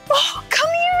 Oh, come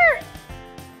here.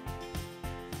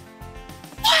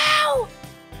 Wow,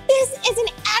 this is an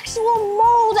actual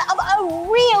mold of a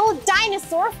real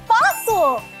dinosaur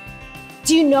fossil.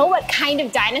 Do you know what kind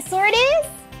of dinosaur it is?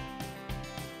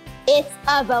 It's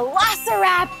a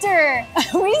velociraptor.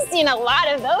 We've seen a lot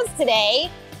of those today.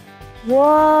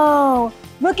 Whoa,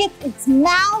 look at its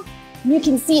mouth. You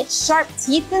can see its sharp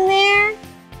teeth in there.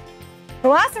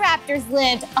 Velociraptors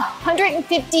lived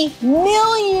 150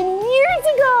 million years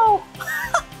ago.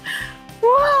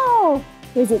 Whoa,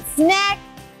 there's its neck.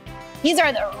 These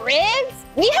are the ribs.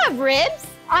 We have ribs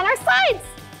on our sides.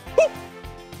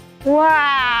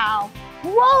 Wow.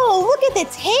 Whoa, look at the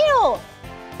tail.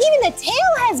 Even the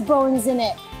tail has bones in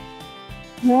it.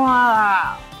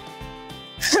 Wow.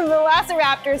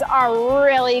 Velociraptors are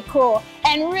really cool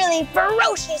and really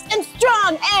ferocious and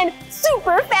strong and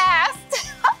super fast.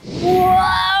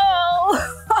 Whoa!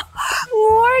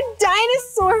 More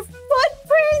dinosaur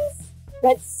footprints.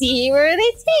 Let's see where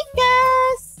they take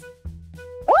us.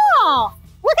 Oh,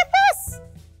 look at this.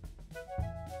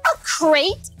 A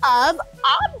crate of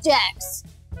objects.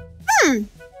 And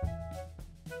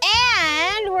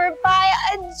we're by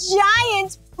a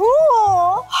giant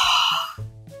pool.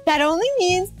 That only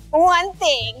means one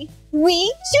thing.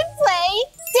 We should play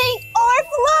Sink or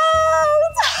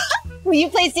Float. Will you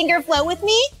play Sink or Float with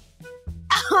me?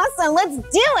 Awesome, let's do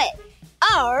it.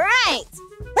 All right,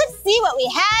 let's see what we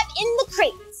have in the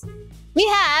crate. We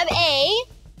have a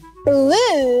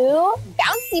blue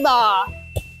bouncy ball.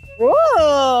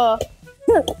 Ooh.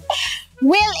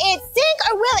 Will it sink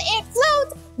or will it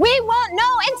float? We won't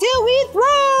know until we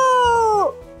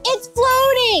throw. It's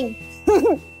floating.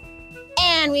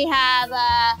 And we have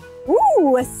a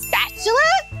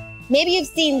spatula. Maybe you've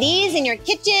seen these in your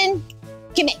kitchen.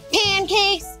 You can make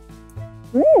pancakes.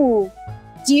 Ooh.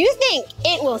 Do you think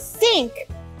it will sink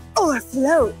or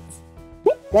float?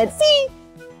 Let's see.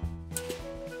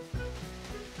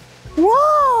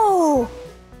 Whoa!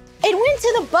 It went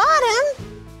to the bottom,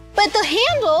 but the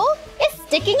handle is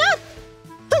sticking up.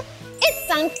 It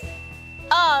sunk.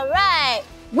 All right.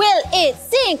 Will it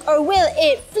sink or will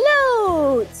it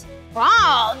float?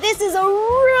 Wow, this is a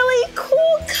really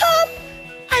cool cup.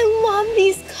 I love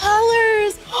these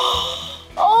colors.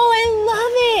 Oh, I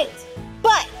love it.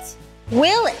 But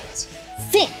will it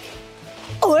sink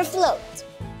or float?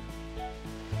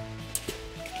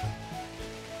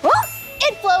 Oh,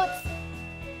 it floats.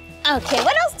 Okay,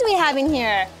 what else do we have in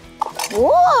here?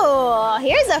 Whoa,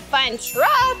 here's a fun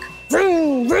truck.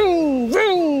 Vroom, vroom,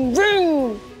 vroom,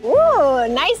 vroom. Ooh,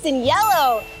 nice and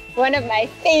yellow. One of my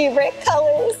favorite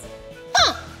colors.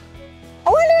 I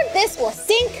wonder if this will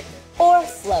sink or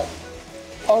float.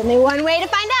 Only one way to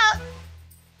find out.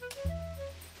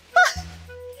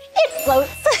 It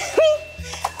floats.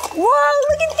 Whoa,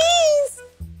 look at these.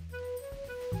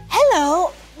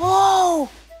 Hello. Whoa,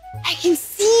 I can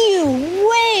see you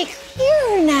way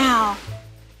clearer now.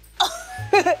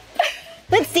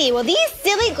 Let's see, will these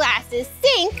silly glasses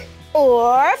sink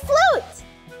or float?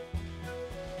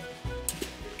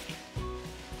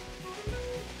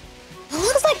 It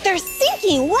looks like they're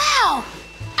sinking, wow.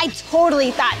 I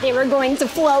totally thought they were going to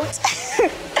float.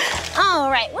 All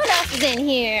right, what else is in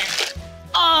here?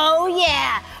 Oh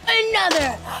yeah,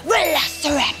 another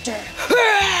velociraptor.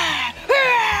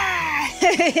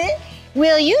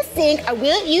 Will you sink or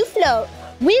will you float?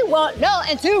 We won't know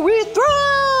until we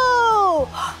throw.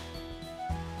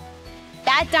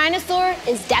 That dinosaur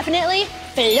is definitely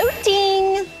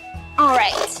floating. All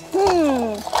right,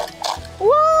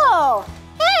 Whoa,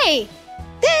 hey,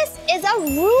 this is a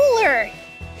ruler.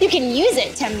 You can use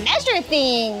it to measure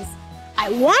things. I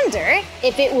wonder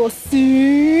if it will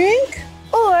sink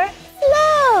or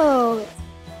float.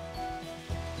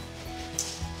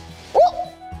 Whoa.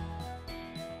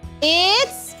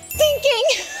 It's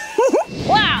sinking.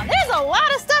 Wow, there's a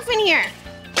lot of stuff in here.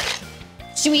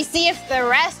 Should we see if the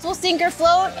rest will sink or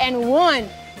float in one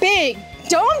big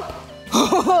dump?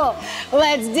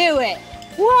 Let's do it.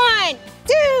 1,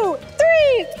 2,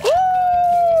 3, woo!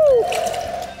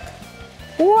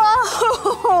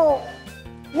 Whoa!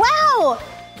 Wow!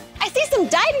 I see some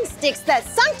diving sticks that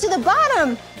sunk to the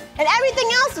bottom and everything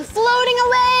else is floating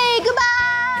away. Goodbye!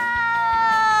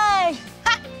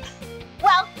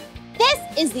 Well, this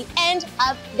is the end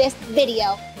of this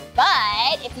video.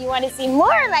 But if you want to see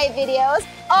more of my videos,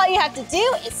 all you have to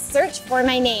do is search for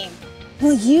my name.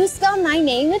 Will you spell my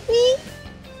name with me?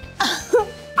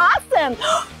 Awesome!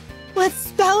 Let's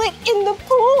spell it in the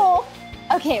pool.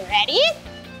 Okay, ready?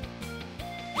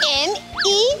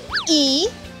 M-E-E-K-A-H.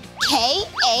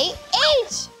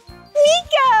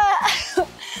 Meekah!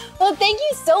 Well, thank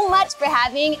you so much for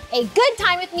having a good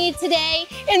time with me today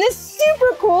in this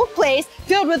super cool place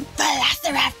filled with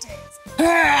velociraptors.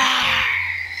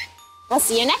 I'll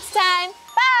see you next time.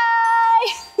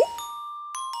 Bye!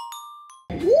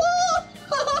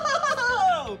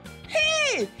 Whoa!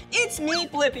 Hey, it's me,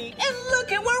 Blippi, and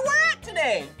look at where we're at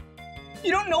today.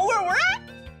 You don't know where we're at?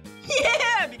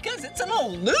 Yeah, because it's an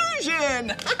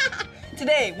illusion.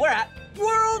 Today, we're at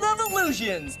World of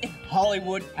Illusions in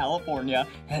Hollywood, California,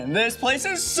 and this place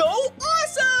is so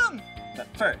awesome. But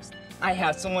first, I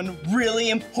have someone really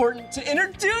important to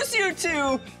introduce you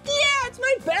to. Yeah, it's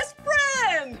my best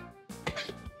friend.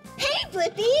 Hey,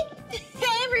 Blippi!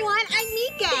 Hey, everyone, I'm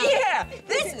Meekah! Yeah,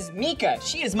 this is Meekah.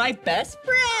 She is my best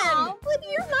friend. Oh, Blippi,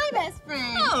 you're my best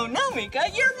friend. Oh, no, Meekah,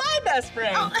 you're my best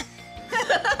friend. Oh.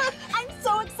 I'm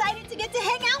so excited to get to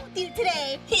hang out with you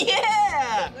today.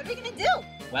 Yeah! What are we gonna do?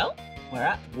 Well, we're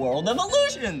at World of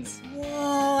Illusions.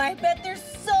 Whoa, I bet there's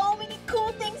so many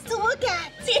cool things to look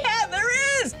at. Yeah, there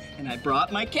is! And I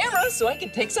brought my camera so I can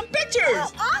take some pictures.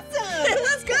 Oh, awesome!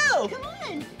 Let's go! Come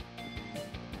on.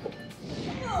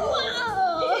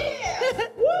 Whoa! Yeah!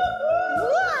 Whoa!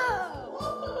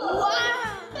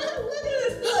 Wow! Look at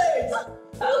this place!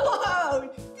 Wow!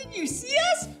 Did you see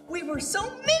us? We were so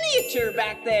miniature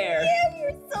back there. Yeah, we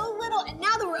were so little, and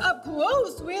now that we're up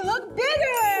close, we look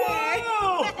bigger.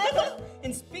 Whoa!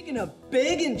 And speaking of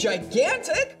big and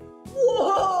gigantic,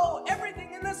 whoa!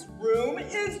 Everything in this room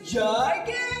is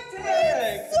gigantic.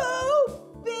 It's so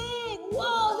big.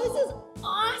 Whoa, this is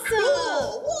awesome.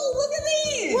 Cool. Whoa! Look at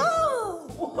these. Whoa!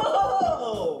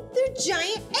 Whoa!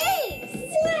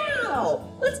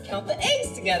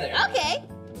 together. Okay.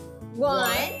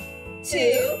 1,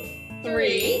 2,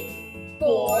 3,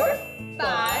 4,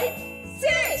 5,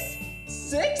 6.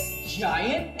 6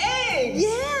 giant eggs.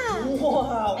 Yeah.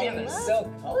 Wow, I man, they're love-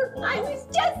 so colorful. I was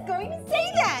just going to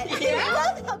say that. Yeah? I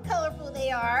love how colorful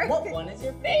they are. What one is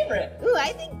your favorite? Ooh,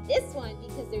 I think this one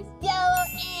because there's yellow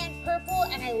and purple,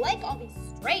 and I like all these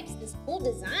stripes, this cool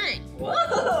design.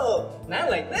 Whoa, and I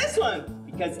like this one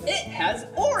because it has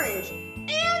orange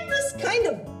and this kind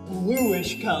of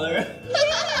bluish color.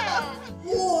 Yeah.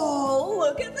 Whoa,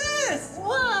 look at this.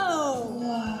 Whoa.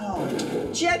 Wow,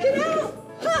 check it out.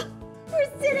 Huh. We're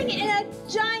sitting in a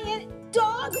giant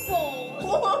dog bowl.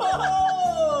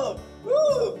 Whoa!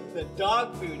 Woo, the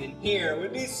dog food in here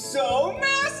would be so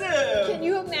massive. Can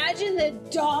you imagine the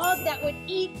dog that would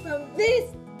eat from this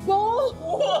bowl?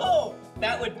 Whoa,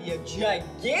 that would be a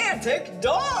gigantic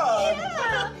dog.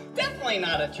 Yeah. Definitely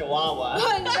not a chihuahua.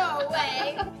 Oh, no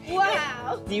way.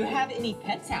 Wow. Do you have any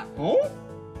pets at home?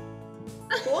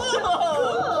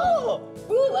 Whoa!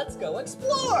 Cool. Ooh, let's go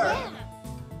explore. Yeah.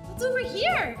 What's over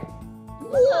here?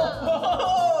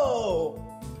 Whoa!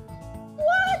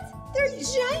 What? They're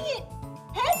giant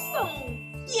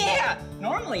headphones. Yeah,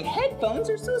 normally headphones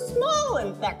are so small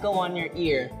and that go on your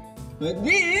ear. But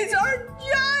these are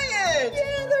giant!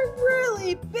 Yeah, they're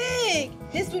really big.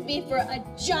 This would be for a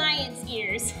giant's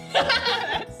ears.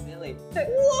 That's silly.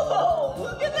 Whoa,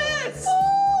 look at this!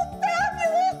 Oh,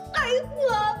 fabulous! I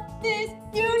love this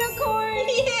unicorn.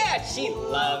 Yeah, she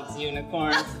loves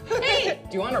unicorns. Hey,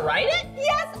 do you want to ride it?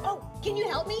 Yes. Oh, can you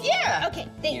help me? Yeah. Okay,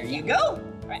 thank Here you. you go.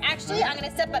 Right, actually, I'm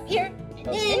gonna step up here. And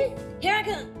Okay. then, here I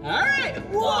come. All right.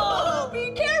 Whoa,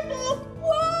 be careful.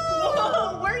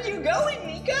 Whoa, where are you going,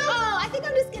 Meekah? Oh, I think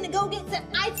I'm just gonna go get some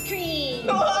ice cream.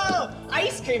 Whoa,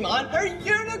 ice cream on her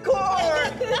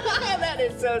unicorn. That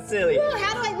is so silly. Whoa,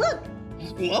 how do I look?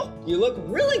 Well, you look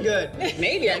really good.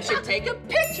 Maybe I should take a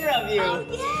picture of you. Oh,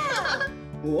 yeah.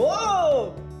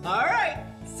 Whoa! All right,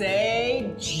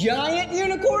 say giant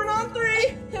unicorn on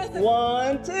 3.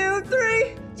 1, 2,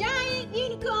 3. Giant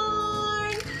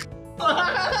unicorn.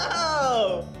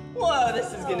 Wow! Whoa,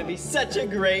 this is gonna be such a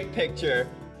great picture.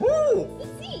 Woo!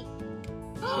 Let's see.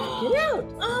 Check it out.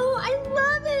 Oh, I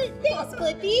love it. Thanks,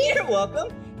 Blippi. You're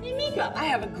welcome. Hey, Meekah, I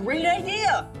have a great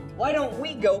idea. Why don't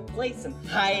we go play some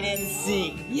hide and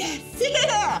seek? Yes.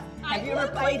 Yeah! Have you ever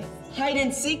played hide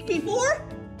and seek before?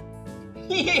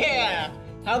 Yeah!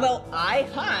 How about I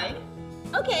hide?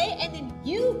 Okay, and then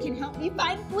you can help me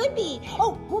find Blippi.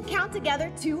 Oh, we'll count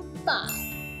together to 5.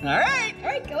 All right. All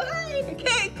right, go hide.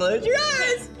 Okay, close your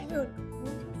eyes. Everyone,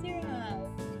 close your eyes.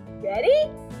 Ready?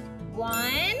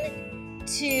 1,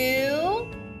 2,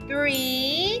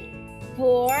 3,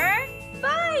 4,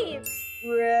 5.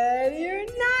 Ready or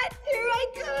not, here I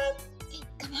come. Hey,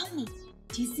 come help me.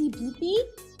 Do you see Blippi?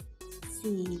 Let's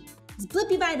see. Is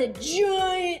Blippi by the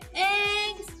giant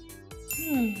eggs?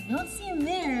 Don't see him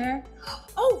there.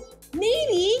 Oh,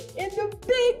 maybe in the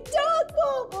big dog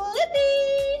bowl.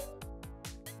 Blippi!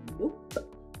 Nope.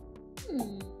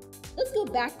 Let's go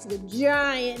back to the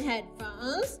giant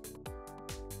headphones.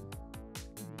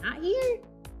 Not here.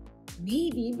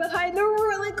 Maybe behind the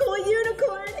really cool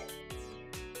unicorn.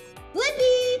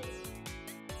 Blippi!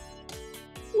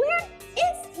 Where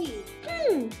is he?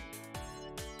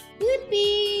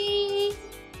 Blippi!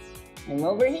 I'm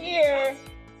over here.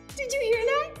 Did you hear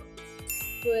that?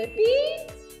 Blippi?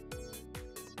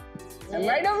 I'm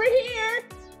right over here.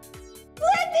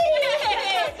 Blippi!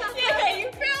 Yeah, you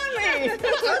found me.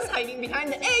 I was hiding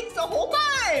behind the eggs the whole time.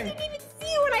 I didn't even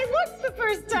see you when I looked the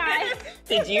first time.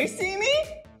 Did you see me?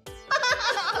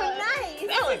 Oh, nice.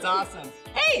 That was awesome.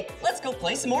 Hey, let's go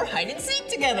play some more hide and seek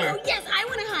together. Oh, yes, I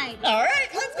want to hide. All right,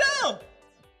 let's go.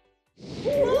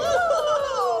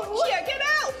 Whoa! Check it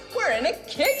out. We're in a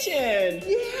kitchen.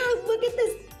 Yeah, look at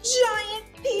this giant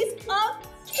piece of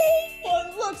cake. Oh,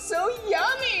 it looks so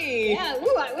yummy. Yeah,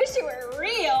 ooh, I wish it were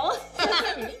real.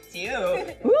 Me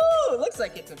too. Ooh, looks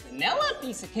like it's a vanilla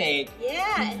piece of cake.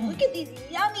 Yeah, and look at these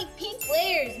yummy pink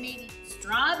layers. Maybe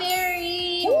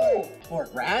strawberry. Ooh, or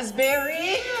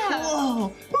raspberry. Yeah. Whoa.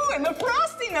 Ooh, and the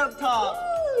frosting up top.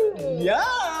 Ooh. Yum.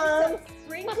 Some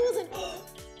sprinkles and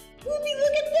Blippi,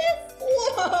 look at this.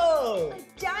 Whoa.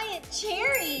 A giant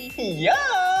cherry. Yum.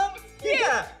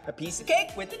 Yeah, a piece of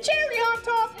cake with the cherry on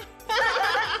top.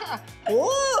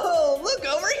 Whoa, look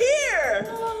over here.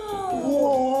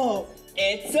 Whoa,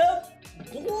 it's a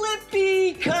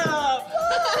Blippi cup.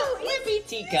 Whoa, Blippi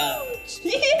teacup.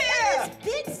 huge. Yeah.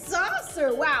 Big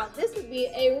saucer. Wow, this would be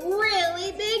a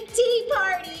really big tea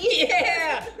party.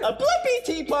 Yeah, a Blippi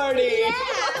tea party.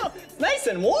 Yeah. It's nice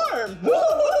and warm.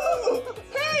 Woo-hoo.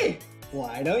 Hey,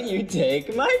 why don't you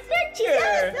take my picture?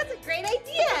 Yes, that's a great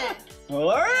idea. All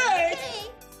right. Okay.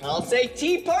 I'll say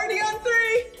tea party on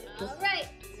 3. All right.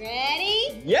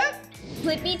 Ready? Yep.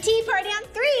 Blippi tea party on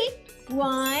 3.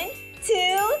 1,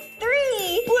 2,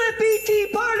 3. Blippi tea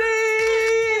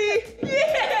party!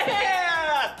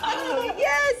 Yeah! Oh,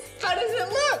 yes! How does it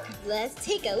look? Let's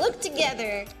take a look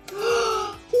together.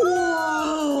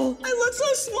 Whoa! I look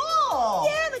so small!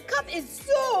 Yeah, the cup is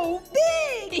so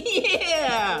big.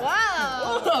 Yeah!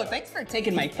 Wow. Whoa, thanks for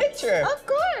taking my picture. Of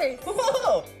course.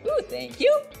 Whoa! Ooh, thank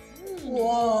you.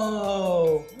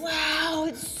 Whoa! Wow,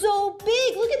 it's so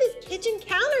big. Look at this kitchen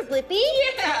counter, Blippi.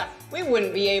 Yeah! We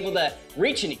wouldn't be able to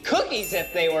reach any cookies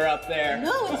if they were up there.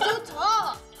 No, it's so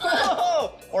tall.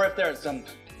 Whoa! Or if there's some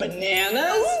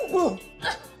bananas. Ooh.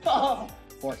 Oh,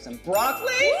 or some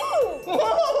broccoli. Ooh.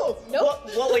 Whoa! Nope.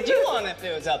 What would you want if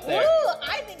it was up there? Ooh,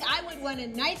 I think I would want a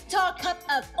nice tall cup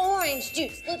of orange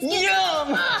juice. Let's get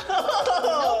Yum!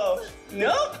 Oh.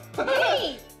 Nope.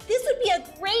 Hey, this would be a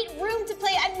great room to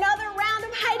play another round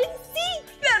of hide and seek.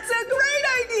 That's a great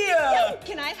idea.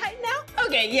 Can I hide now?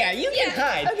 Okay, yeah, you can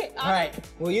hide. Okay. All right,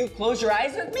 will you close your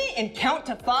eyes with me and count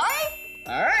to 5?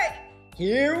 All right,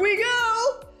 here we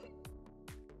go.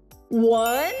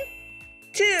 1,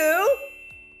 2,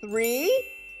 3,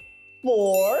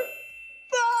 4,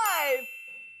 5.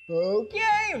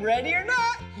 Okay, ready or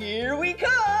not, here we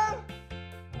come.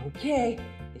 Okay,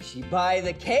 did she buy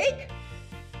the cake?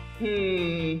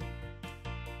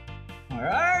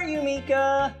 Where are you,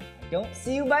 Meekah? I don't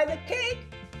see you by the cake.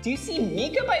 Do you see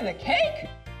Meekah by the cake?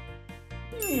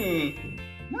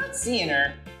 Not seeing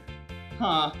her.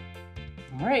 Huh.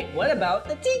 All right, what about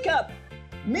the teacup?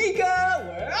 Meekah,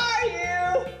 where are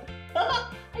you?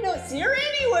 I don't see her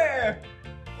anywhere.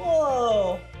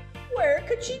 Whoa, where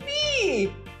could she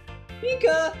be?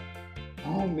 Meekah.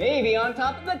 Oh, maybe on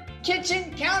top of the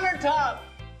kitchen countertop.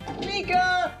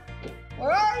 Meekah,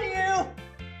 where are you?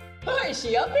 Oh, is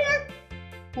she up here?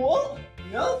 Whoa,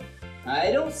 no,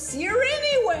 I don't see her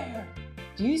anywhere.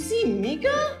 Do you see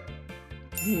Meekah?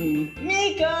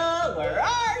 Meekah, where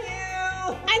are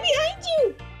you? I'm behind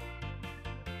you.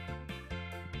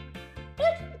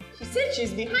 What? She said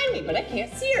she's behind me, but I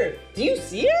can't see her. Do you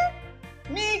see her?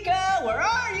 Meekah, where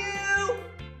are you?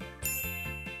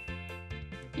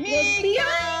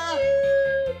 Meekah!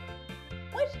 You.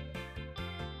 What?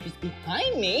 She's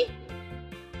behind me?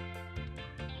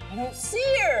 I don't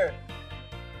see her.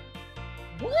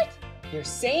 What? You're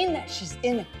saying that she's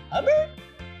in a cupboard?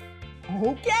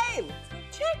 Okay, let's go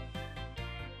check.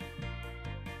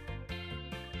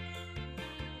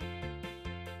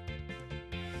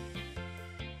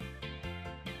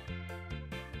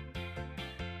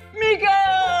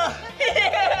 Meekah!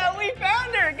 Yeah, we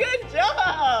found her. Good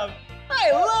job.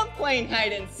 I love playing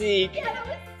hide and seek. Yeah, that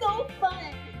was so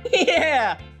fun.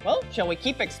 Yeah. Well, shall we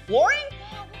keep exploring?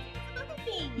 Yeah, let's do some other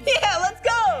things. Yeah, let's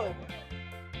go.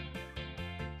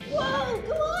 Whoa,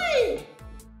 come on.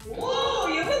 Whoa,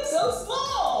 you look so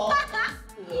small.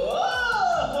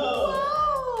 Whoa.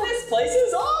 Whoa. This place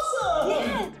is awesome.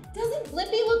 Yeah, doesn't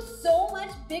Blippi look so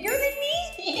much bigger than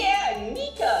me? Yeah,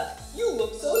 Meekah, you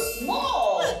look so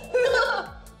small.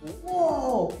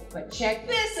 Whoa, but check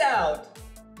this out.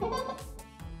 Whoa,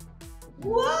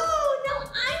 no,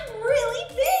 I'm really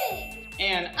big.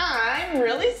 And I'm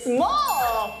really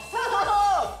small. Do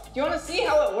you want to see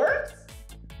how it works?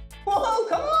 Whoa,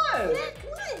 come on. Yeah,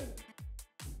 come on.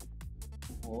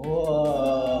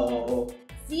 Whoa.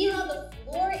 See how the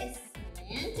floor is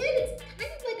slanted? It's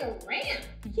kind of like a ramp.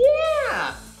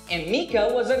 Yeah. And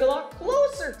Meekah was a lot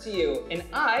closer to you, and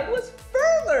I was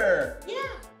further.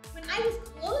 Yeah, when I was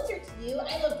closer to you,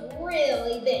 I looked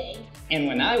really big. And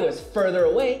when I was further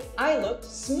away, I looked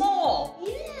small.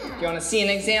 Yeah. Do you want to see an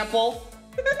example?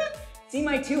 See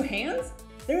my 2 hands?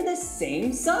 They're the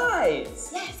same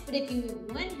size. Yes, but if you move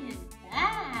one hand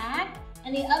back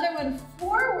and the other one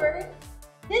forward,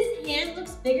 this hand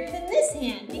looks bigger than this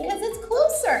hand because it's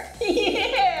closer.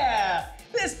 Yeah,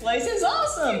 this place is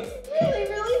awesome. It's really,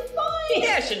 really fun.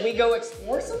 Yeah, should we go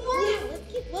explore some more? Yeah, let's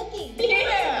keep looking.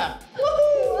 Yeah.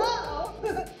 Woohoo. Whoa.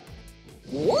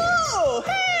 Whoa,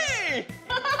 hey!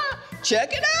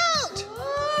 Check it out.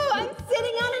 Whoa, I'm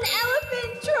sitting on an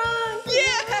elephant trunk.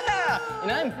 Yeah,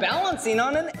 and I'm balancing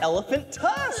on an elephant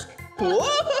tusk.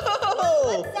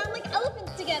 Whoa! Let's sound like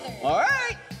elephants together. All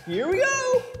right, here we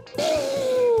go.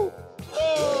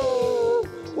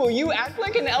 Will you act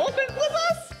like an elephant with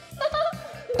us?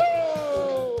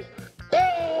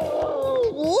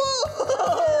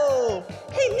 Whoa!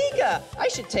 Hey, Meekah, I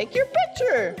should take your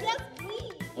picture. Yes,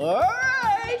 please. All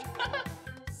right.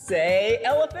 Say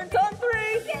elephant on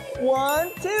 3. 1,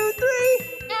 2, 3.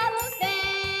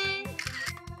 Elephant.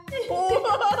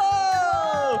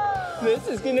 Whoa! This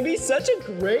is gonna be such a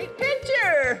great picture.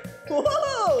 picture.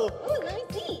 Whoa! Ooh, let me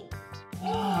see.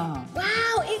 Wow.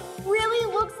 Wow, it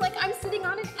really looks like I'm sitting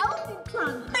on an elephant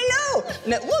trunk. I know!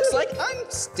 And it looks like I'm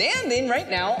standing right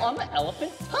now on the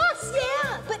elephant tusk.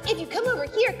 Yeah, but if you come over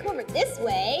here, come over this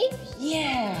way,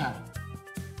 Yeah.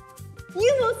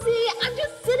 you will see I'm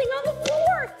just sitting on the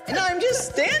floor. And I'm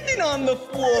just standing on the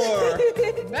floor.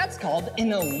 That's called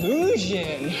an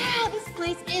illusion. Yeah, this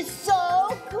place is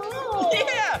so cool.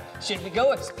 Yeah! Should we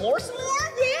go explore some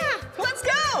more? Yeah. Let's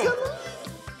go! Come on.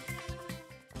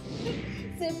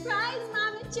 Surprise,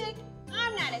 Mama Chick.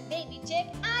 I'm not a baby chick.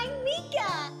 I'm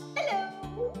Meekah.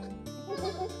 Hello.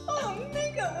 Oh,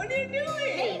 Meekah, what are you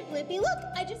doing? Hey, Blippi, look.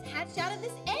 I just hatched out of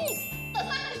this egg.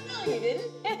 No, you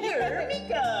didn't. You're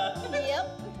Meekah. Yep.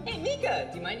 Hey, Meekah,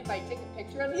 do you mind if I take a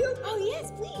picture of you? Oh,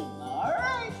 yes, please. All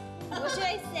right. What should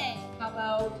I say? How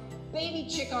about baby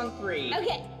chick on 3?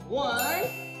 Okay. 1,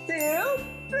 2,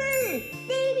 3.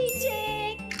 Baby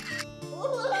chick.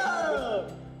 Whoa!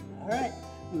 All right,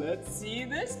 let's see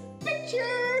this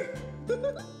picture.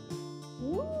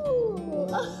 Ooh.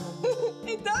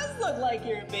 It does look like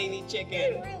you're a baby It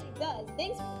chicken. really does.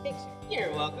 Thanks for the picture.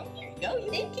 You're welcome. Here you go.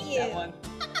 You Thank can keep you. that one.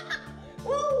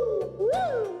 Woo!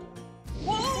 Woo!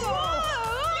 Whoa!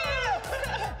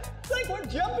 Yeah! It's like we're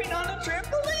jumping on a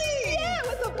trampoline. Yeah,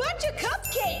 with a bunch of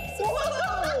cupcakes.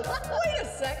 Whoa! Wait a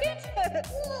second.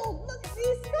 Whoa, look at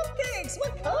these cupcakes.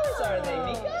 What colors are they,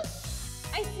 Meekah?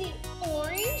 I see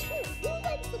orange. Who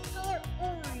likes the color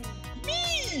orange?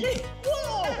 Me!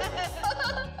 Whoa!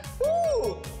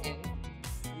 Ooh! And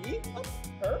see a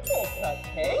purple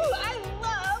cupcake. Ooh, I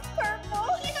love purple.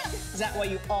 Is that why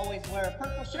you always wear a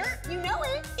purple shirt? You know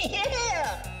it.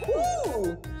 Yeah!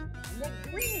 Ooh! And a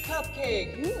green cupcake.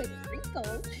 Ooh, it's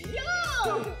wrinkled.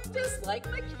 Yum! Just like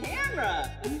my camera.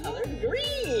 The color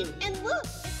green. And look,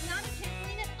 it's not a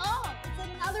trampoline at all. It's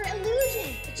another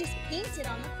illusion. It's just painted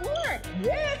on the floor.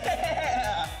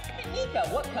 Yeah! Hey, Meekah,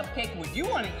 what cupcake would you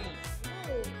want to eat?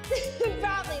 Ooh,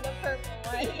 probably the purple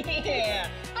one. Yeah!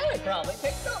 I would probably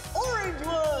pick the orange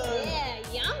one. Yeah,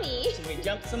 yummy. Should we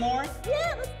jump some more?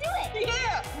 Yeah, let's do it.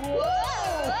 Yeah! Whoa!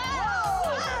 Whoa!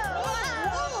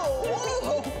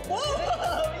 Whoa! Whoa!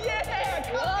 Whoa! Yeah!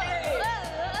 Cupcake!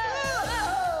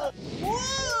 Whoa!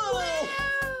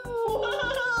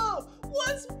 Whoa!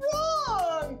 What's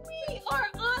wrong? We are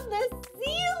on the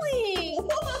ceiling.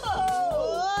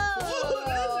 Whoa!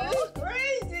 This is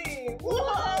crazy!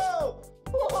 Whoa!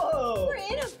 Whoa! We're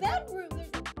in a bedroom.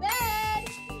 There's a bed,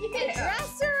 a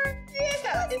dresser.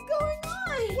 Yeah! What's going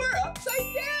on? We're upside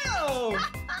down!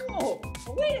 Whoa!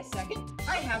 Wait a second.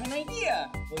 I have an idea.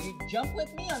 Will you jump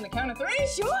with me on the count of 3?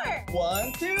 Sure.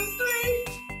 1, 2, 3.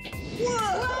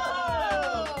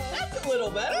 Whoa! That's a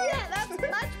little better. Yeah, that's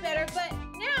much better. But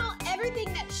now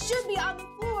everything that should be on the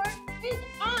floor is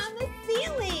on the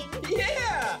ceiling.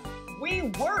 Yeah! We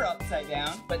were upside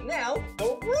down, but now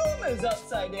the room is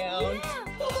upside down. Yeah.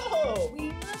 Whoa!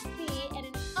 We must be in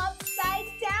an upside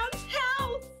down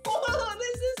house. Whoa!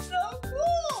 This is so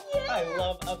cool! Yeah. I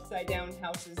love upside down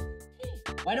houses. Hey,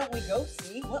 why don't we go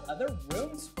see what other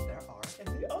rooms there are in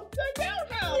the upside down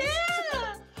house?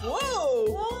 Yeah. Whoa!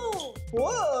 Whoa.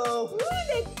 Whoa! Ooh,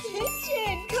 the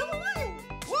kitchen. Come on.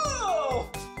 Whoa!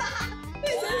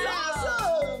 This is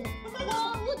awesome!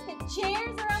 Oh, look, the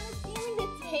chairs are on the ceiling, the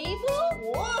table.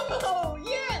 Whoa!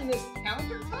 Yeah, and this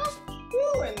countertop.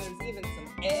 Ooh, and there's even some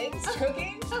eggs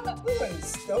cooking. Ooh, and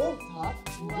stovetop.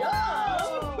 Yum!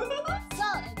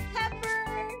 Salt and pepper.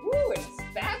 Ooh, and a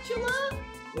spatula.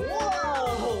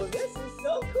 Whoa! This is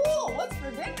so cool. What's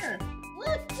for dinner?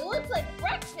 Look, it looks like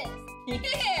breakfast.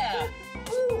 Yeah!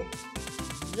 Ooh!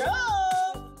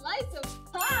 Yum! Slice of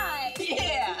pie.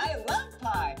 Yeah, I love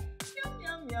pie. Yum,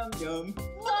 yum, yum, yum.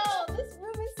 Whoa, this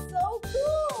room is so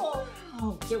cool.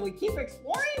 Oh, shall we keep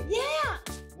exploring? Yeah.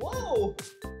 Whoa!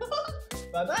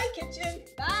 Bye-bye, kitchen.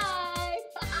 Bye.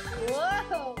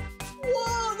 Whoa.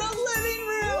 Whoa, the living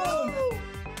room!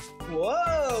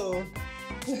 Whoa!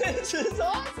 This is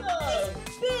awesome!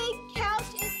 Big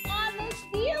couch is on the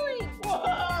ceiling.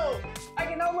 Whoa! I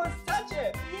can almost touch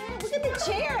it! Yeah, look at the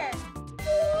chair.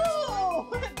 Whoa!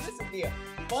 This would be a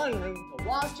fun room to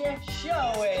watch a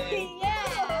show in. Yeah.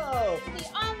 Whoa! To be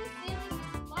on the ceiling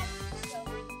and watch the show.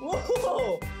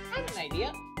 Whoa! I have an idea.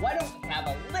 Why don't we have a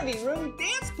living room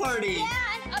dance party?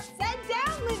 Yeah, an upside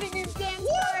down living room dance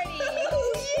party.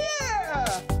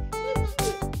 Yeah!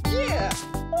 Yeah!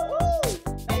 Woohoo!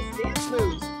 Nice dance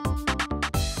moves.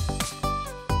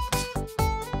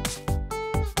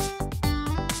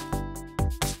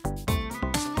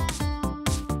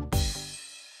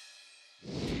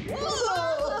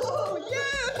 Whoa!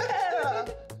 Yeah!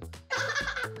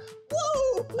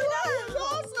 Whoa! That was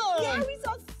awesome! Yeah, we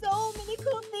saw so many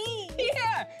cool things.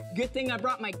 good thing I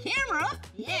brought my camera.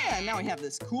 Yeah, now I have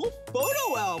this cool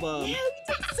photo album. Yeah, we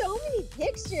took so many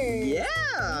pictures.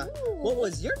 Yeah. Ooh. What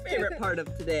was your favorite part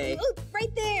of today? Oh,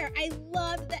 right there. I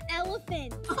loved the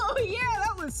elephant. Oh yeah,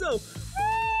 that was so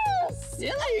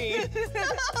silly.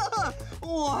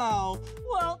 Wow.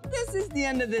 Well, this is the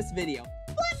end of this video.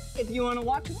 But if you want to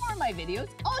watch more of my videos,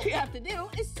 all you have to do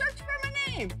is search for my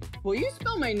name. Will you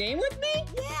spell my name with me?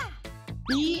 Yeah.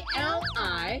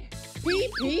 B-L-I-P-P-I.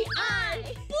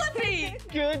 Blippi!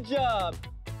 Good job.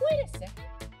 Wait a second.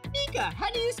 Meekah, how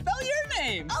do you spell your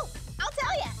name? Oh, I'll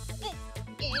tell ya. It's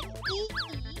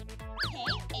M-E-E-K-A-H.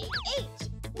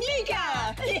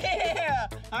 Meekah! Yeah!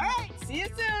 All right, see you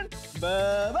soon.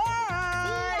 Bye-bye.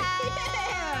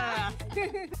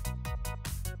 Yeah!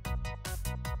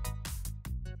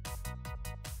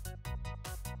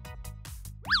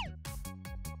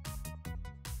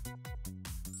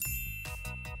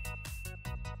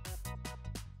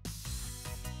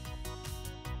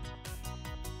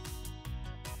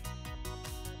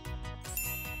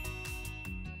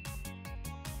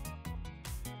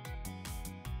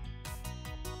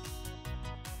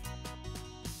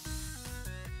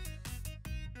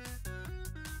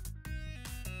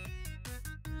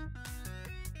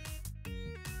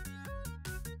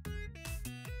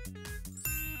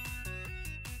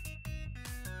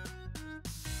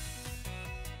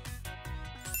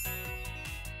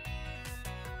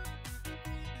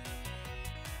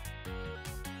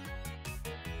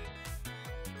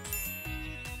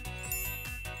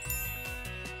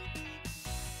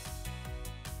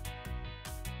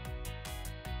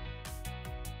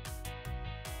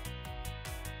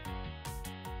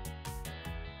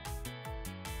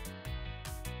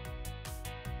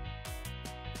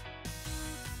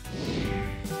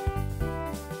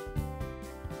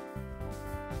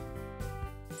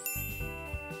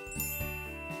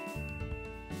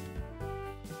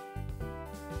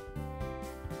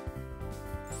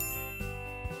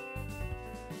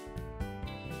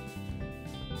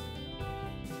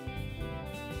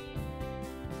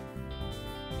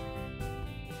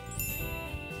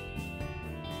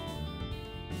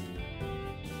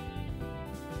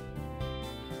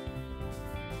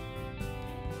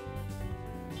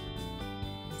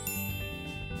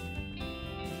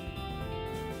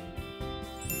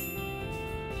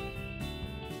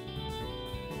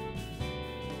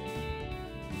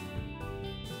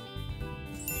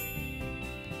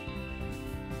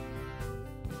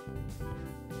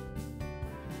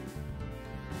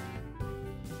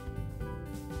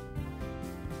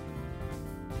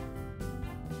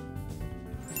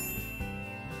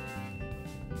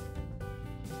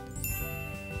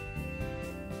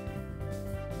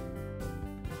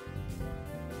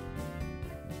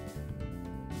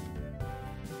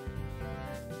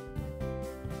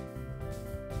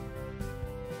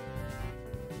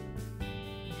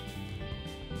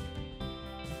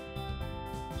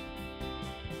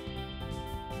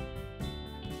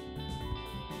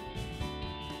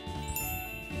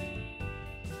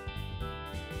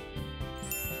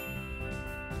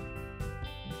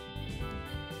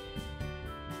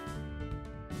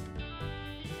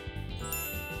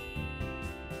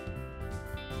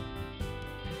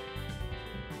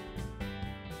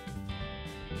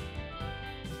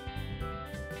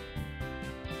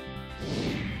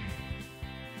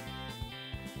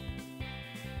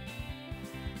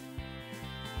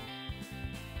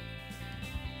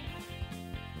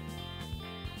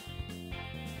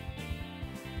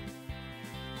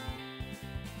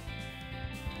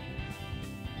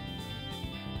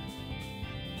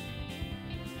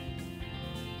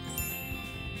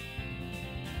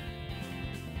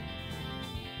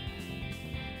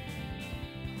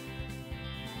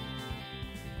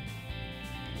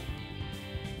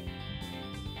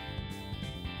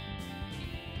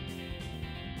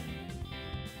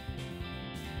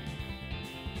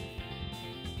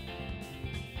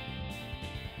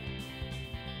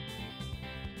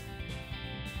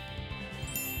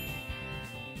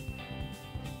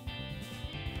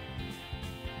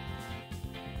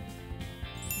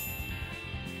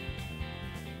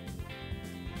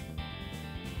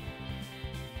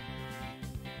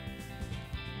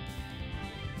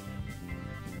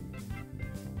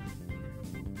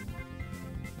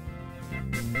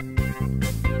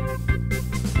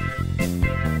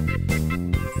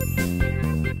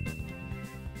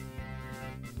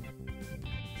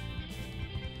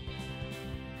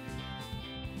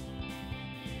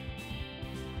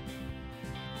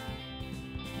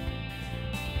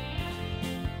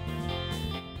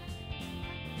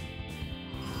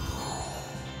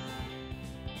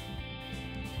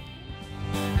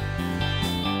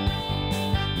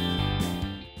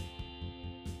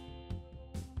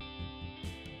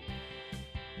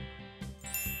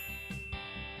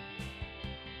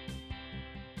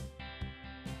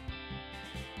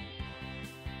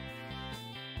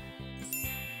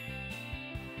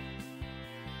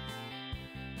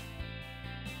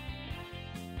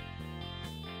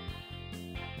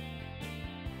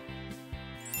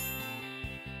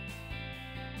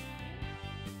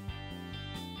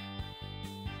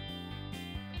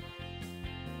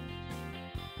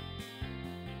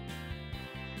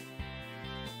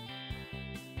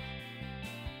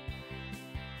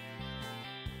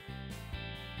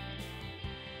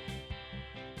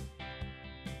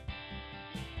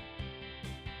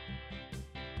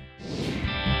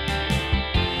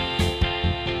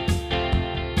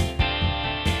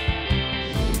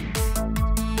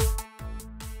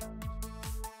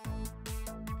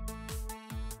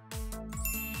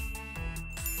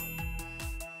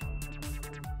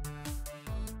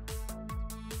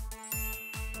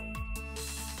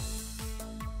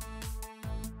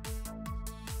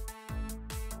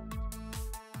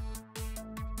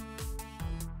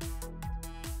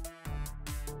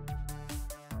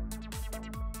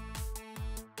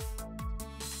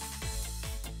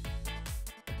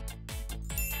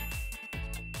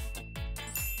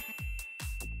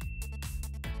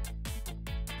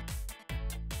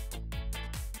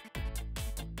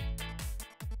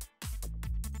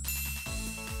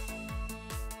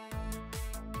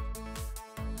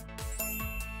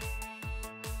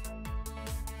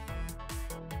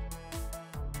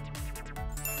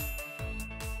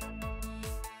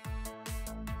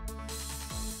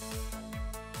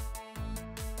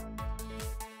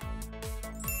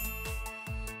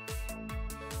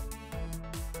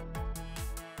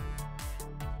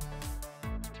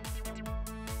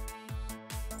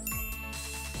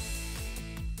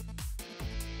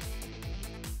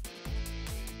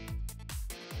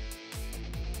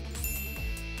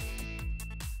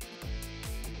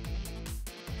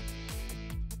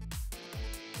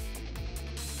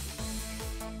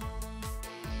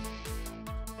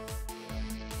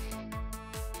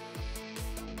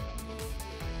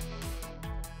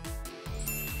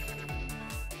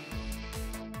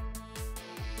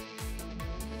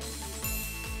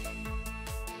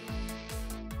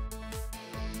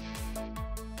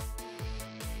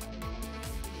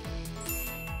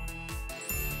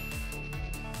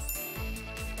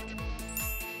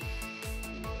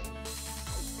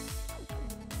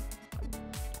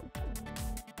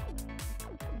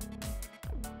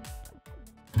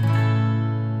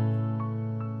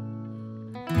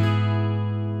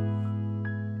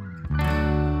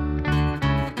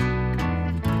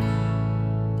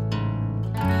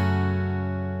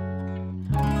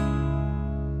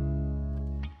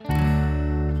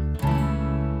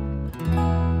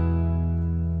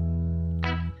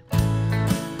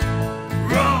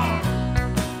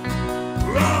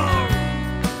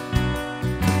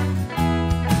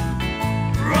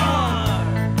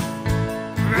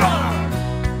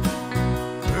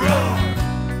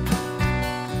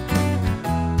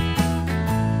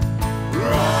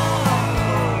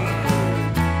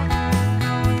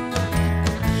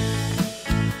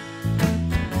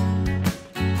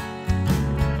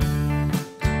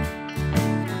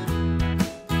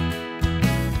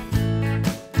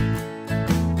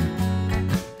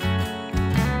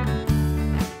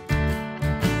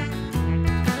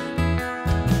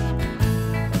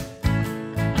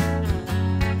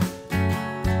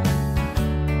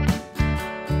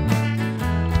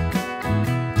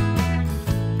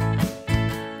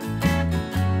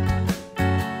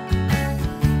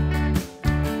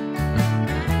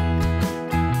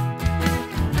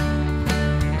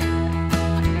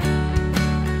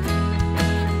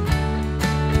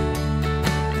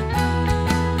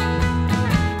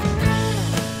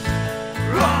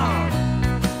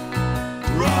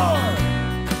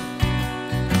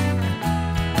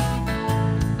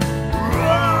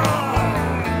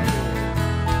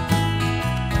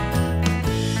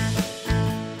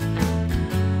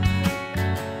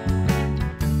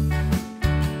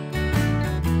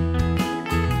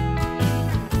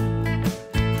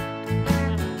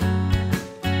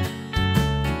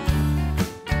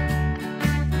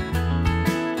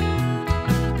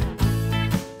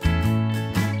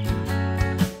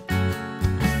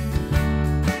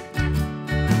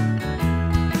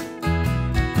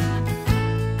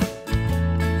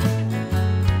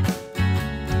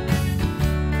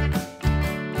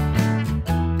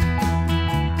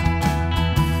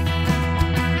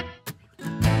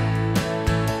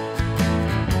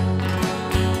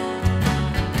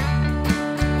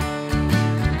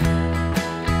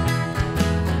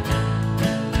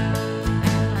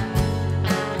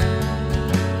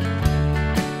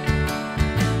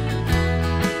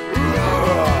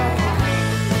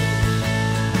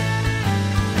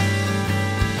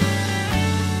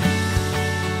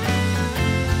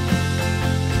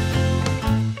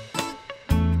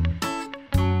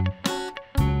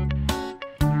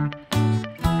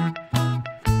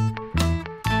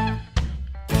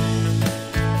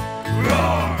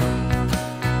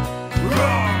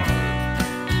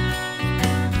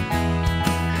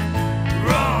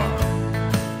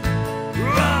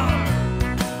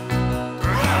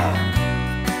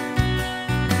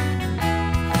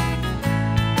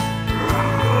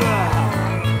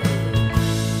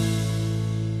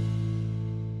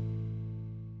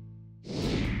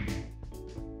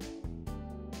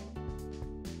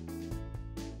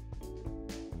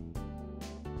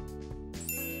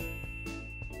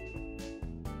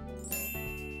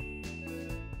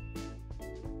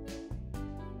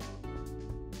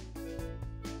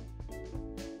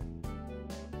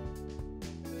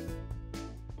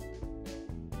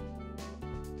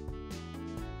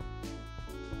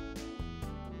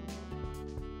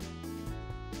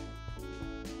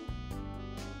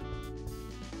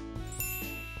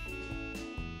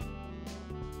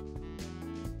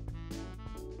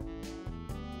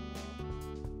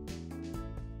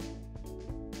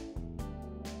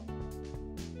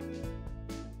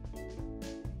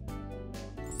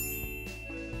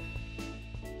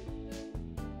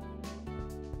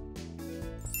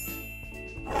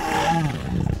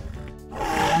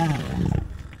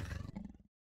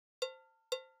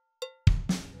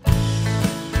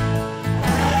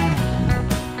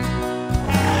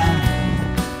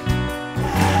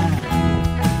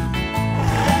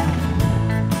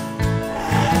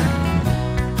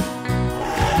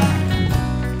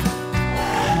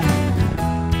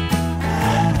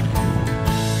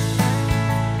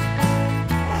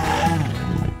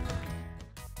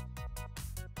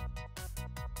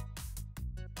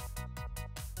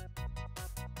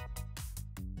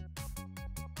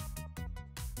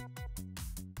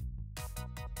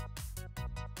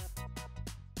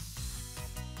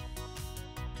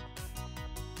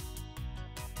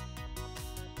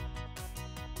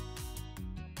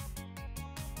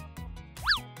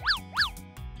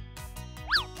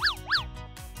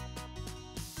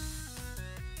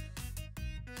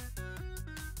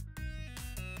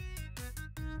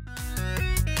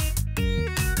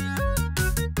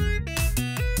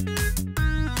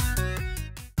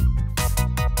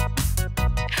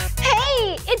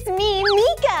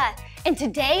 and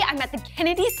today I'm at the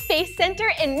Kennedy Space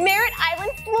Center in Merritt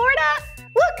Island, Florida.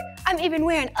 Look, I'm even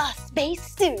wearing a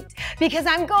space suit because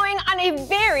I'm going on a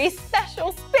very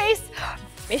special space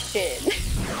mission.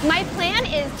 My plan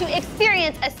is to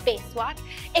experience a spacewalk,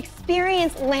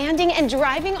 experience landing and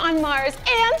driving on Mars,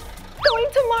 and going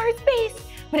to Mars base.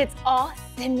 But it's all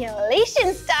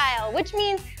simulation style, which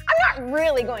means I'm not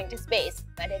really going to space,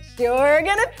 but it's sure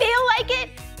gonna feel like it.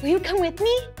 Will you come with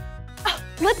me? Oh,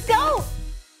 let's go.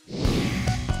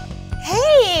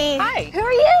 Hey! Hi. Who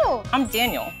are you? I'm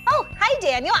Daniel. Oh, hi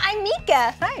Daniel, I'm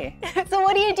Meekah. Hi. So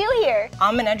what do you do here?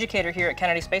 I'm an educator here at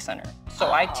Kennedy Space Center.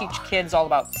 So I teach kids all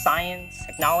about science,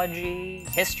 technology,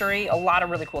 history, a lot of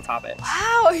really cool topics.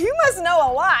 Wow, you must know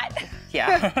a lot.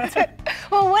 Yeah.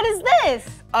 Well, what is this?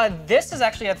 This is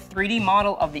actually a 3D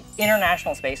model of the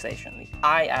International Space Station, the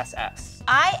ISS.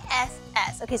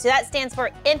 ISS. Okay, so that stands for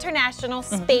International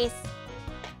Space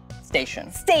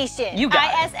Station. Station. You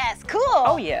got it. ISS. Cool.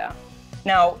 Oh yeah.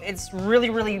 Now, it's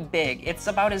really, really big. It's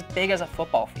about as big as a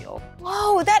football field.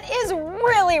 Whoa, that is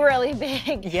really, really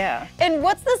big. Yeah. And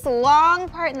what's this long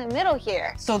part in the middle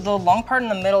here? So the long part in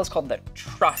the middle is called the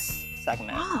truss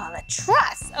segment. Oh, the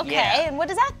truss. Okay, Yeah. and what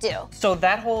does that do? So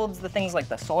that holds the things like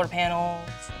the solar panels,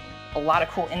 a lot of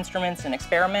cool instruments and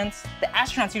experiments. The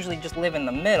astronauts usually just live in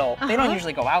the middle. They don't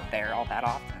usually go out there all that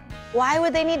often. Why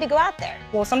would they need to go out there?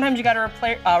 Well, sometimes you gotta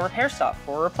repair stuff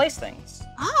or replace things.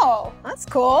 Oh, that's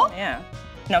cool. Yeah.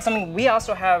 Now, something we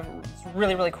also have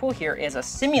really, really cool here is a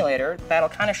simulator that'll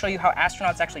kind of show you how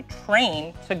astronauts actually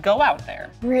train to go out there.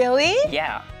 Really?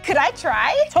 Yeah. Could I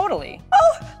try? Totally.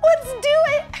 Oh, let's do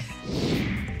it.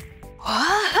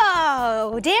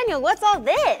 Whoa, Daniel, what's all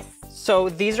this? So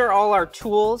these are all our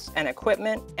tools and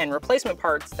equipment and replacement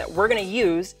parts that we're gonna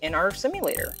use in our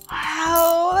simulator.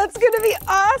 Wow, that's gonna be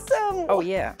awesome. Oh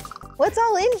yeah. What's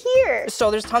all in here?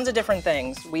 So there's tons of different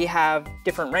things. We have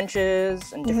different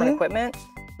wrenches and different equipment.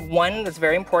 One that's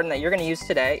very important that you're gonna use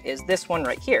today is this one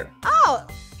right here. Oh,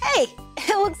 hey,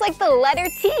 it looks like the letter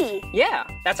T. Yeah,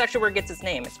 that's actually where it gets its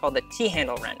name. It's called the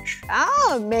T-handle wrench.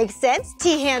 Oh, makes sense.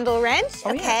 T-handle wrench,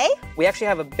 okay. Yeah. We actually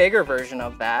have a bigger version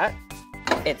of that.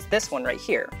 It's this one right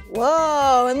here.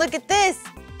 Whoa, and look at this.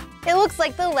 It looks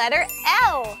like the letter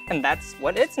L. And that's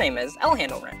what its name is,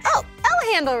 L-handle wrench. Oh,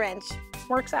 L-handle wrench.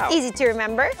 Works out. Easy to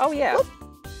remember. Oh yeah. Whoop.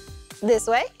 This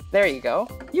way. There you go.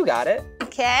 You got it.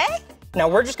 Okay. Now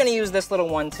we're just gonna use this little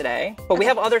one today, but we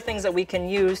have other things that we can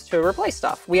use to replace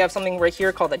stuff. We have something right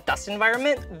here called a dust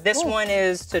environment. This one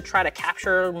is to try to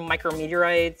capture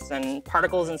micrometeorites and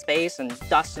particles in space and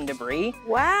dust and debris.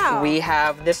 Wow. We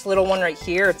have this little one right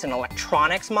here. It's an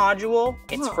electronics module.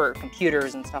 It's for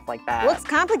computers and stuff like that. Looks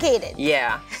complicated.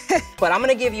 Yeah, but I'm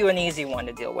gonna give you an easy one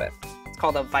to deal with. It's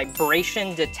called a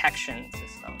vibration detection system.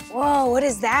 Whoa, what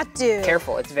does that do?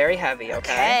 Careful, it's very heavy,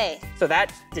 okay? So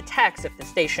that detects if the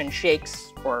station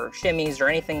shakes or shimmies or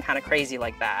anything kind of crazy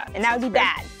like that. And that would be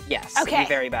bad? Yes, Okay. it'd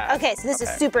be very bad. Okay, so this is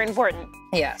super important.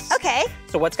 Yes. Okay.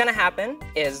 So what's gonna happen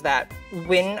is that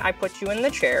when I put you in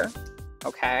the chair,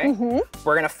 okay,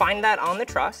 we're gonna find that on the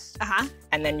truss,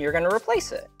 and then you're gonna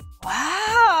replace it.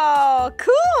 Wow,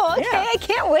 cool. Okay, Yeah. I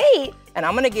can't wait. And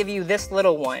I'm gonna give you this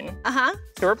little one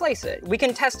to replace it. We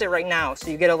can test it right now so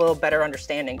you get a little better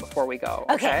understanding before we go.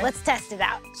 Okay, let's test it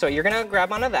out. So you're gonna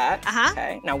grab onto that.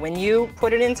 Okay. Now when you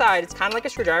put it inside, it's kind of like a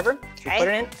screwdriver. You put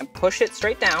it in and push it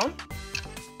straight down.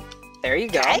 There you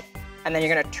go. And then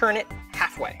you're gonna turn it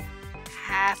halfway.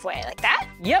 Halfway, like that?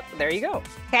 Yep, there you go.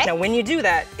 Okay. Now when you do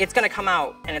that, it's gonna come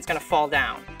out and it's gonna fall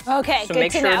down. Okay, So good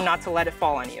make to sure know. not to let it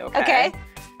fall on you, okay? Okay.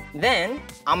 Then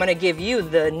I'm gonna give you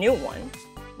the new one.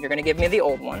 You're gonna give me the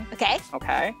old one. Okay.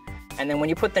 Okay. And then when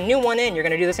you put the new one in, you're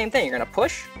gonna do the same thing. You're gonna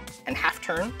push and half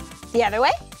turn. The other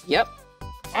way? Yep.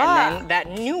 And then that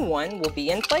new one will be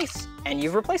in place and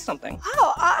you've replaced something.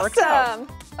 Oh, Works out. awesome.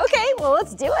 Okay, well,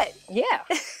 let's do it. Yeah.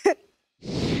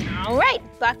 All right,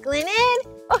 buckling in.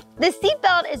 Oh, the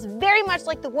seatbelt is very much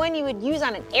like the one you would use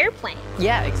on an airplane.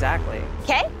 Yeah, exactly.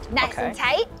 Okay, nice and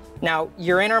tight. Now,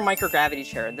 you're in our microgravity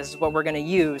chair. This is what we're gonna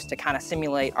use to kind of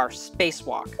simulate our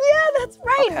spacewalk. Yeah, that's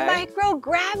right, Okay.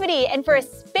 microgravity. And for a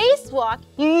spacewalk,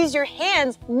 you use your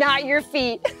hands, not your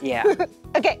feet. Yeah.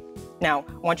 Okay. Now,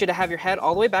 I want you to have your head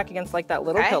all the way back against like that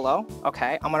little pillow.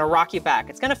 Okay, I'm gonna rock you back.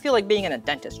 It's gonna feel like being in a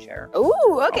dentist chair.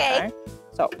 Ooh, okay.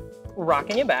 So,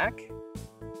 rocking you back.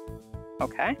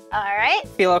 Okay. All right.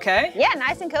 Feel okay? Yeah,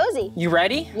 nice and cozy. You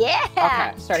ready? Yeah.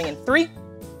 Okay, starting in 3,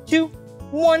 2,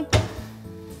 1.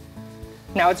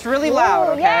 Now it's really loud,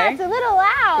 Ooh, okay? Yeah, it's a little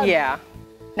loud. Yeah.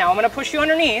 Now I'm gonna push you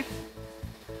underneath.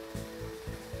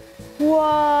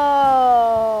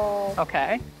 Whoa.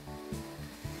 Okay.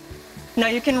 Now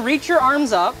you can reach your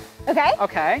arms up Okay.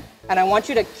 Okay. And I want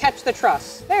you to catch the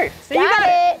truss. There, so you Got got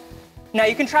it. Now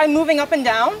you can try moving up and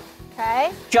down.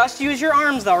 Okay. Just use your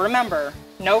arms though, remember.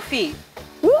 No feet.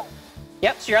 Woo.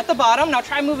 Yep, so you're at the bottom. Now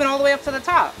try moving all the way up to the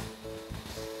top.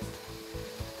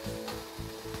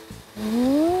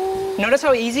 Ooh. Notice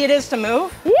how easy it is to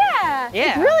move? Yeah. Yeah.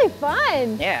 It's really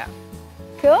fun. Yeah.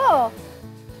 Cool.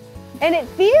 And it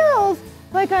feels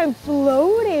like I'm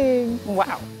floating.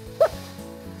 Wow.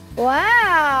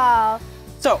 Wow.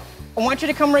 So, I want you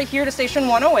to come right here to station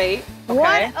 108,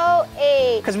 okay?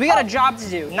 108. Because we got a job to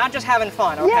do, not just having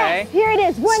fun, okay? Yes, here it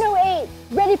is, 108.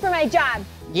 Ready for my job.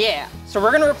 Yeah. So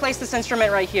we're gonna replace this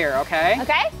instrument right here, okay?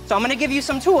 Okay. So I'm gonna give you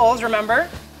some tools, remember?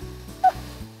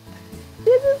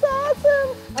 This is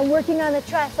awesome. I'm working on the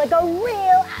truss like a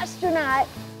real astronaut.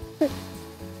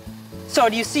 So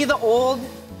do you see the old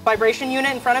vibration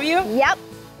unit in front of you? Yep.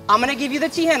 I'm gonna give you the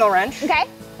T-handle wrench. Okay.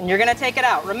 And you're gonna take it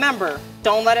out. Remember,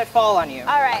 don't let it fall on you.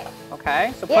 All right.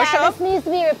 Okay, so push Yeah, up. this needs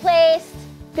to be replaced.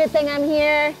 Good thing I'm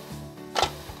here.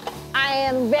 I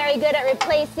am very good at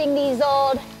replacing these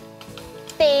old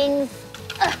things.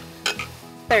 Ugh.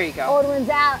 There you go. Old ones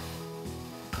out.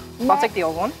 I'll take the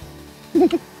old one.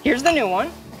 Here's the new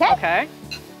one. Okay. Okay.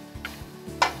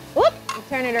 Whoop.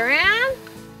 Turn it around.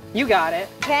 You got it.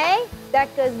 Okay.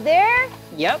 That goes there.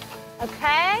 Yep.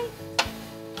 Okay.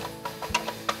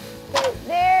 Put it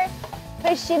there.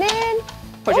 Push it in.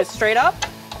 Push it straight up.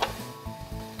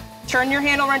 Turn your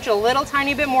handle wrench a little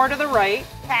tiny bit more to the right.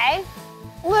 Okay.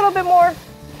 A little bit more.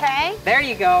 Okay. There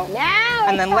you go. Now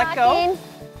And then let go.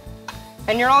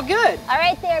 And you're all good. All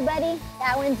right there, buddy.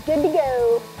 That one's good to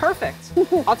go. Perfect.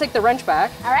 I'll take the wrench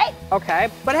back. All right. Okay.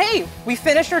 But hey, we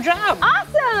finished our job.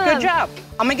 Awesome. Good job.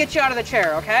 I'm gonna get you out of the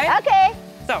chair, okay? Okay.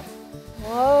 So,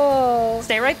 whoa.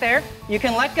 Stay right there. You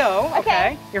can let go,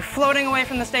 Okay. You're floating away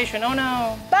from the station. Oh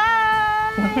no.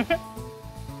 Bye.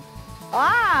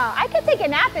 Wow, I could take a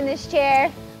nap in this chair.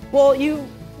 Well, you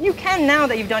can now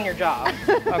that you've done your job,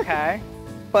 okay?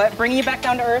 But bringing you back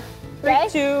down to Earth. 3, Okay.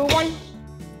 2, 1.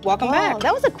 Welcome Oh, back.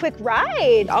 that was a quick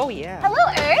ride. Oh yeah. Hello,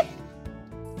 Earth.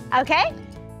 Okay.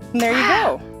 And there you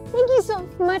Wow. go. Thank you so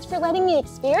much for letting me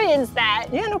experience that.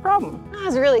 Yeah, no problem. That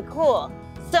was really cool.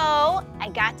 So I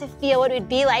got to feel what it would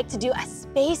be like to do a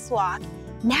spacewalk.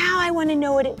 Now I want to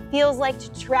know what it feels like to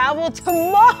travel to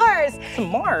Mars. To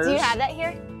Mars? Do you have that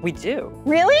here? We do.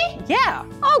 Really? Yeah.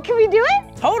 Oh, can we do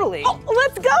it? Totally. Oh,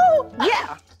 let's go.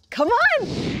 Yeah. Come on.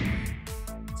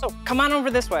 So come on over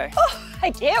this way. Oh,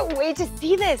 I can't wait to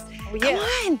see this. Oh, yeah. Come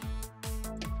on.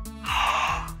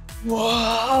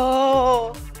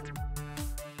 Whoa.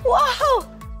 Whoa,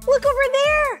 look over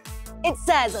there. It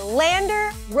says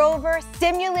Lander Rover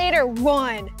Simulator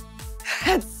 1.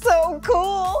 That's so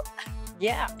cool.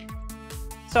 Yeah.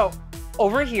 So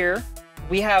over here,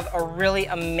 we have a really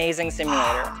amazing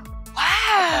simulator.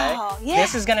 Wow. Okay? Yeah.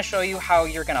 This is gonna show you how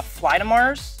you're gonna fly to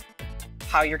Mars,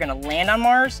 how you're gonna land on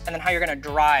Mars, and then how you're gonna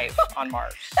drive on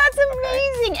Mars. That's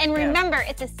amazing. And Yeah. remember,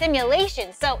 it's a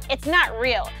simulation, so it's not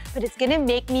real, but it's gonna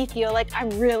make me feel like I'm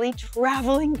really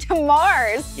traveling to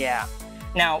Mars. Yeah.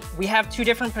 Now, we have 2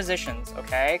 different positions,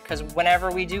 okay? Because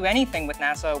whenever we do anything with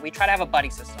NASA, we try to have a buddy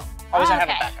system. Always gonna have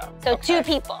a backup. So okay? 2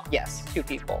 people. Yes, 2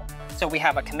 people. So we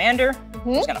have a commander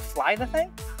who's gonna fly the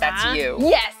thing. That's you.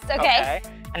 Yes, okay.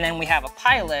 And then we have a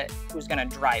pilot who's gonna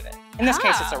drive it. In this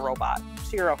case, it's a robot,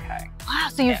 so you're okay. Wow,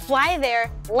 so you fly there,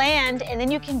 land, and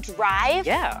then you can drive?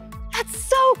 Yeah. That's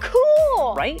so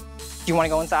cool. Right? Do you wanna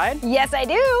go inside? Yes, I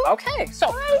do. Okay,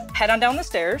 so head on down the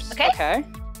stairs. Okay.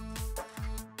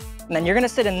 And then you're gonna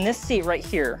sit in this seat right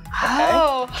here. Okay?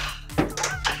 Oh.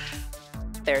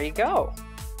 There you go.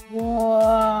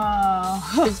 Whoa.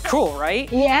 It's cool,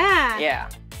 right? Yeah. Yeah.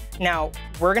 Now,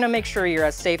 we're gonna make sure you're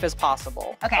as safe as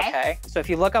possible. Okay. So if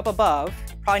you look up above,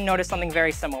 you'll probably notice something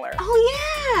very similar. Oh,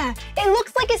 yeah. It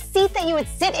looks like a seat that you would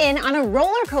sit in on a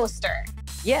roller coaster.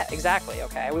 Yeah, exactly,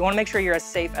 okay? We wanna make sure you're as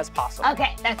safe as possible.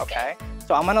 Okay, that's good. Okay,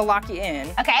 so I'm gonna lock you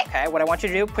in. Okay. Okay, what I want you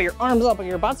to do, put your arms up like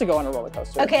you're about to go on a roller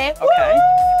coaster. Okay. Okay.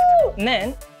 Woo! And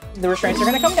then the restraints are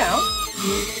gonna come down.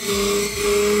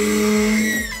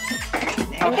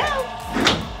 There we go.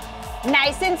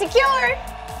 Nice and secure.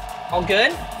 All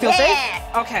good? Feel Yeah. safe?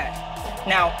 Okay.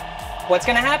 Now, what's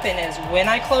gonna happen is when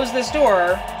I close this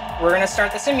door, we're gonna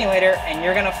start the simulator and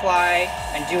you're gonna fly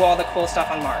and do all the cool stuff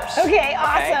on Mars. Okay,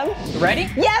 awesome. You ready?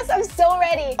 Yes, I'm so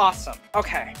ready. Awesome,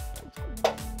 okay.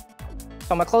 So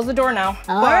I'm gonna close the door now.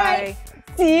 All Bye. right.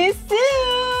 See you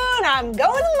soon. I'm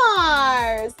going to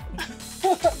Mars.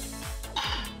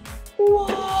 Whoa.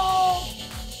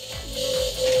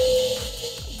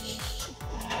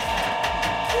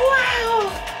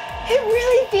 Wow. It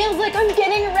really feels like I'm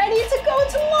getting ready to go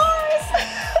to Mars.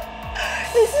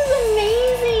 This is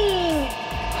amazing.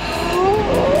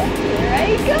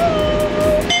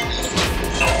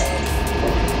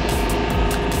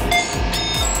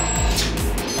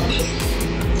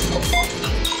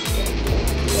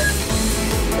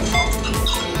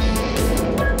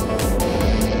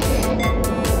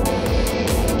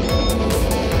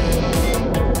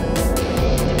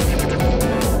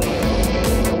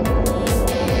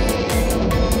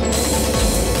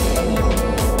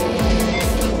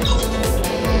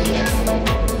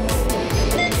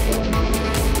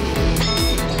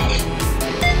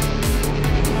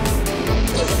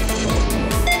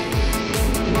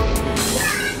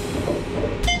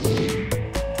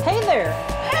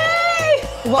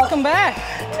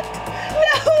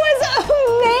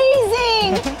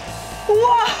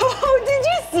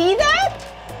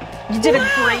 You did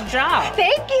a great job.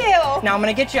 Thank you. Now I'm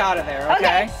gonna get you out of there,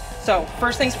 okay? So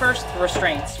first things first, the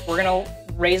restraints. We're gonna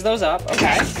raise those up,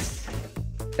 okay?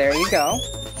 There you go.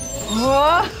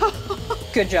 Whoa.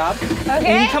 Good job. Okay.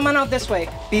 And you come on out this way.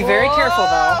 Be very careful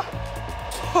though.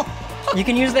 You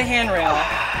can use the handrail.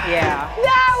 Yeah.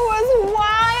 That was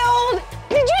wild.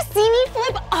 Did you see me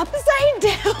flip upside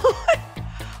down?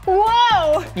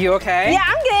 Whoa. You okay? Yeah,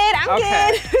 I'm good. I'm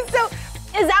Okay. good. So,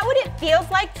 is that what it feels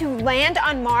like to land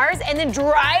on Mars and then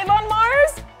drive on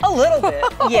Mars? A little bit.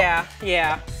 Yeah,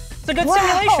 yeah. It's a good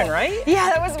simulation, right? Yeah,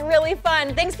 that was really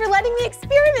fun. Thanks for letting me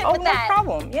experiment with that. No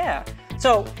problem, yeah.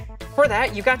 So for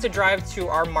that, you got to drive to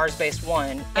our Mars Base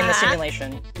 1 in the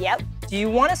simulation. Yep. Do you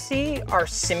want to see our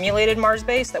simulated Mars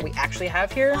base that we actually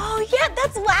have here? Oh yeah,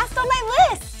 that's last on my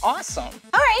list. Awesome.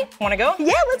 All right. Want to go?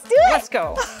 Yeah, let's do it. Let's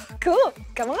go. Cool.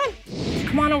 Come on.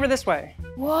 Come on over this way.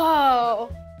 Whoa.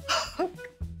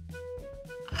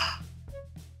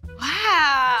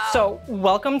 Wow. So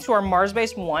welcome to our Mars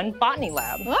Base 1 Botany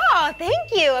Lab. Oh, thank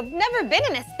you. I've never been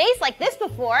in a space like this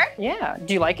before. Yeah,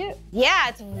 do you like it? Yeah,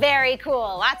 it's very cool.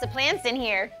 Lots of plants in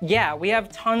here. Yeah, we have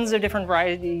tons of different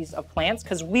varieties of plants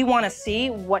because we want to see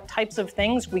what types of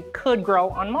things we could grow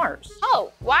on Mars.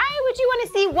 Oh, why would you want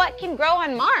to see what can grow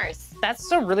on Mars?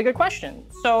 That's a really good question.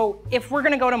 So if we're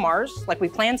gonna go to Mars, like we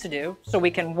plan to do, so we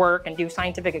can work and do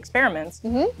scientific experiments,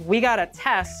 we gotta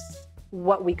test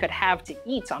what we could have to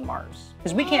eat on Mars.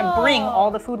 Because we can't bring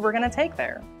all the food we're gonna take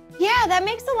there. Yeah, that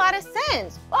makes a lot of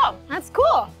sense. Oh, that's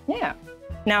cool. Yeah.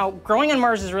 Now, growing on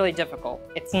Mars is really difficult.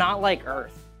 It's not like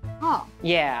Earth. Oh.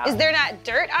 Yeah. Is there not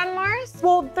dirt on Mars?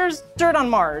 Well, there's dirt on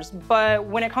Mars, but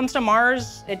when it comes to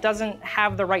Mars, it doesn't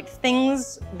have the right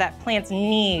things that plants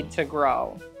need to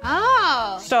grow.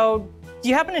 Oh. So, do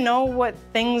you happen to know what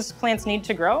things plants need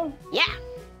to grow? Yeah,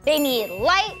 they need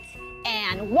light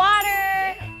and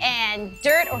water and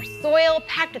dirt or soil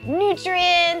packed with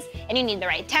nutrients, and you need the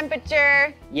right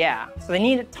temperature. Yeah, so they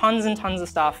need tons and tons of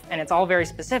stuff, and it's all very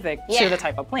specific to the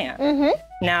type of plant.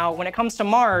 Now, when it comes to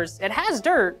Mars, it has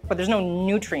dirt, but there's no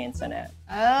nutrients in it.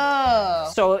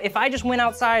 Oh. So if I just went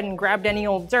outside and grabbed any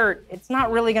old dirt, it's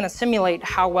not really gonna simulate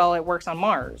how well it works on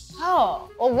Mars.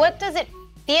 Oh, well, what does it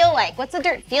feel like? What's the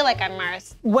dirt feel like on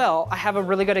Mars? Well, I have a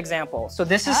really good example. So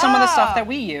this is some of the stuff that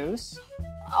we use.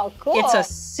 Oh, cool. It's a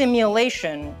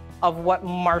simulation of what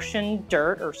Martian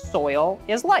dirt or soil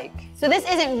is like. So this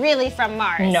isn't really from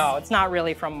Mars? No, it's not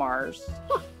really from Mars.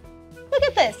 Look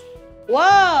at this.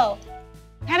 Whoa.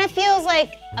 Kind of feels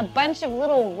like a bunch of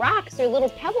little rocks or little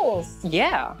pebbles.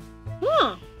 Yeah.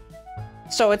 Huh.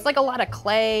 So it's like a lot of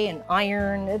clay and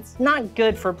iron. It's not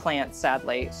good for plants,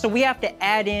 sadly. So we have to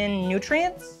add in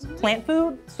nutrients, plant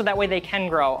food, so that way they can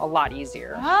grow a lot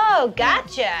easier. Oh,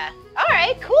 gotcha. All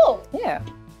right, cool. Yeah.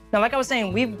 Now, like I was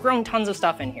saying, we've grown tons of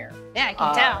stuff in here. Yeah, I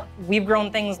can tell. We've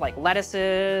grown things like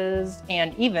lettuces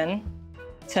and even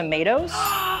tomatoes.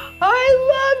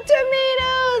 I love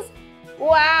tomatoes.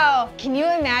 Wow. Can you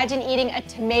imagine eating a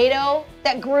tomato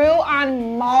that grew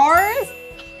on Mars?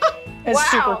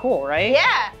 It's super cool, right?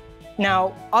 Yeah.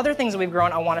 Now, other things that we've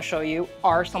grown I want to show you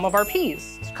are some of our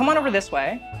peas. So come on over this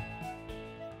way.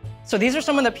 So these are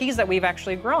some of the peas that we've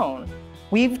actually grown.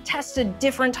 We've tested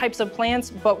different types of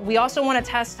plants, but we also want to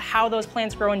test how those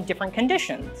plants grow in different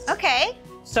conditions. Okay.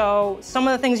 So some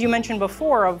of the things you mentioned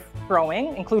before of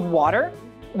growing include water.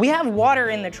 We have water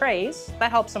in the trays,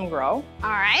 that helps them grow. All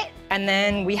right. And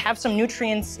then we have some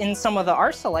nutrients in some of the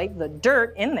arsenite, the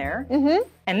dirt in there.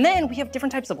 And then we have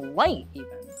different types of light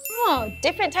even. Oh,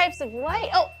 different types of light.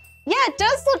 Oh, yeah, it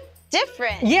does look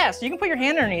different. Yeah, so you can put your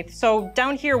hand underneath. So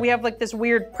down here we have like this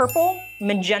weird purple,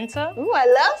 magenta. Ooh, I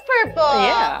love purple.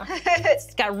 Yeah.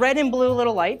 It's got red and blue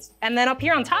little lights. And then up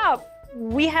here on top,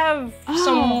 we have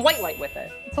some white light with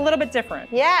it. It's a little bit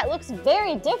different. Yeah, it looks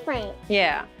very different.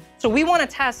 Yeah. So we want to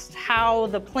test how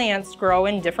the plants grow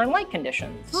in different light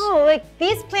conditions. Oh, like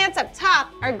these plants up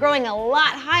top are growing a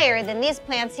lot higher than these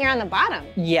plants here on the bottom.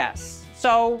 Yes.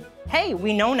 So, hey,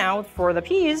 we know now for the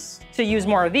peas to use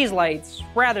more of these lights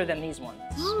rather than these ones.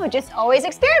 Oh, just always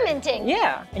experimenting.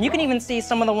 Yeah, and you can even see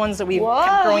some of the ones that we've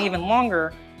kept growing even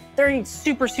longer. They're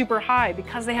super, super high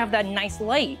because they have that nice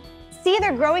light. See,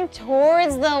 they're growing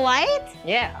towards the light?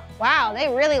 Yeah. Wow, they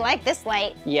really like this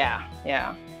light. Yeah,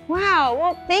 yeah. Wow,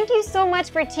 well, thank you so much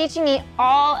for teaching me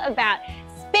all about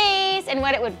space and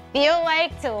what it would feel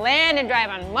like to land and drive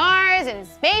on Mars and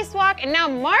spacewalk and now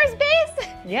Mars base.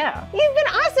 Yeah. You've been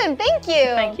awesome, thank you.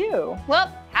 Thank you.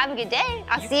 Well, have a good day.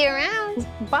 I'll see you around.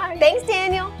 Bye. Thanks,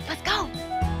 Daniel. Let's go.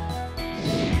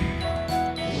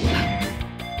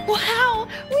 Wow,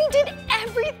 we did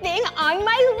everything on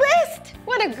my list.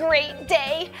 What a great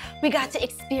day. We got to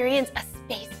experience a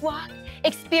spacewalk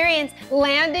experience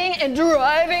landing and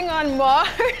driving on Mars.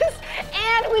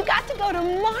 And we got to go to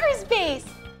Mars base.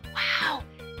 Wow,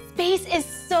 space is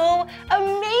so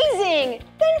amazing.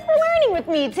 Thanks for learning with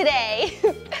me today.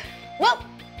 Well,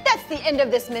 that's the end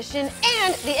of this mission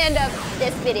and the end of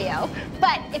this video.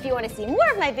 But if you want to see more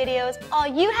of my videos, all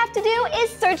you have to do is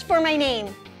search for my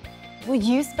name. Will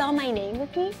you spell my name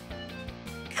with me?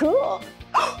 Cool.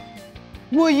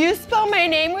 Will you spell my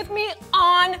name with me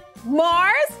on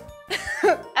Mars?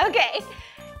 Okay.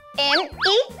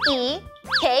 M-E-E-K-A-H.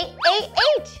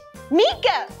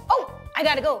 Meekah. Oh, I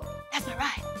gotta go. That's my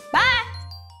ride. Bye.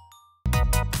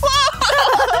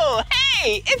 Whoa!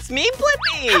 Hey, it's me,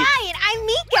 Blippi. Hi, and I'm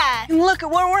Meekah. And look at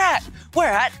where we're at. We're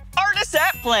at Artists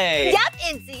at Play. Yep,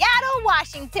 in Seattle,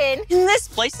 Washington. And this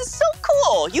place is so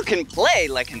cool. You can play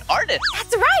like an artist.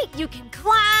 That's right. You can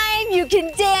climb, you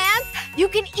can dance, you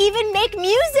can even make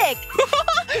music.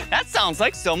 That sounds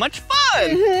like so much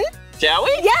fun. Shall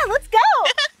we? Yeah, let's go.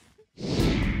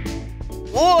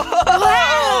 Whoa!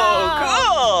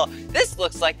 Wow. Cool! This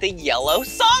looks like the yellow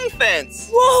song fence.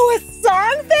 Whoa, a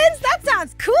song fence? That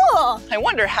sounds cool. I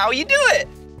wonder how you do it.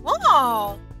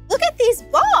 Oh, look at these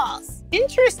balls.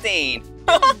 Interesting.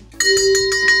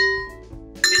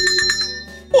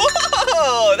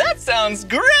 Whoa, that sounds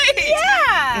great.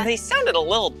 Yeah. And they sounded a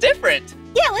little different.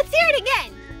 Yeah, let's hear it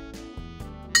again.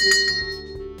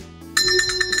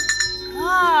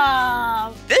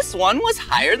 Oh. This one was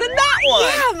higher than that one.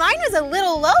 Yeah, mine was a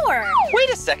little lower. Wait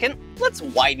a second. Let's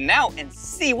widen out and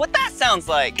see what that sounds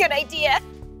like. Good idea.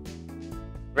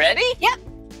 Ready? Yep.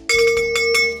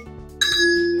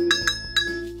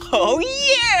 Oh,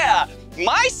 yeah!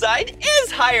 My side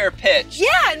is higher pitched.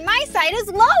 Yeah, and my side is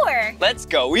lower. Let's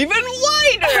go even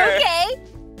wider. Okay.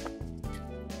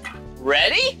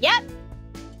 Ready? Yep.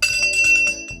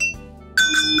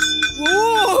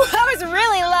 Ooh, that was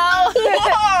really low.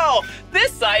 Whoa!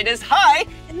 This side is high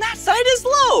and that side is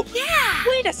low. Yeah.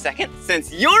 Wait a second.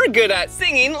 Since you're good at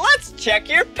singing, let's check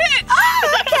your pitch.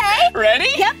 Oh, okay. Ready?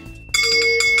 Yep.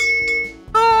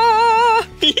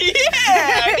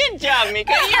 Yeah! Good job,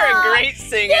 Meekah. You're a great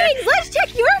singer. Thanks. Let's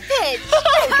check your pitch.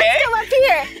 Okay. I'm still up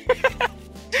here.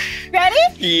 Ready?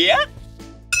 Yep.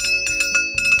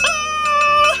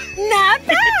 Not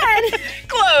bad.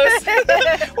 Close.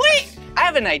 Wait, I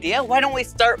have an idea. Why don't we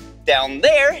start down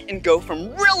there and go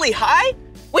from really high?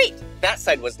 Wait, that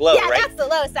side was low, Yeah, right? that's the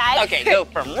low side. Okay, go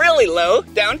from really low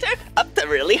down to up to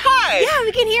really high. Yeah,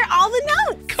 we can hear all the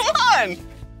notes. Come on.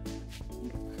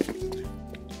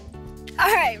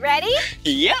 All right, ready?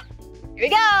 Yep. Here we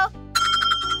go.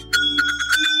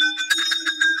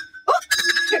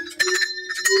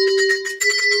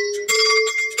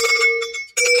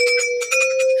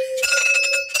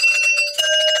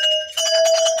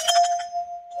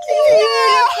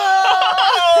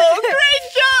 Oh, great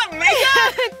job, Meekah.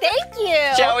 Thank you.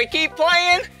 Shall we keep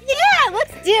playing? Yeah,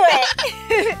 let's do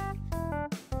it.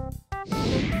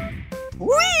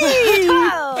 Whee!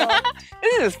 Wow.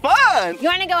 This is fun. You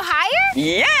want to go higher?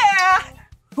 Yeah.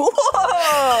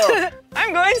 Whoa!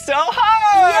 I'm going so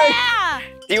high. Yeah.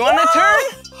 Do you want to turn?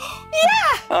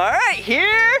 Yeah. All right,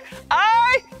 here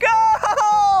I go.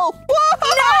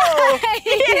 Whoa! Nice.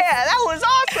 Yeah, that was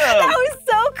awesome. That was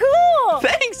so cool.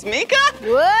 Thanks, Meekah.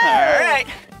 Whoa. All right.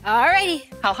 Alrighty.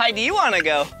 How high do you want to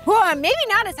go? Whoa, maybe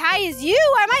not as high as you.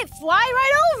 I might fly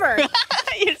right over.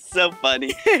 You're so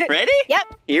funny. Ready?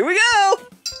 Yep. Here we go.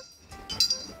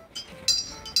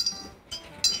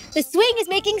 The swing is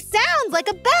making sounds like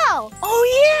a bell. Oh,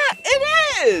 yeah, it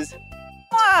is.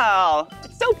 Wow,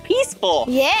 it's so peaceful.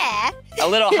 Yeah. A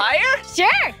little higher?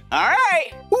 Sure. All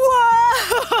right.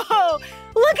 Whoa!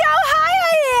 Look how high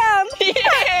I am.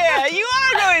 Yeah, you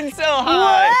are going so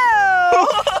high. Whoa!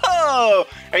 Whoa!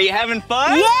 Are you having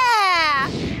fun? Yeah.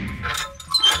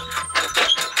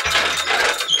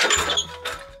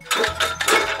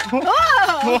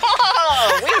 Whoa!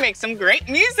 Whoa! We make some great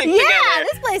music Yeah, together.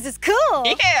 this place is cool.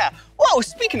 Yeah. Whoa,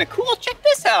 speaking of cool, check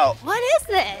this out. What is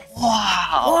this?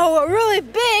 Wow. Whoa, a really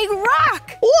big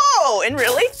rock. Whoa, and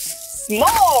really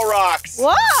small rocks.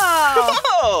 Whoa!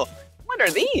 Whoa! What are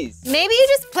these? Maybe you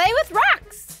just play with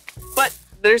rocks. But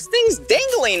there's things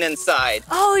dangling inside.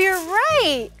 Oh, you're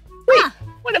right. Wait,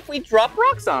 what if we drop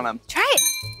rocks on them? Try it.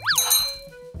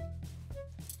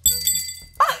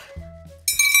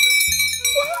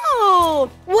 Whoa!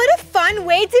 What a fun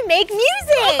way to make music!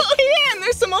 Oh yeah, and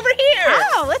there's some over here.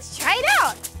 Oh, let's try it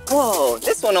out. Whoa,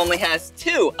 this one only has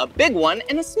two, a big one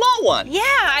and a small one. Yeah,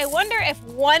 I wonder if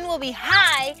one will be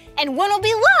high and one will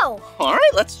be low. All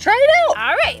right, let's try it out.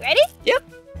 All right, ready? Yep.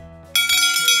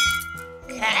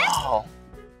 Okay. Wow.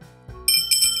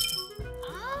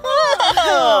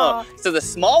 Oh. So the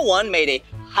small one made a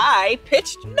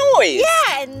high-pitched noise.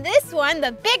 Yeah, and this one,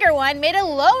 the bigger one, made a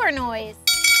lower noise.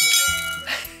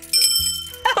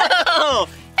 Oh,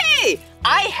 hey,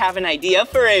 I have an idea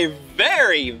for a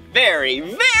very, very,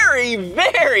 very,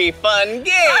 very fun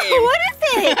game. Oh, what is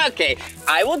it? Okay,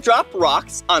 I will drop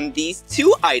rocks on these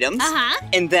two items.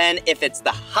 And then if it's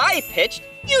the high pitch,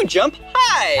 you jump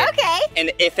high. Okay.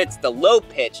 And if it's the low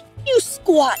pitch, you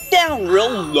squat down real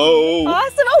low.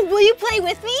 Awesome. Oh, will you play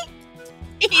with me?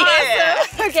 Yeah.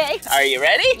 Awesome. Okay. Are you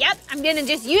ready? Yep, I'm gonna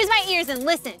just use my ears and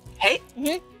listen. Hey.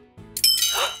 Yeah!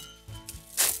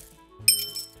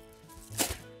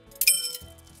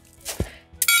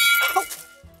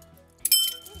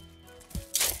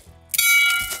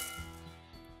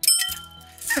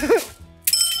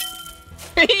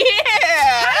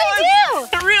 How'd you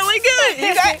do? Really good.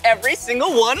 You got every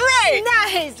single one right.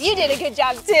 Nice. You did a good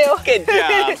job too. Good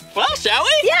job. Well, shall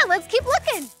we? Yeah, let's keep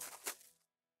looking.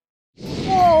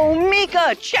 Whoa,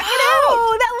 Meekah, check it out.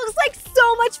 Oh, that looks like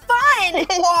so much fun.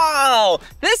 Wow.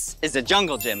 This is a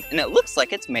jungle gym, and it looks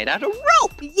like it's made out of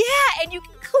rope. Yeah, and you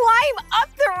can climb up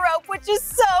the rope, which is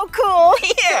so cool.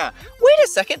 Yeah. Wait a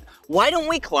second. Why don't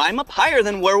we climb up higher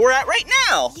than where we're at right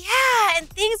now? Yeah, and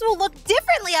things will look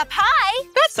differently up high.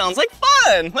 That sounds like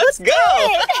fun. Let's go.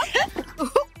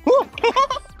 Whoa.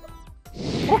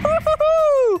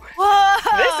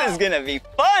 This is gonna be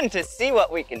fun to see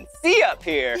what we can see up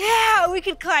here. Yeah, we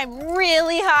could climb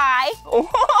really high.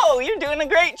 Whoa, you're doing a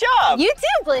great job. You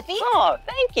too, Blippi. Oh,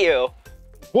 thank you.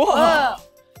 Whoa.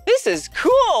 This is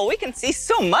cool. We can see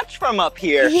so much from up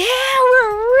here. Yeah,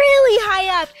 we're really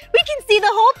high up. We can see the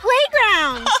whole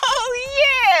playground. Oh,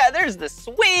 yeah. There's the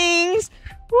swings.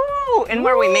 Woo, and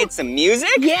where we made some music.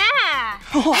 Yeah.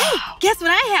 Wow. Hey, guess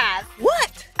what I have?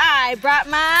 What? I brought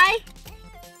my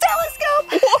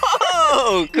telescope.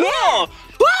 Whoa, cool. Yeah.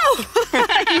 Whoa.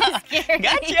 You scared me.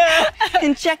 Gotcha.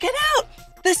 And check it out.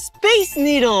 The Space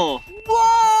Needle.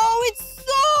 Whoa, it's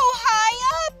so high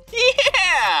up.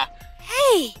 Yeah.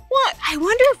 Hey, what? I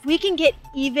wonder if we can get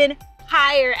even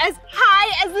higher, as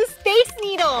high as the Space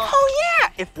Needle. Oh yeah,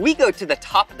 if we go to the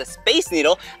top of the Space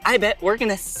Needle, I bet we're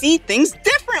gonna see things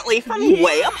differently from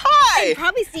way up high. And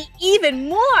probably see even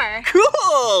more.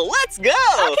 Cool, let's go.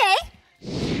 Okay.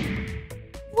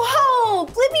 Whoa,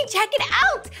 Blippi, check it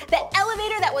out. The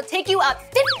elevator that will take you up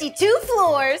 52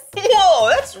 floors. Whoa,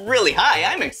 that's really high.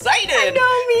 I'm excited. I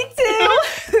know, me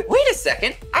too. Wait a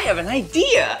second, I have an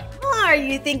idea. Are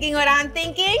you thinking what I'm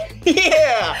thinking?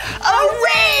 Yeah, a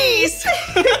race.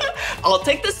 I'll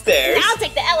take the stairs. I'll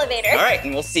take the elevator. All right,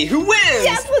 and we'll see who wins.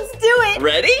 Yes, let's do it.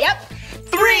 Ready? Yep.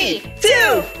 3,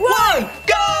 2, 1,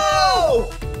 go!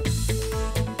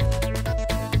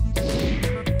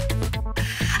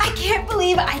 I can't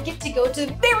believe I get to go to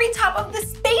the very top of the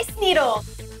Space Needle.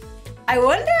 I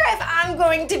wonder if I'm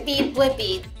going to beat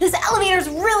Blippi. This elevator's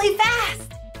really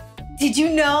fast. Did you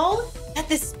know that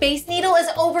the Space Needle is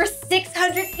over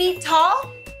 600 feet tall?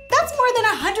 That's more than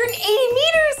 180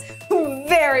 meters.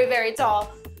 Very, very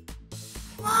tall.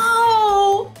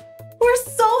 Whoa, we're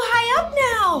so high up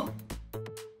now.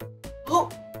 Oh,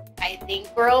 I think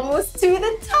we're almost to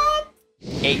the top.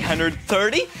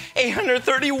 830,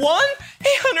 831,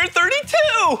 832.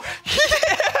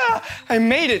 Yeah, I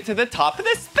made it to the top of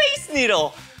the Space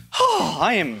Needle. Oh,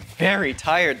 I am very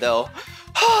tired though.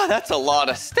 Oh, that's a lot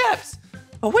of steps.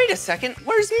 But wait a second,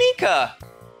 where's Meekah?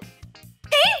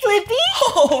 Hey, Blippi.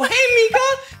 Oh, hey,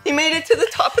 Meekah. You made it to the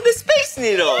top of the Space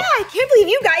Needle. Yeah, I can't believe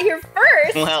you got here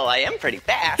first. Well, I am pretty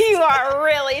fast. You are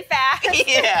really fast.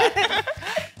 Yeah.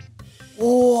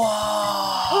 Whoa.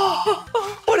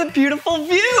 What a beautiful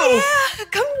view. Yeah,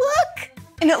 come look.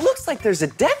 And it looks like there's a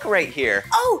deck right here.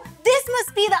 Oh, this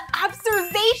must be the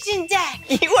observation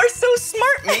deck. You are so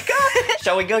smart, Meekah.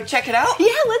 Shall we go check it out?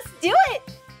 Yeah, let's do it.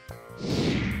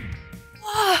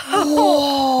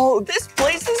 Whoa, this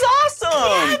place is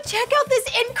awesome. Yeah, check out this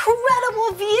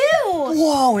incredible view.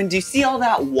 Whoa, and do you see all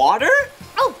that water?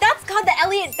 Oh, that's called the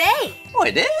Elliott Bay. Oh,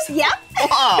 it is? Yep.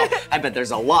 Wow, I bet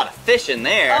there's a lot of fish in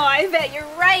there. Oh, I bet you're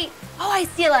right. Oh, I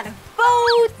see a lot of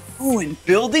boats. Oh, and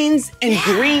buildings and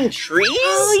green trees?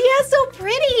 Oh, yeah, so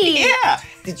pretty. Yeah.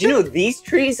 Did you know these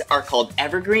trees are called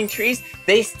evergreen trees?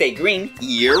 They stay green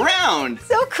year-round.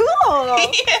 So cool.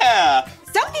 Yeah.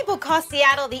 Some people call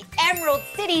Seattle the Emerald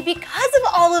City because of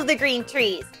all of the green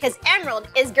trees, because emerald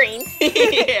is green.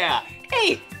 Yeah.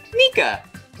 Hey, Meekah,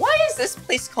 why is this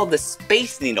place called the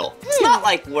Space Needle? It's not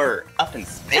like we're up in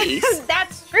space.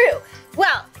 That's true.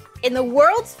 Well, in the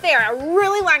World's Fair a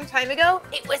really long time ago,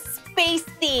 it was Space space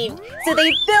themed. So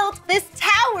they built this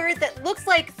tower that looks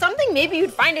like something maybe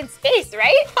you'd find in space,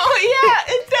 right? Oh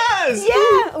yeah, it does.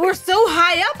 Yeah, we're so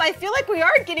high up, I feel like we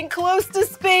are getting close to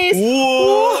space.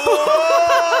 Whoa!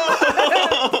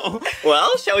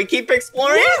 Well, shall we keep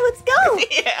exploring? Yeah, let's go.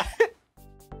 Yeah.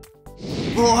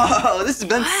 Whoa, this has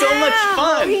been so much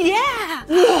fun. Yeah.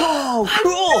 Whoa,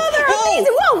 cool.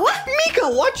 Amazing. Whoa, what? Meekah,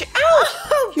 watch out.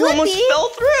 Oh, You almost Blippi. fell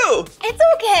through. It's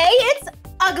okay. It's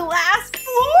a glass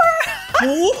floor.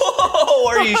 Whoa,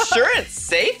 are you sure it's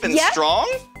safe and Yep. strong?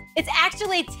 It's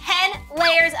actually 10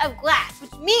 layers of glass,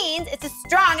 which means it's as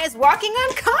strong as walking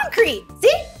on concrete.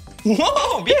 See?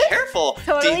 Whoa, be careful. Do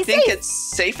Totally you think safe. it's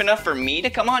safe enough for me to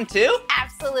come on too?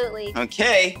 Absolutely.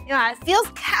 Okay. Yeah, it feels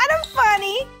kind of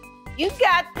funny. You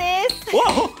got this.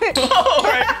 Whoa. All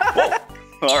right.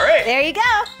 Whoa. All right. There you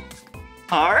go.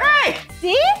 All right.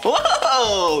 See?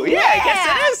 Whoa. Yeah, I guess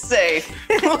it is safe.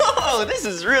 Whoa, this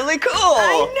is really cool.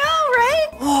 I know, right?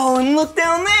 Whoa, and look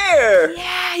down there.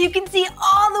 Yeah, you can see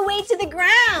all the way to the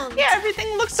ground. Yeah,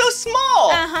 everything looks so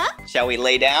small. Uh-huh. Shall we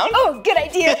lay down? Oh, good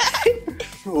idea.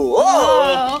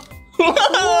 Whoa. Whoa.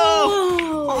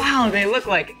 Whoa. Wow, they look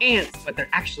like ants, but they're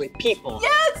actually people. Yeah,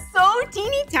 it's so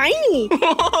teeny tiny.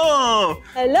 Whoa.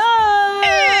 Hello.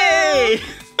 Hey.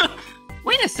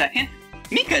 Wait a second.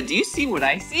 Meekah, do you see what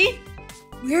I see?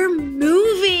 We're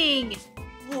moving.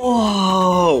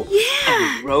 Whoa.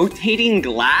 Yeah. A rotating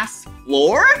glass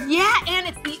floor? Yeah, and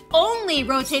it's the only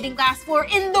rotating glass floor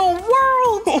in the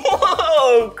world.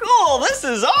 Whoa, cool. This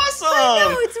is awesome. I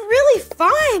know, it's really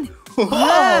fun.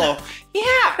 Whoa.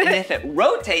 Yeah, and if it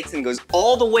rotates and goes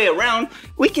all the way around,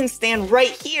 we can stand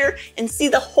right here and see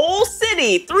the whole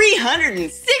city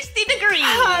 360 degrees.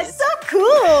 Oh, it's so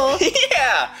cool.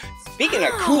 Yeah. Speaking of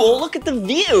cool, look at the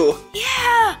view.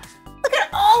 Yeah. Look at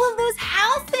all of those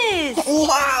houses.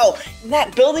 Wow,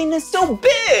 that building is so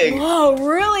big. Whoa,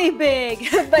 really big,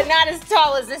 but not as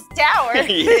tall as this tower.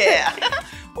 Yeah.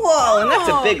 Whoa, and that's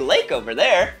a Oh. big lake over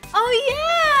there. Oh,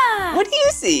 yeah. What do you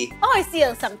see? Oh, I see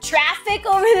some traffic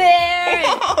over there.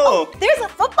 and- Whoa. There's a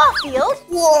football field.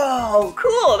 Whoa,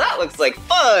 cool. That looks like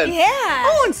fun. Yeah.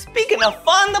 Oh, and speaking of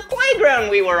fun, the playground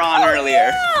we were on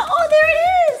earlier. Yeah. Oh, there it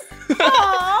is.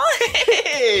 Aw.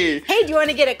 Hey. Hey, do you want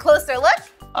to get a closer look?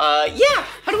 Yeah.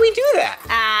 How do we do that?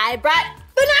 I brought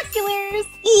binoculars.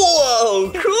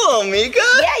 Whoa, cool, Meekah.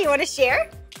 Yeah, you want to share?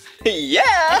 Yeah.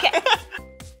 Okay.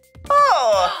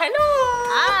 Oh, hello.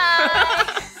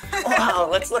 Hi. Wow,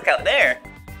 let's look out there.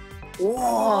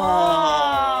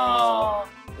 Whoa.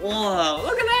 Whoa,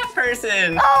 look at that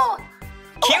person. Oh,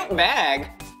 Cute bag.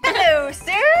 hello,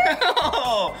 sir.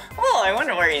 Oh, I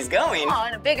wonder where he's going. Oh,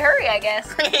 in a big hurry, I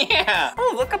guess. Yeah.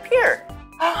 Oh, look up here.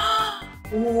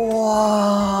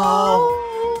 Whoa.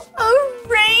 Oh, a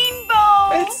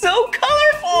rainbow. It's so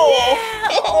colorful.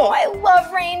 Yeah. Oh, I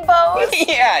love rainbows.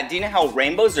 Yeah, do you know how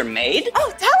rainbows are made?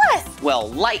 Oh, tell us. Well,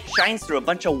 light shines through a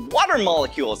bunch of water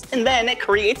molecules, and then it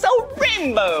creates a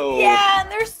rainbow. Yeah,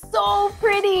 and they're so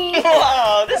pretty.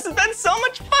 Wow, this has been so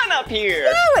much fun up here.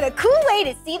 Yeah, what a cool way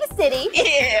to see the city.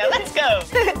 Yeah, let's go.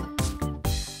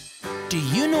 Do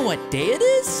you know what day it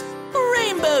is?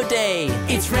 Rainbow Day!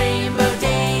 It's Rainbow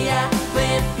Day, yeah.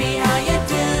 Blippi, how you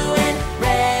doing?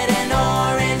 Red and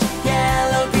orange,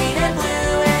 yellow, green and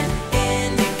blue, and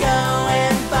indigo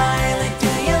and violet.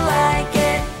 Do you like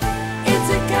it? It's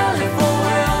a colorful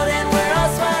world and we're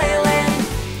all smiling.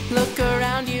 Look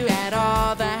around you at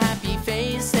all the happy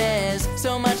faces.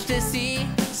 So much to see,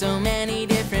 so many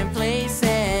different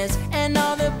places. And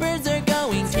all the birds are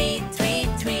going tweet, tweet,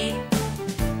 tweet.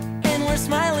 And we're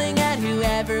smiling at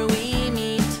whoever we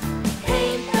meet.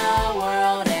 Paint the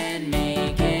world and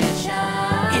make it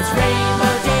shine. It's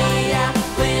Rainbow Day, yeah.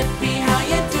 Blippi, how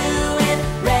you doing?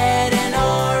 Red and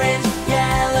orange,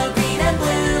 yellow, green and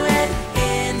blue, and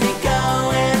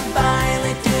indigo and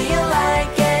violet. Do you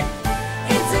like it?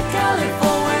 It's a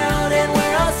colorful world and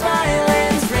we're all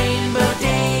smiling. It's Rainbow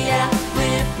Day, yeah.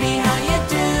 Blippi, how you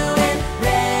doing?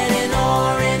 Red and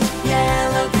orange,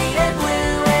 yellow, green and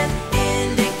blue, and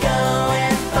indigo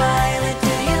and violet.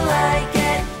 Do you like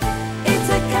it? It's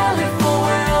a colorful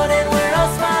world and we're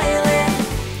all smiling.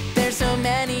 There's so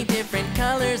many different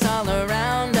colors all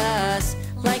around us,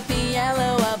 like the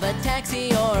yellow of a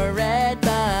taxi or a red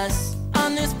bus.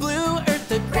 On this blue earth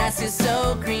the grass is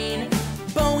so green.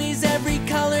 Bowie's every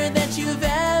color that you've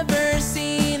ever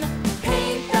seen.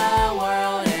 Paint the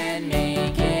world and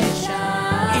make it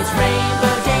shine. It's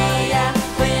Rainbow Day, yeah.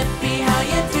 Blippi, how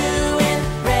you doing?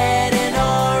 Red and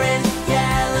orange,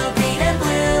 yellow, green and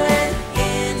blue, and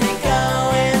indigo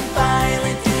and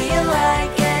violet. Do you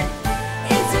like it?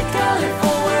 It's a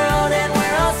colorful world and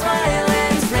we're all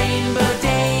smiling. It's Rainbow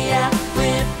Day, yeah.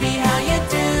 Blippi, how you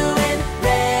doing?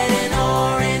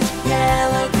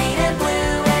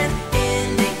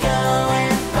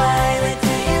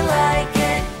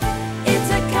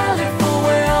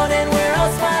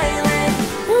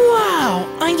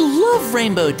 love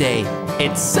Rainbow Day.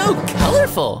 It's so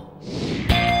colorful.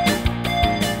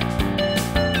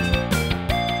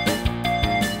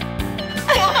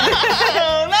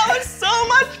 Oh, that was so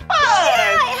much fun!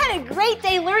 Yeah, I had a great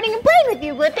day learning and playing with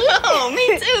you, Blippi. Oh,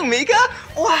 me too, Meekah.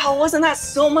 Wow, wasn't that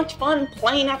so much fun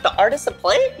playing at the Artists of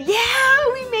Play?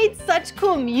 Yeah, we made such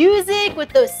cool music with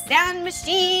those sound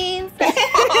machines.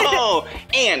 Oh,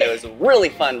 and it was really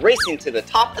fun racing to the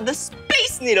top of the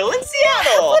Space Needle in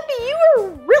Seattle. Blippi, you were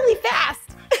really fast.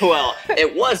 Well,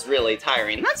 it was really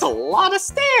tiring. That's a lot of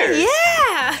stairs. Yeah,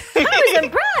 I was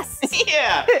impressed.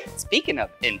 Yeah. Speaking of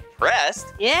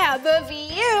impressed. Yeah, the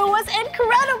view was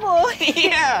incredible.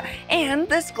 Yeah, and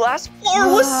this glass floor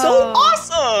was so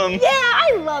awesome. Yeah,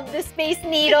 I love the Space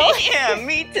Needle. Yeah,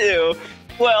 me too.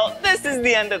 Well, this is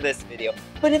the end of this video.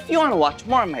 But if you want to watch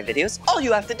more of my videos, all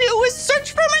you have to do is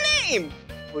search for my name.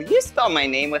 Will you spell my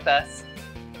name with us?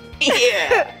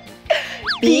 Yeah.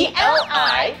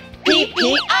 B-L-I-P-P-I.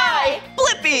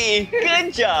 Blippi.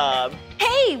 Good job.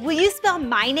 Hey, will you spell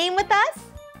my name with us?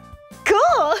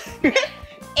 Cool.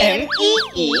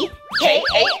 M-E-E-K-A-H.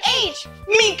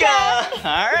 Meekah.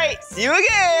 All right, see you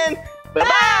again.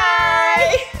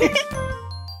 Bye-bye.